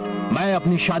 मैं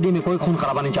अपनी शादी में कोई खून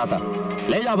खराबा नहीं चाहता।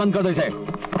 ले जा, बंद कर दो इसे।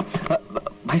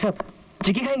 भाई साहब,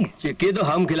 चिक्की खाएंगे? चिक्की तो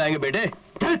हम खिलाएंगे बेटे।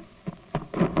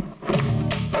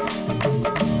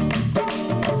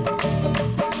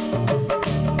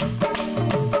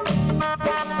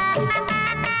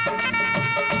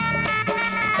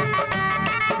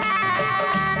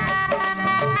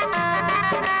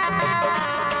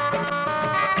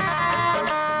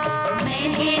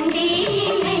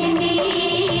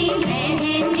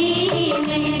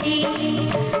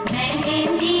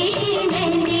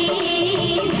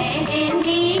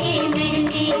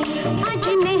 आज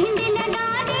नहीं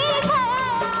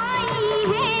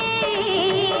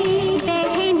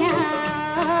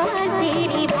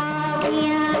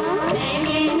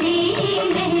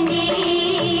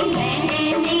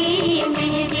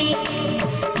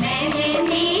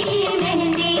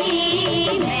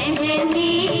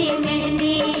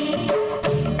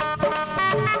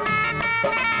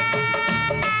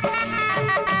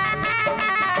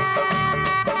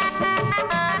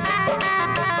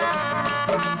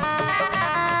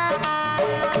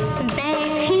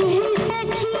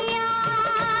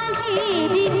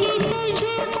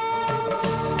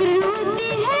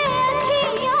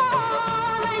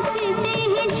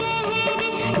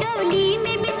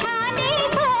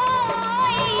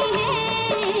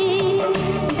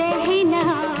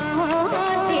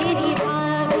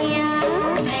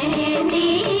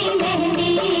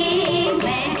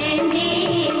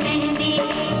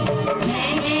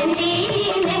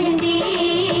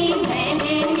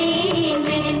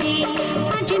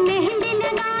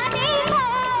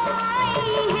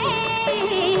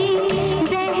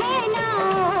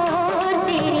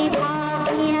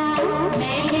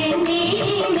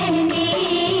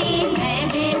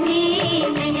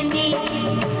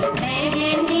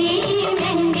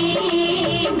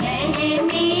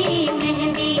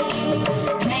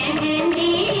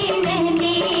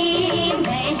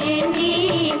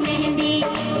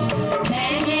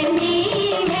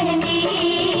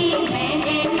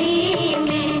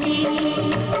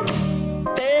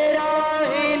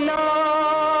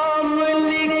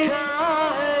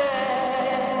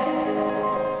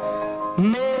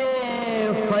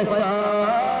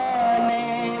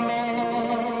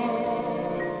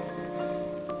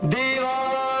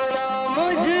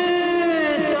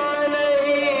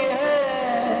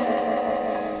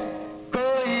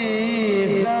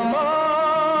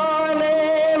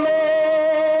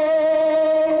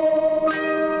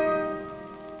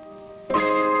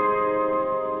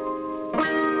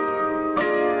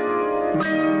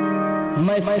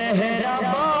मैं सेहरा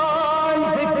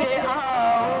बांध के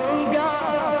आऊंगा,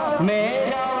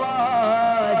 मेरा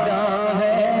वादा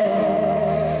है।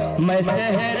 मैं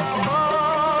सेहरा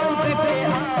बांध के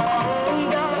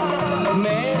आऊंगा,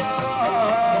 मेरा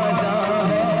वादा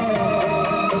है।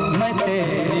 मैं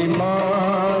तेरी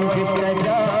मांग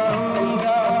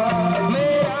सजाऊंगा,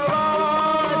 मेरा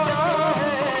वादा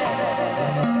है।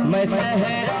 मैं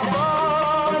सेहरा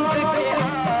बांध के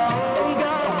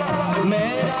आऊंगा,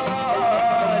 मेरा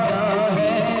वादा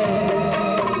है।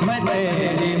 मैं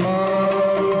तेरी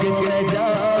मांग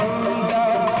सजाऊंगा,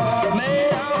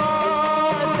 मेरा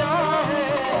वादा है।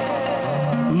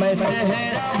 मैं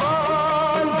सेहरा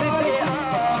बांध के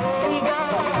आऊंगा,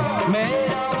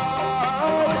 मेरा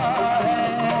वादा है।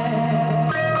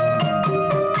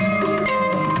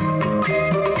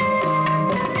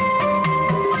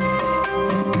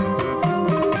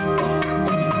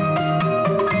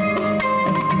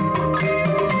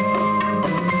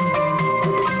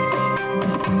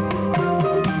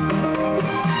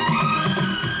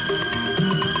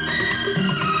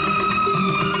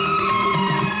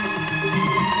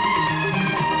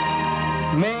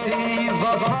 मेरी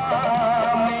वफा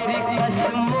मेरी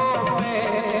कसमों पे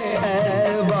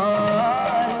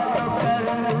ऐतबार तो कर।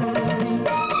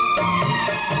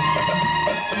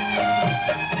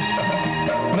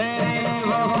 मेरी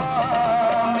वफा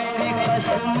मेरी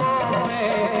कसमों पे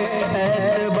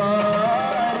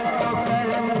ऐतबार तो कर।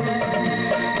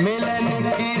 मिलन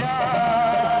की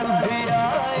रात भी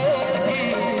आएगी,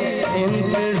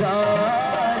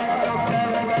 इंतजार तो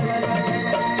कर।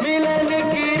 मिलन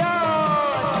की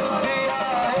रात भी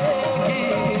आएगी,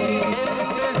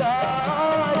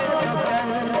 इंतजार तो कर।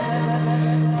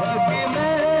 बाकी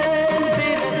मैं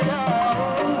दिल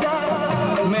चाहूंगा,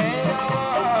 मेरा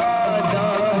वादा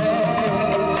है।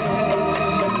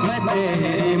 मैं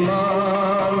तेरी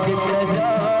मांग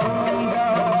सजाऊंगा,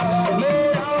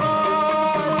 मेरा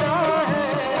वादा है।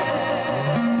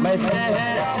 मैं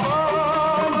सेहरा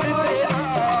बांध के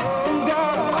आऊंगा,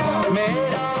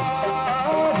 मेरा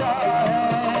वादा है।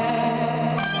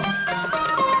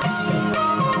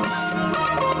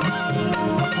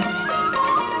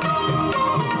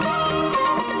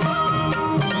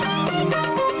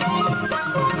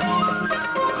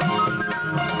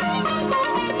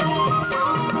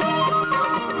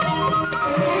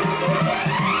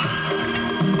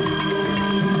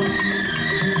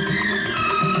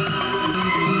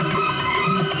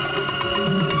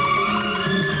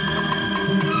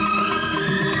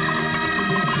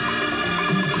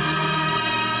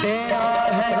 तेरा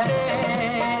है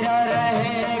तेरा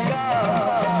रहेगा,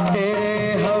 तेरे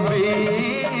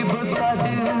हबीब का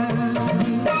दिल।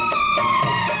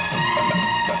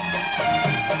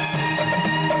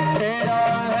 तेरा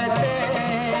है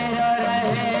तेरा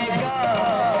रहेगा,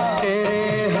 तेरे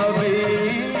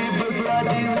हबीब का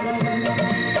दिल।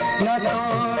 न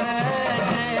तोड़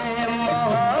ऐसे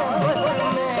मोहब्बत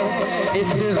में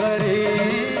इस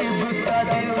गरीब का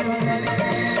दिल।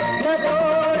 न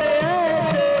तोड़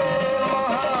ऐसे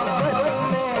मोहब्बत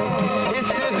में इस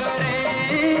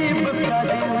गरीब का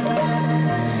दिल।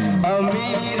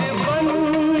 अमीर बन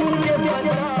के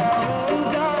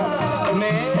बताऊंगा,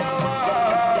 मेरा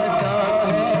वादा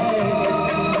है।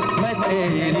 मैं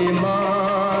तेरी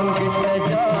मांग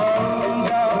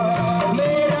सजाऊंगा,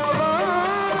 मेरा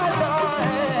वादा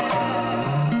है।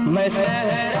 मैं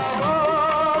सेहरा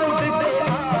बांध के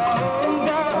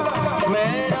आऊंगा,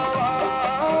 मेरा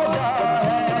वादा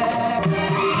है।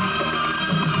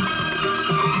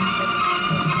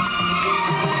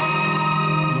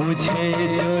 मुझे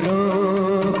जो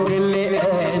रोक ले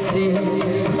ऐसी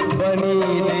बनी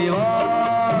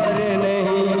दीवार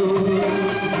नहीं।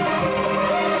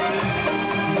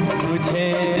 मुझे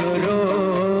जो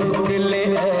रोक ले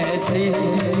ऐसी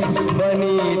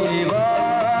बनी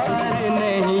दीवार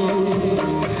नहीं।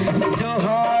 जो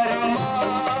हार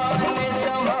माने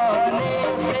ज़माने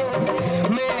से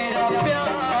मेरा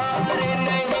प्यार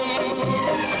नहीं।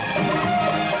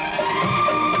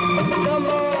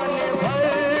 ज़माने भर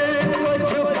को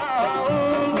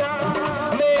झुकाऊंगा,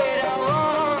 मेरा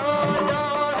वादा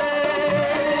है।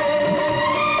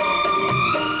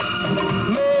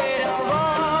 मेरा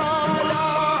वादा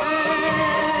है, मेरा वादा है,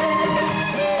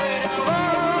 मेरा वादा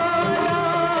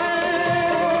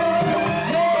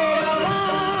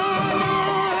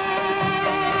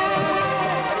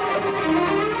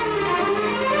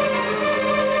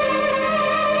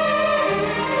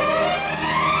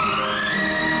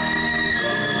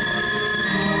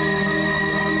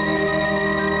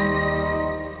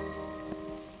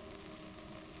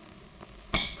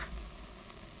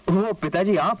वो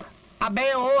पिताजी आप?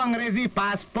 अबे वो अंग्रेजी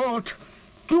पासपोर्ट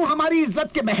क्यों हमारी इज्जत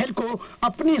के महल को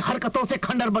अपनी हरकतों से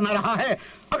खंडर बना रहा है?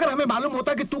 अगर हमें मालूम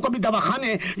होता कि तू कभी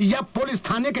दवाखाने या पुलिस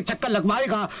थाने के चक्कर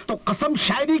लगवाएगा तो कसम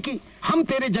शायरी की हम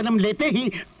तेरे जन्म लेते ही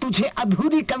तुझे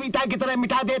अधूरी कविता की तरह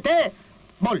मिटा देते।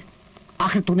 बोल,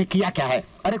 आखिर तूने किया क्या है?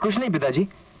 अरे कुछ नहीं पिताजी,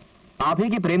 आप ही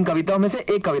की प्रेम कविताओं में से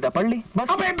एक कविता पढ़ ली बस।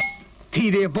 अबे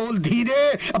धीरे बोल,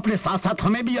 धीरे, अपने साथ साथ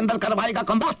हमें भी अंदर करवाएगा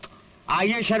कमबख्त।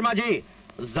 आइए शर्मा जी,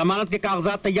 जमानत के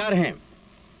कागजात तैयार हैं।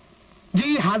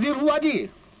 जी हाजिर हुआ जी।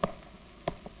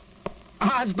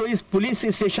 आज तो इस पुलिस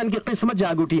स्टेशन की किस्मत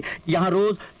जाग उठी। यहाँ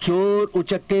रोज चोर,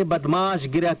 उचक्के, बदमाश,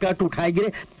 गिरहकट, उठाए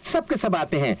गिरे सब के सब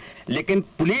आते हैं, लेकिन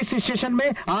पुलिस स्टेशन में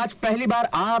आज पहली बार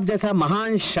आप जैसा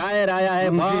महान शायर आया है।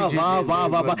 वाह वाह वाह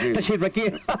वाह वाह, तशरीफ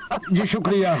रखिए। जी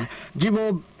शुक्रिया जी।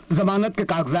 वो जमानत के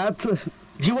कागजात?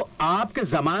 जी वो आपके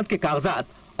जमानत के कागजात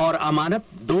और अमानत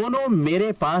दोनों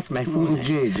मेरे पास महफूज हैं।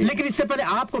 जी। लेकिन इससे पहले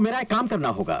आपको मेरा एक काम करना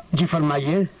होगा। जी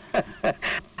फरमाइए।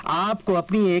 आपको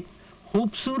अपनी एक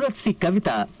खूबसूरत सी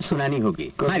कविता सुनानी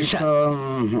होगी।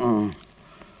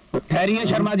 ठहरिए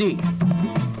शर्मा जी।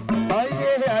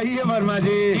 आइए आइए वर्मा जी।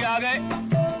 ये आ गए।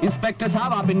 इंस्पेक्टर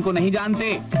साहब, आप इनको नहीं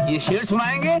जानते, ये शेर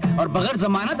सुनाएंगे और बगैर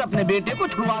जमानत अपने बेटे को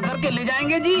छुड़वा करके ले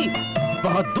जाएंगे जी।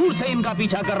 बहुत दूर से इनका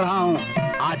पीछा कर रहा हूँ,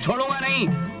 आज छोड़ूंगा नहीं।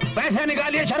 पैसे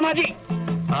निकालिए शर्मा जी।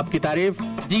 आपकी तारीफ?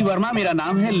 जी वर्मा मेरा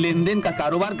नाम है, लेन देन का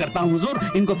कारोबार करता हूँ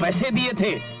हुजूर। इनको पैसे दिए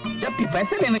थे, जब भी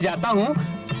पैसे लेने जाता हूँ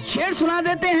शेर सुना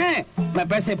देते हैं, मैं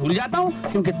पैसे भूल जाता हूँ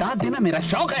क्योंकि दाद देना मेरा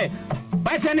शौक है।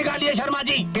 पैसे निकालिए शर्मा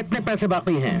जी। कितने पैसे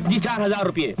बाकी हैं? जी 4000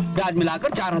 रुपये, ब्याज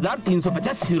मिलाकर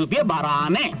 4385 रुपये 12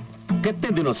 आने। कितने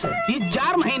दिनों से? जी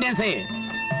 4 महीने से।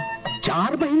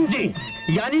 4 महीने जी,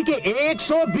 यानी कि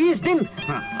 120 दिन।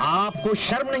 हाँ। आपको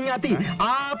शर्म नहीं आती?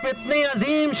 आप इतने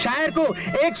अजीम शायर को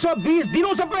 120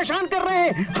 दिनों से परेशान कर रहे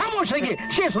हैं। खामोश रहिए।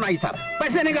 शेर सुनाई साहब।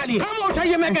 पैसे निकालिए। खामोश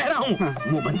रहिए, मैं कह रहा हूँ।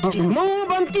 मुंह बंद कीजिए, मुंह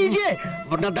बंद कीजिए,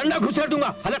 वरना डंडा घुसेड़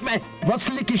दूंगा हलक में।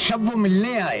 वस्ल की शब वो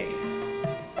मिलने आए।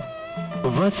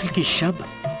 वस्ल की शब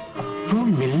वो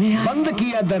मिलने आए। बंद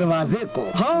किया दरवाजे को।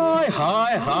 हाय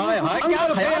हाय हाय हाय, क्या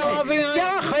ख्याल है,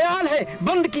 क्या ख्याल है।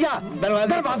 बंद किया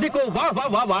दरवाजे को। वाह वाह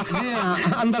वाह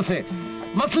वाह। अंदर से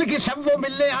वस्ल की शब वो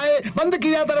मिलने आए, बंद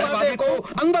किया दरवाजे को,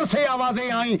 अंदर से आवाजें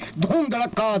आई, धूम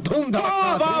धड़का धूम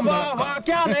धड़का। वाह वाह वाह,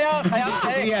 क्या नया ख्याल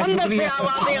है। अंदर से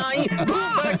आवाजें आई,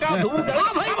 धूम धड़का धूम धड़का।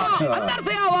 अंदर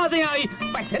से आवाजें आई।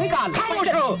 पैसे निकाल। खामोश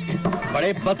रहो।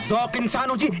 बड़े बदशौक इंसान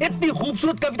हो जी, इतनी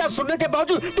खूबसूरत कविता सुनने के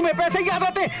बावजूद तुम्हें पैसे की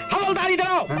आदत है। हवलदारी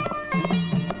कराओ।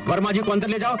 वर्मा जी को अंदर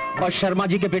ले जाओ और शर्मा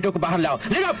जी के बेटे को बाहर लाओ।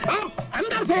 ले जाओ।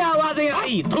 अंदर से आवाजें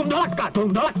आई, धूम धड़का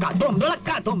धूम धड़का धूम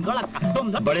धड़का धूम धड़का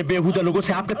धूम। बड़े बेहुदा लोगों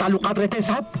से आपके ताल्लुकात रहते हैं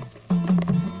साहब।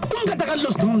 उनका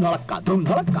तकल्लुस धूम धड़का धूम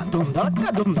धड़का धूम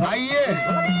धड़का धूम। आइए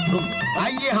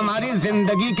आइए, हमारी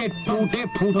जिंदगी के टूटे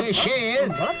फूटे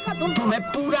शेर तुम्हें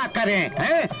पूरा करें।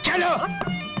 हैं? चलो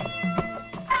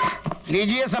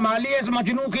लीजिए, संभालिए इस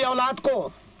मजनू की औलाद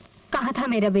को। कहाँ था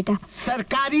मेरा बेटा?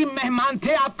 सरकारी मेहमान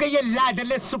थे आपके ये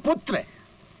लाडले सुपुत्र।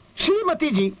 श्रीमती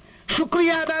जी,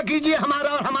 शुक्रिया अदा कीजिए हमारा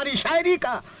और हमारी शायरी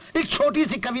का। एक छोटी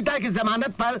सी कविता की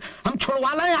जमानत पर हम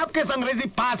छुड़वा लाए आपके इस अंग्रेजी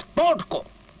पासपोर्ट को,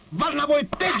 वरना वो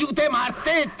इतने जूते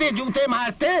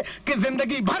मारते कि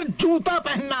जिंदगी भर जूता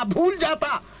पहनना भूल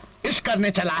जाता। इश्क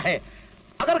करने चला है।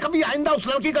 अगर कभी आइंदा उस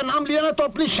लड़की का नाम लिया ना तो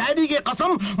अपनी शायरी की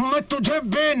कसम मैं तुझे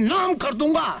बेनाम कर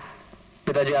दूंगा।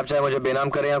 पिताजी आप चाहे मुझे बेनाम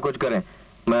करें या कुछ करें,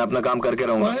 मैं अपना काम करके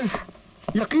रहूंगा।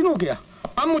 यकीन हो गया?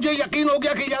 अब मुझे यकीन हो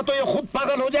गया कि या तो ये खुद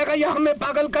पागल हो जाएगा या हमें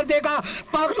पागल कर देगा।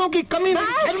 पागलों की कमी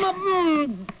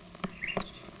नहीं।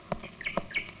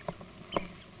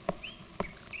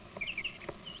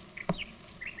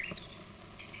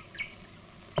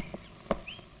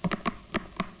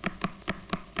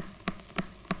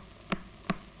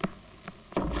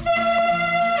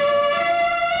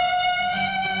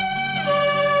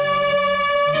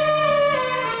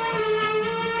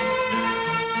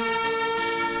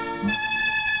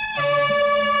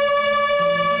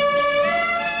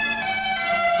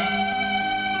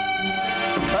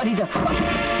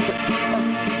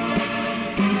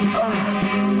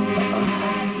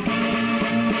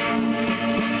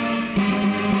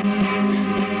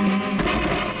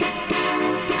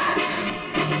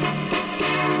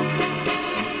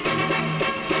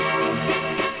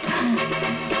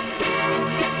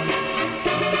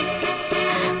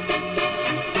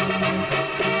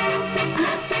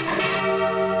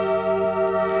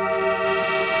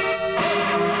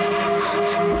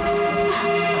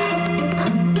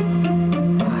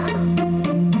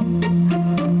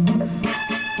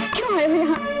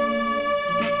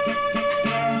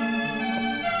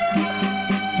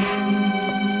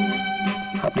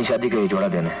 शादी का ये जोड़ा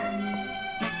देना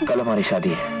है। कल हमारी शादी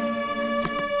है।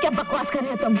 क्या बकवास कर रहे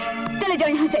हो तुम? चले जाओ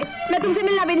यहाँ से, मैं तुमसे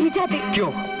मिलना भी नहीं चाहती।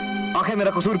 क्यों? आखिर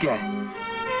मेरा कसूर क्या है?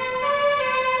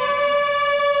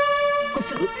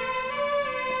 कसूर?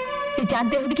 ये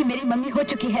जानते हुए कि मेरी मंगनी हो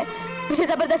चुकी है, मुझे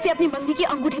जबरदस्ती अपनी मंगनी की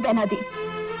अंगूठी पहना दी।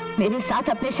 मेरे साथ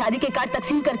अपने शादी के कार्ड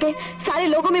तकसीम करके सारे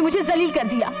लोगों में मुझे जलील कर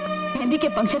दिया। मेहंदी के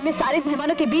फंक्शन में सारे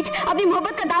मेहमानों के बीच अपनी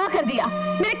मोहब्बत का दावा कर दिया।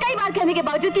 मेरे कई बार कहने के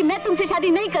बावजूद कि मैं तुमसे शादी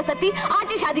नहीं कर सकती,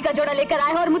 आज ही शादी का जोड़ा लेकर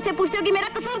आए हो और मुझसे पूछते हो कि मेरा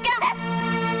कसूर क्या है?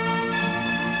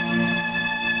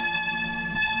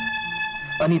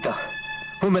 अनीता,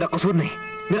 वो मेरा कसूर नहीं,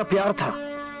 मेरा प्यार था।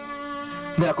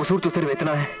 मेरा कसूर तो सिर्फ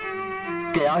इतना है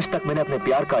कि आज तक मैंने अपने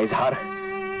प्यार का इजहार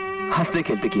हंसते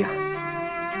खेलते किया,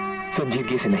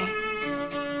 संजीदगी से नहीं।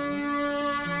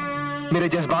 मेरे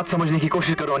जज्बात समझने की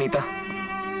कोशिश करो अनीता।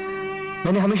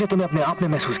 मैंने हमेशा तुम्हें अपने आप में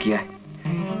महसूस किया है,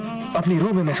 अपनी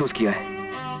रूह में महसूस किया है।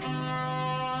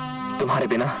 तुम्हारे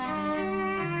बिना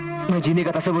मैं जीने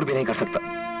का तस्वीर भी नहीं कर सकता।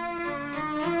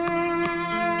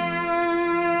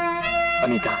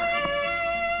 अनीता,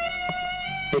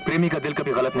 एक प्रेमी का दिल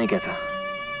कभी गलत नहीं कहता।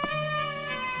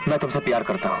 मैं तुमसे प्यार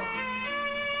करता हूं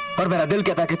और मेरा दिल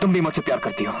कहता है कि तुम भी मुझसे प्यार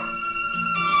करती हो।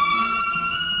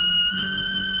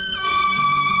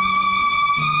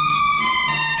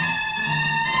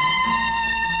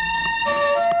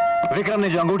 विक्रम ने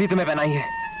जो अंगूठी तुम्हें पहनाई है,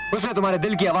 उसने तुम्हारे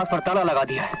दिल की आवाज पर ताला लगा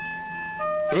दिया है।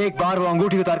 एक बार वो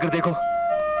अंगूठी उतार कर देखो,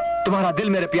 तुम्हारा दिल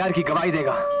मेरे प्यार की गवाही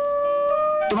देगा,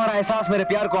 तुम्हारा एहसास मेरे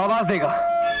प्यार को आवाज देगा।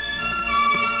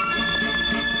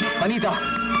 अनीता,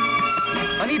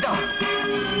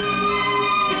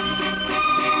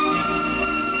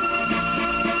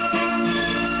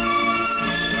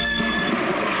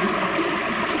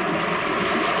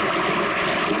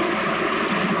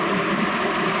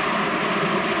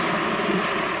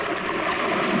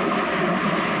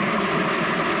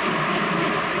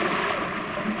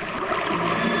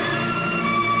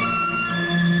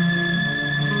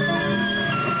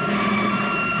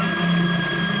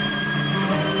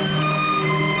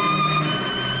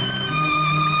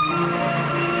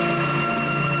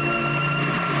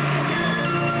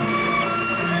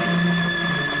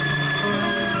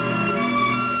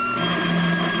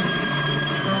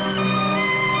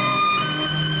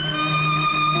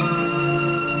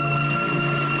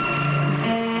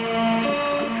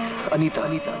 अनीता,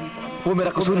 अनीता, वो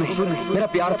मेरा कसूर नहीं, मेरा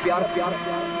प्यार।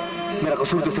 मेरा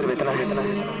कसूर तो सिर्फ इतना है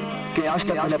कि आज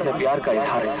तक मैंने अपने प्यार का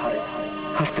इजहार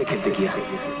हंसते खेलते किया,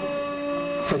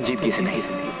 संजीदगी से नहीं।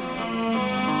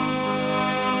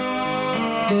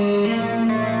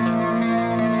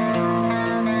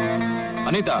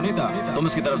 अनीता, तुम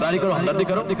इसकी तरफदारी करो, हमदर्दी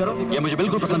करो, ये मुझे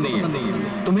बिल्कुल पसंद नहीं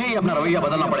है। तुम्हें ही अपना रवैया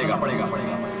बदलना पड़ेगा।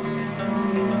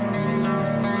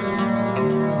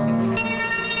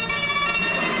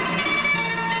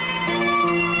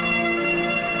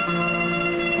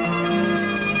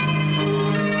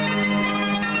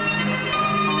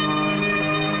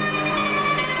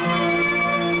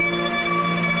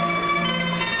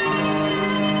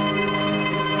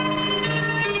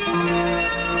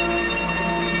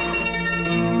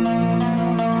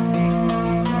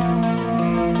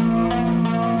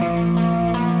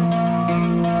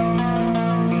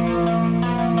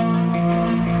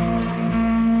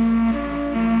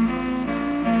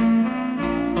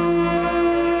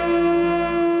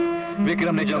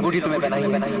 विक्रम ने जो अंगूठी तुम्हें पहनाई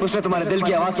है, उसने तुम्हारे दिल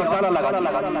की आवाज पर ताला लगा दिया।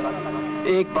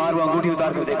 एक बार वो अंगूठी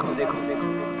उतार कर देखो,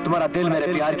 तुम्हारा दिल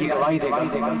मेरे प्यार की गवाही देगा,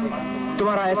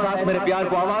 तुम्हारा एहसास मेरे प्यार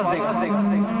को आवाज देगा।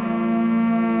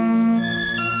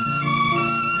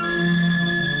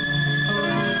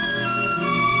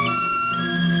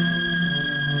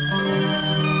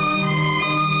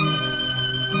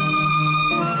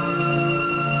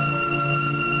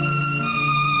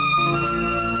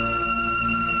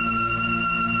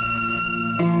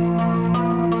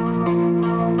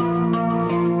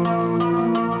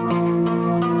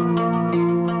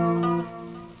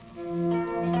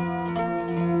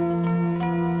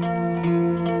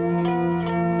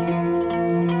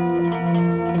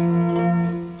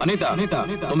 अनीता,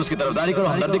 तुम इसकी तरफदारी करो,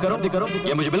 हमदर्दी करो,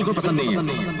 ये मुझे बिल्कुल पसंद नहीं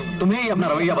है। तुम्हें ही अपना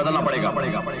रवैया बदलना पड़ेगा।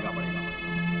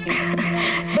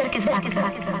 डर किस बात का?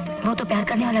 वो तो प्यार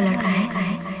करने वाला लड़का है।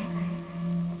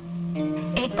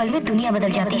 एक पल में दुनिया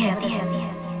बदल जाती है।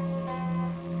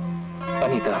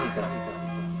 अनीता,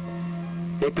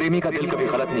 एक प्रेमी का दिल कभी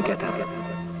गलत नहीं कहता।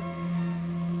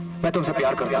 मैं तुमसे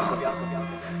प्यार करता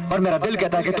हूं और मेरा दिल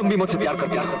कहता है कि तुम भी मुझसे प्यार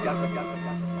करती हो।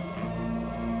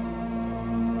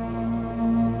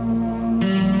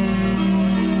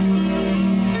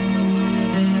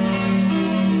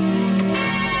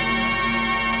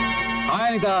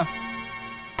 अनीता,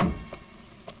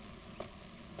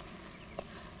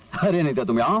 अरे अनीता,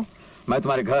 तुम यहाँ? मैं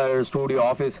तुम्हारे घर, स्टूडियो,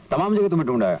 ऑफिस, तमाम जगह तुम्हें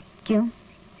ढूंढा है। क्यों?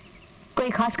 कोई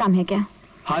खास काम है क्या?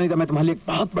 हाँ अनीता, मैं तुम्हारे लिए एक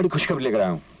बहुत बड़ी खुशखबरी लेकर आया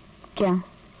हूँ। क्या?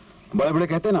 बड़े बड़े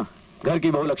कहते हैं ना, घर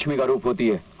की बहू लक्ष्मी का रूप होती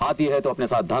है, आती है तो अपने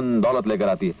साथ धन दौलत लेकर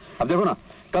आती है। अब देखो ना,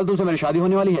 कल तुमसे मेरी शादी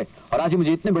होने वाली है और आज ही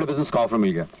मुझे इतने बड़े बिजनेस का ऑफर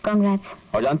मिल गया।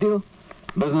 कांग्रेट्स। और जानती हो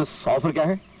बिजनेस ऑफर क्या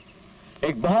है?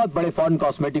 एक बहुत बड़े फॉरेन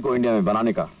कॉस्मेटिक को इंडिया में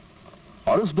बनाने का।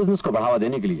 और उस बिजनेस को बढ़ावा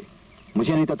देने के लिए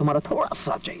मुझे नहीं तो तुम्हारा थोड़ा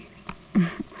साथ चाहिए।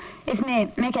 इसमें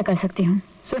मैं क्या कर सकती हूँ?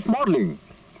 सिर्फ मॉडलिंग।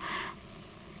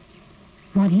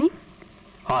 मॉडलिंग?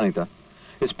 हाँ अनीता,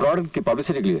 इस प्रोडक्ट की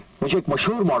पब्लिसिटी के लिए मुझे एक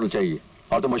मशहूर मॉडल चाहिए,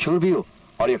 और तो मशहूर भी हो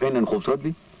और यकीनन खूबसूरत भी।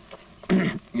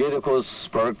 ये देखो उस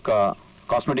प्रोडक्ट का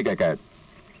कॉस्मेटिक का ऐड।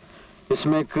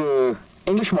 इसमें एक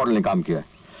इंग्लिश मॉडल ने काम किया है।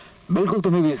 बिल्कुल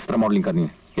तुम्हें भी इस तरह मॉडलिंग करनी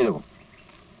है। ये देखो।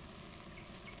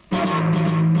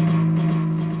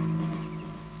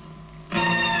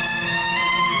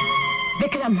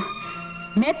 विक्रम,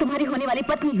 मैं तुम्हारी होने वाली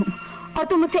पत्नी हूँ और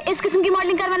तुम मुझसे इस किस्म की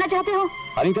मॉडलिंग करवाना चाहते हो?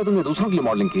 अनीता, तुमने दूसरों के लिए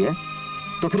मॉडलिंग की है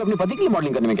तो फिर अपने पति के लिए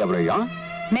मॉडलिंग करने में क्या बुराई? हाँ,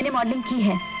 मैंने मॉडलिंग की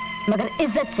है, मगर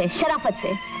इज्जत से, शराफत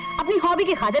से, अपनी हॉबी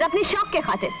की खातिर, अपने शौक के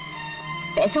खातिर।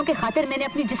 पैसों के खातिर मैंने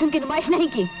अपनी जिस्म की नुमाइश नहीं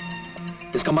की।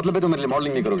 इसका मतलब है तुम मेरे लिए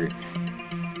मॉडलिंग नहीं करोगे?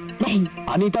 नहीं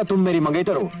अनीता, तुम मेरी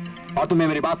मंगेतर हो और तुम्हें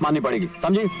मेरी बात माननी पड़ेगी,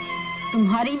 समझी?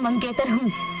 तुम्हारी मंगेतर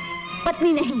हूँ,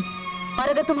 पत्नी नहीं। और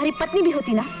अगर तुम्हारी पत्नी भी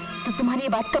होती ना तो तुम्हारी ये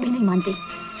बात कभी नहीं मानती।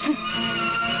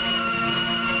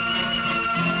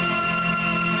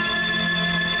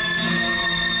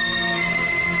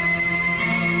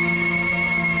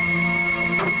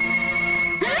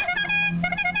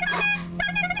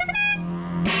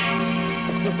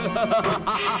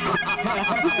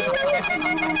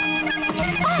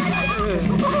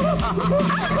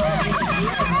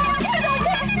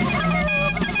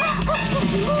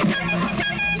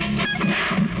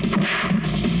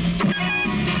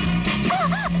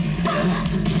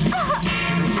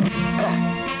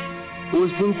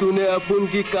 उस दिन तूने अपन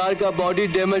की कार का बॉडी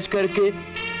डैमेज करके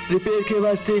रिपेयर के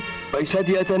वास्ते पैसा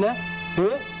दिया था ना?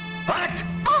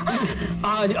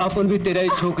 आज अपन भी तेरा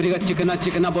छोकरी का चिकना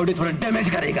चिकना बॉडी थोड़ा डैमेज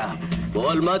करेगा।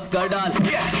 बोल मत कर डाल।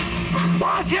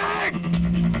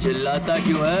 चिल्लाता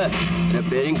क्यों है?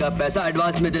 रिपेयरिंग का पैसा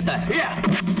एडवांस में देता है।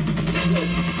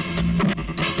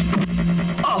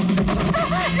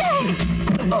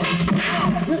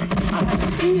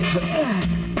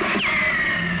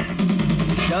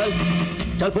 चल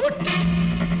चल फुट।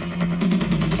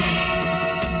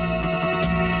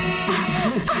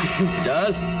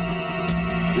 चल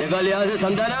निकल यहां से,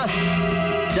 समझा ना?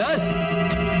 चल,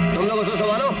 तुम लोग उसको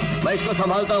संभालो, मैं इसको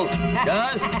संभालता हूँ।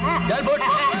 चल चल फुट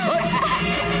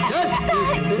चल।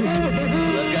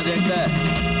 क्या देखता है?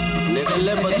 निकल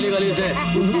ले पतली गली से,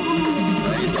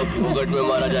 नहीं तो फोकट में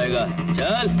मारा जाएगा।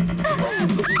 चल।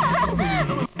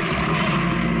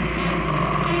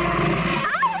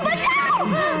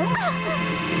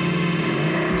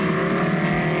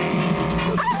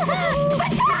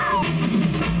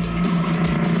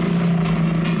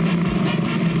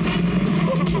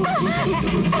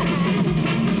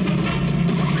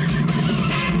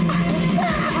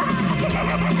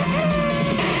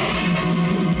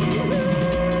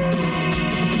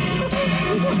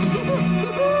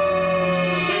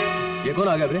 ये कौन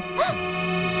आ गया रे?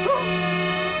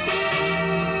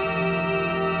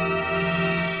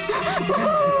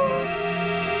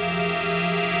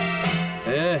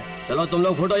 चलो तुम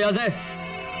लोग फुटो यहां से।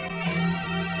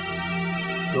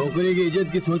 छोकरी की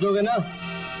इज्जत की सोचोगे ना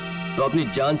तो अपनी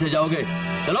जान से जाओगे।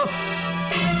 चलो।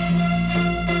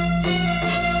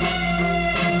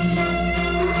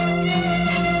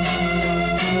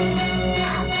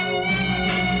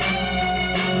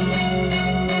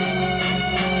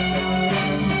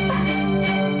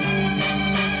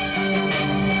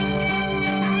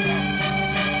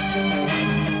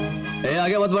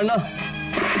 आगे मत बढ़ना,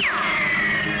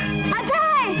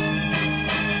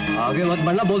 आगे मत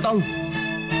बढ़ना बोलता हूं।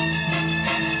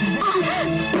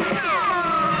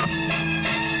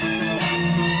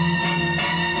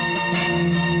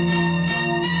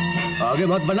 आगे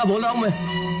मत बढ़ना बोल रहा हूं मैं।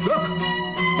 रुक।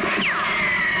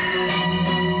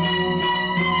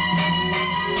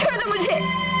 छोड़ दो मुझे।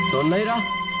 सुन नहीं रहा?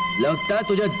 लगता है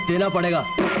तुझे देना पड़ेगा।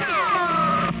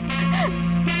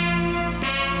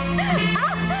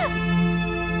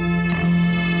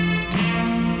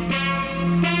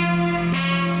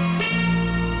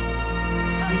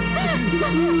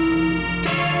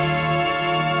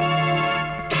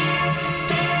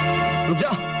 रुक जा।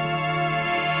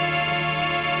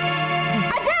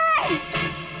 अजय!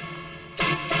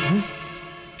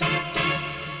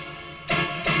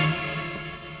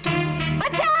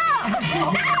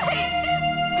 बचाओ!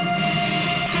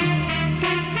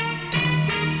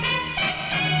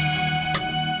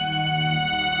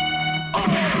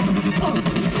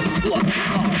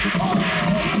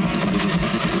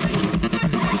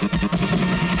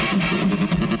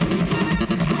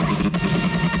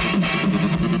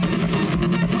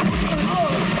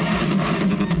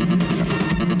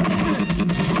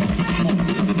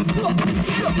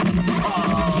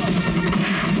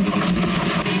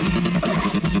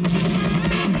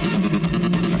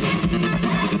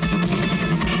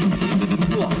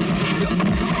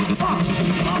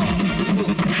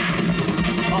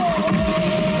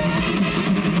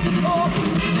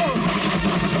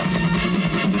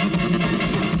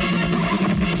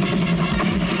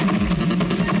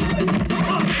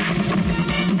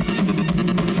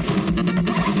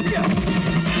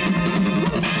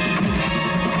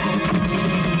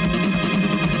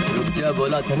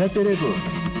 ना तेरे को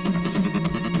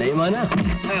नहीं माना?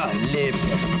 ले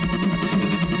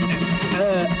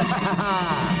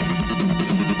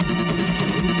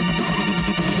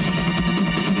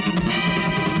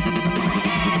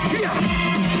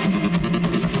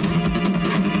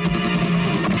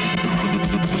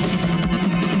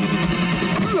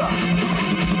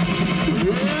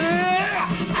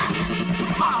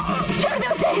छोड़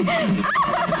दो उसे।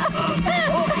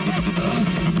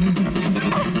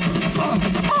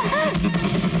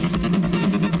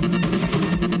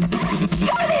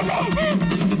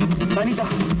 अनीता,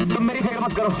 तुम मेरी फिक्र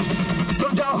मत करो,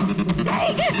 तुम जाओ। नहीं,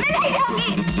 मैं नहीं जाऊंगी।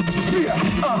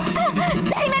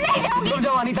 नहीं, मैं नहीं जाऊंगी। तुम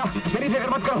जाओ अनीता, मेरी फिक्र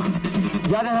मत करो।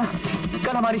 याद है ना,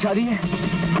 कल हमारी शादी है।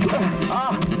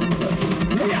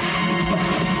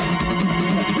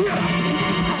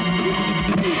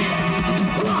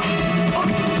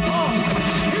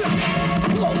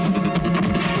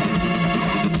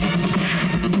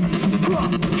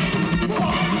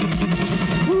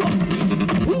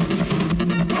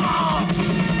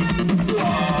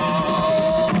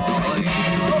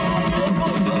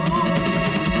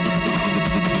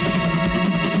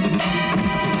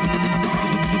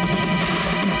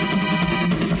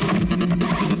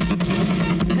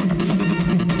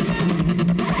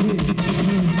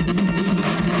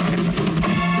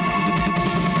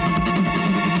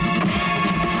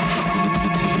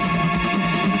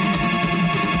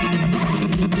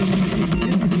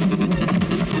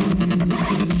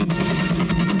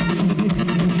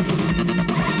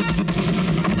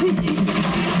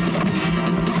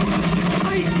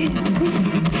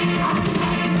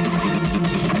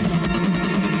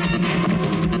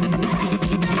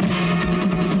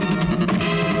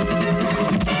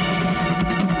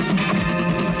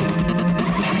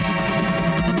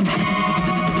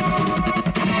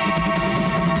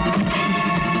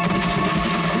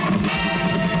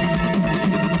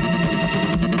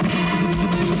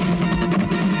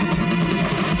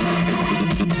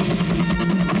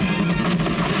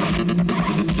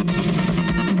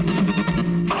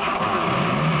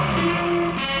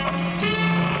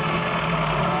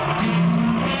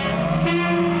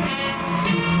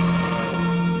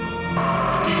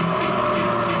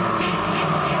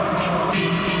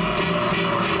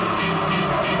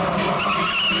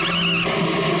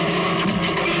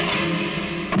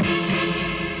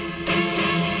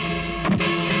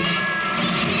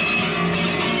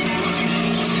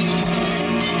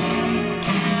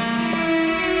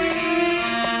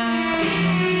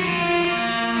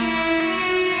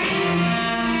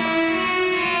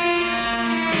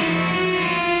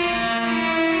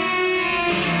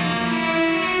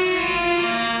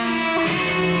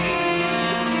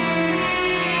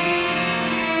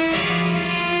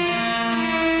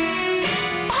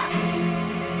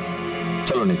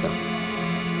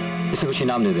 कुछ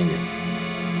इनाम दे देंगे।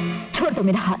 छोड़ दो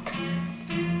मेरा हाथ।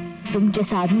 तुम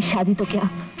जैसा आदमी शादी तो क्या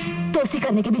दोस्ती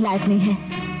करने के भी लायक नहीं है।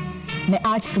 मैं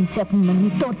आज तुमसे अपनी मंगनी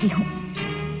तोड़ती हूँ।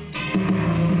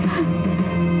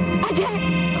 अजय,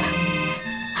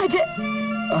 अजय,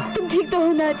 तुम ठीक तो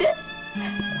हो ना अजय?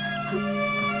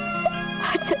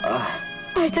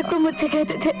 आज तक तुम मुझसे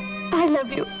कहते थे आई लव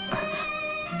यू।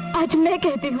 आज मैं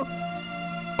कहती हूँ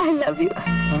आई लव यू।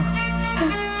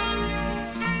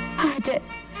 अजय,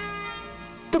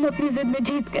 तुम अपनी जिद में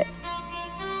जीत गए।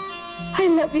 I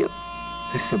love you.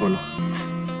 फिर से बोलो।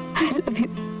 I love you.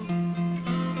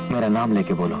 मेरा नाम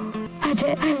लेके बोलो।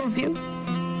 Ajay, I love you.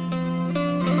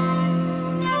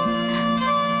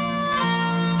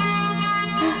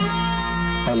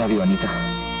 I love you Anita.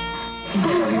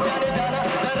 जाने जाना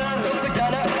जरा रुक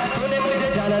जाना, तूने मुझे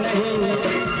जाना नहीं।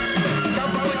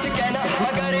 सब कुछ कहना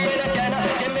मगर ये न कहना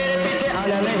कि मेरे पीछे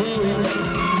आना नहीं।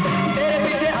 तेरे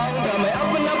पीछे आऊंगा मैं,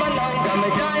 अपना बनाऊंगा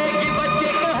मैं, जाएगी बच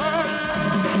के कहाँ।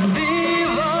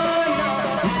 दीवाना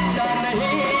गुस्सा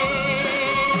नहीं,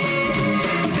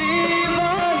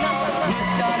 दीवाना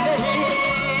गुस्सा नहीं।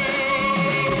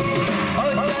 और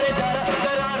जाने जाना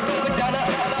जरा रुक जाना,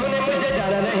 तूने मुझे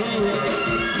जाना नहीं।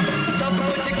 सब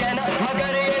कुछ कहना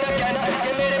मगर ये न कहना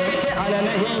कि मेरे पीछे आना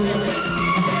नहीं।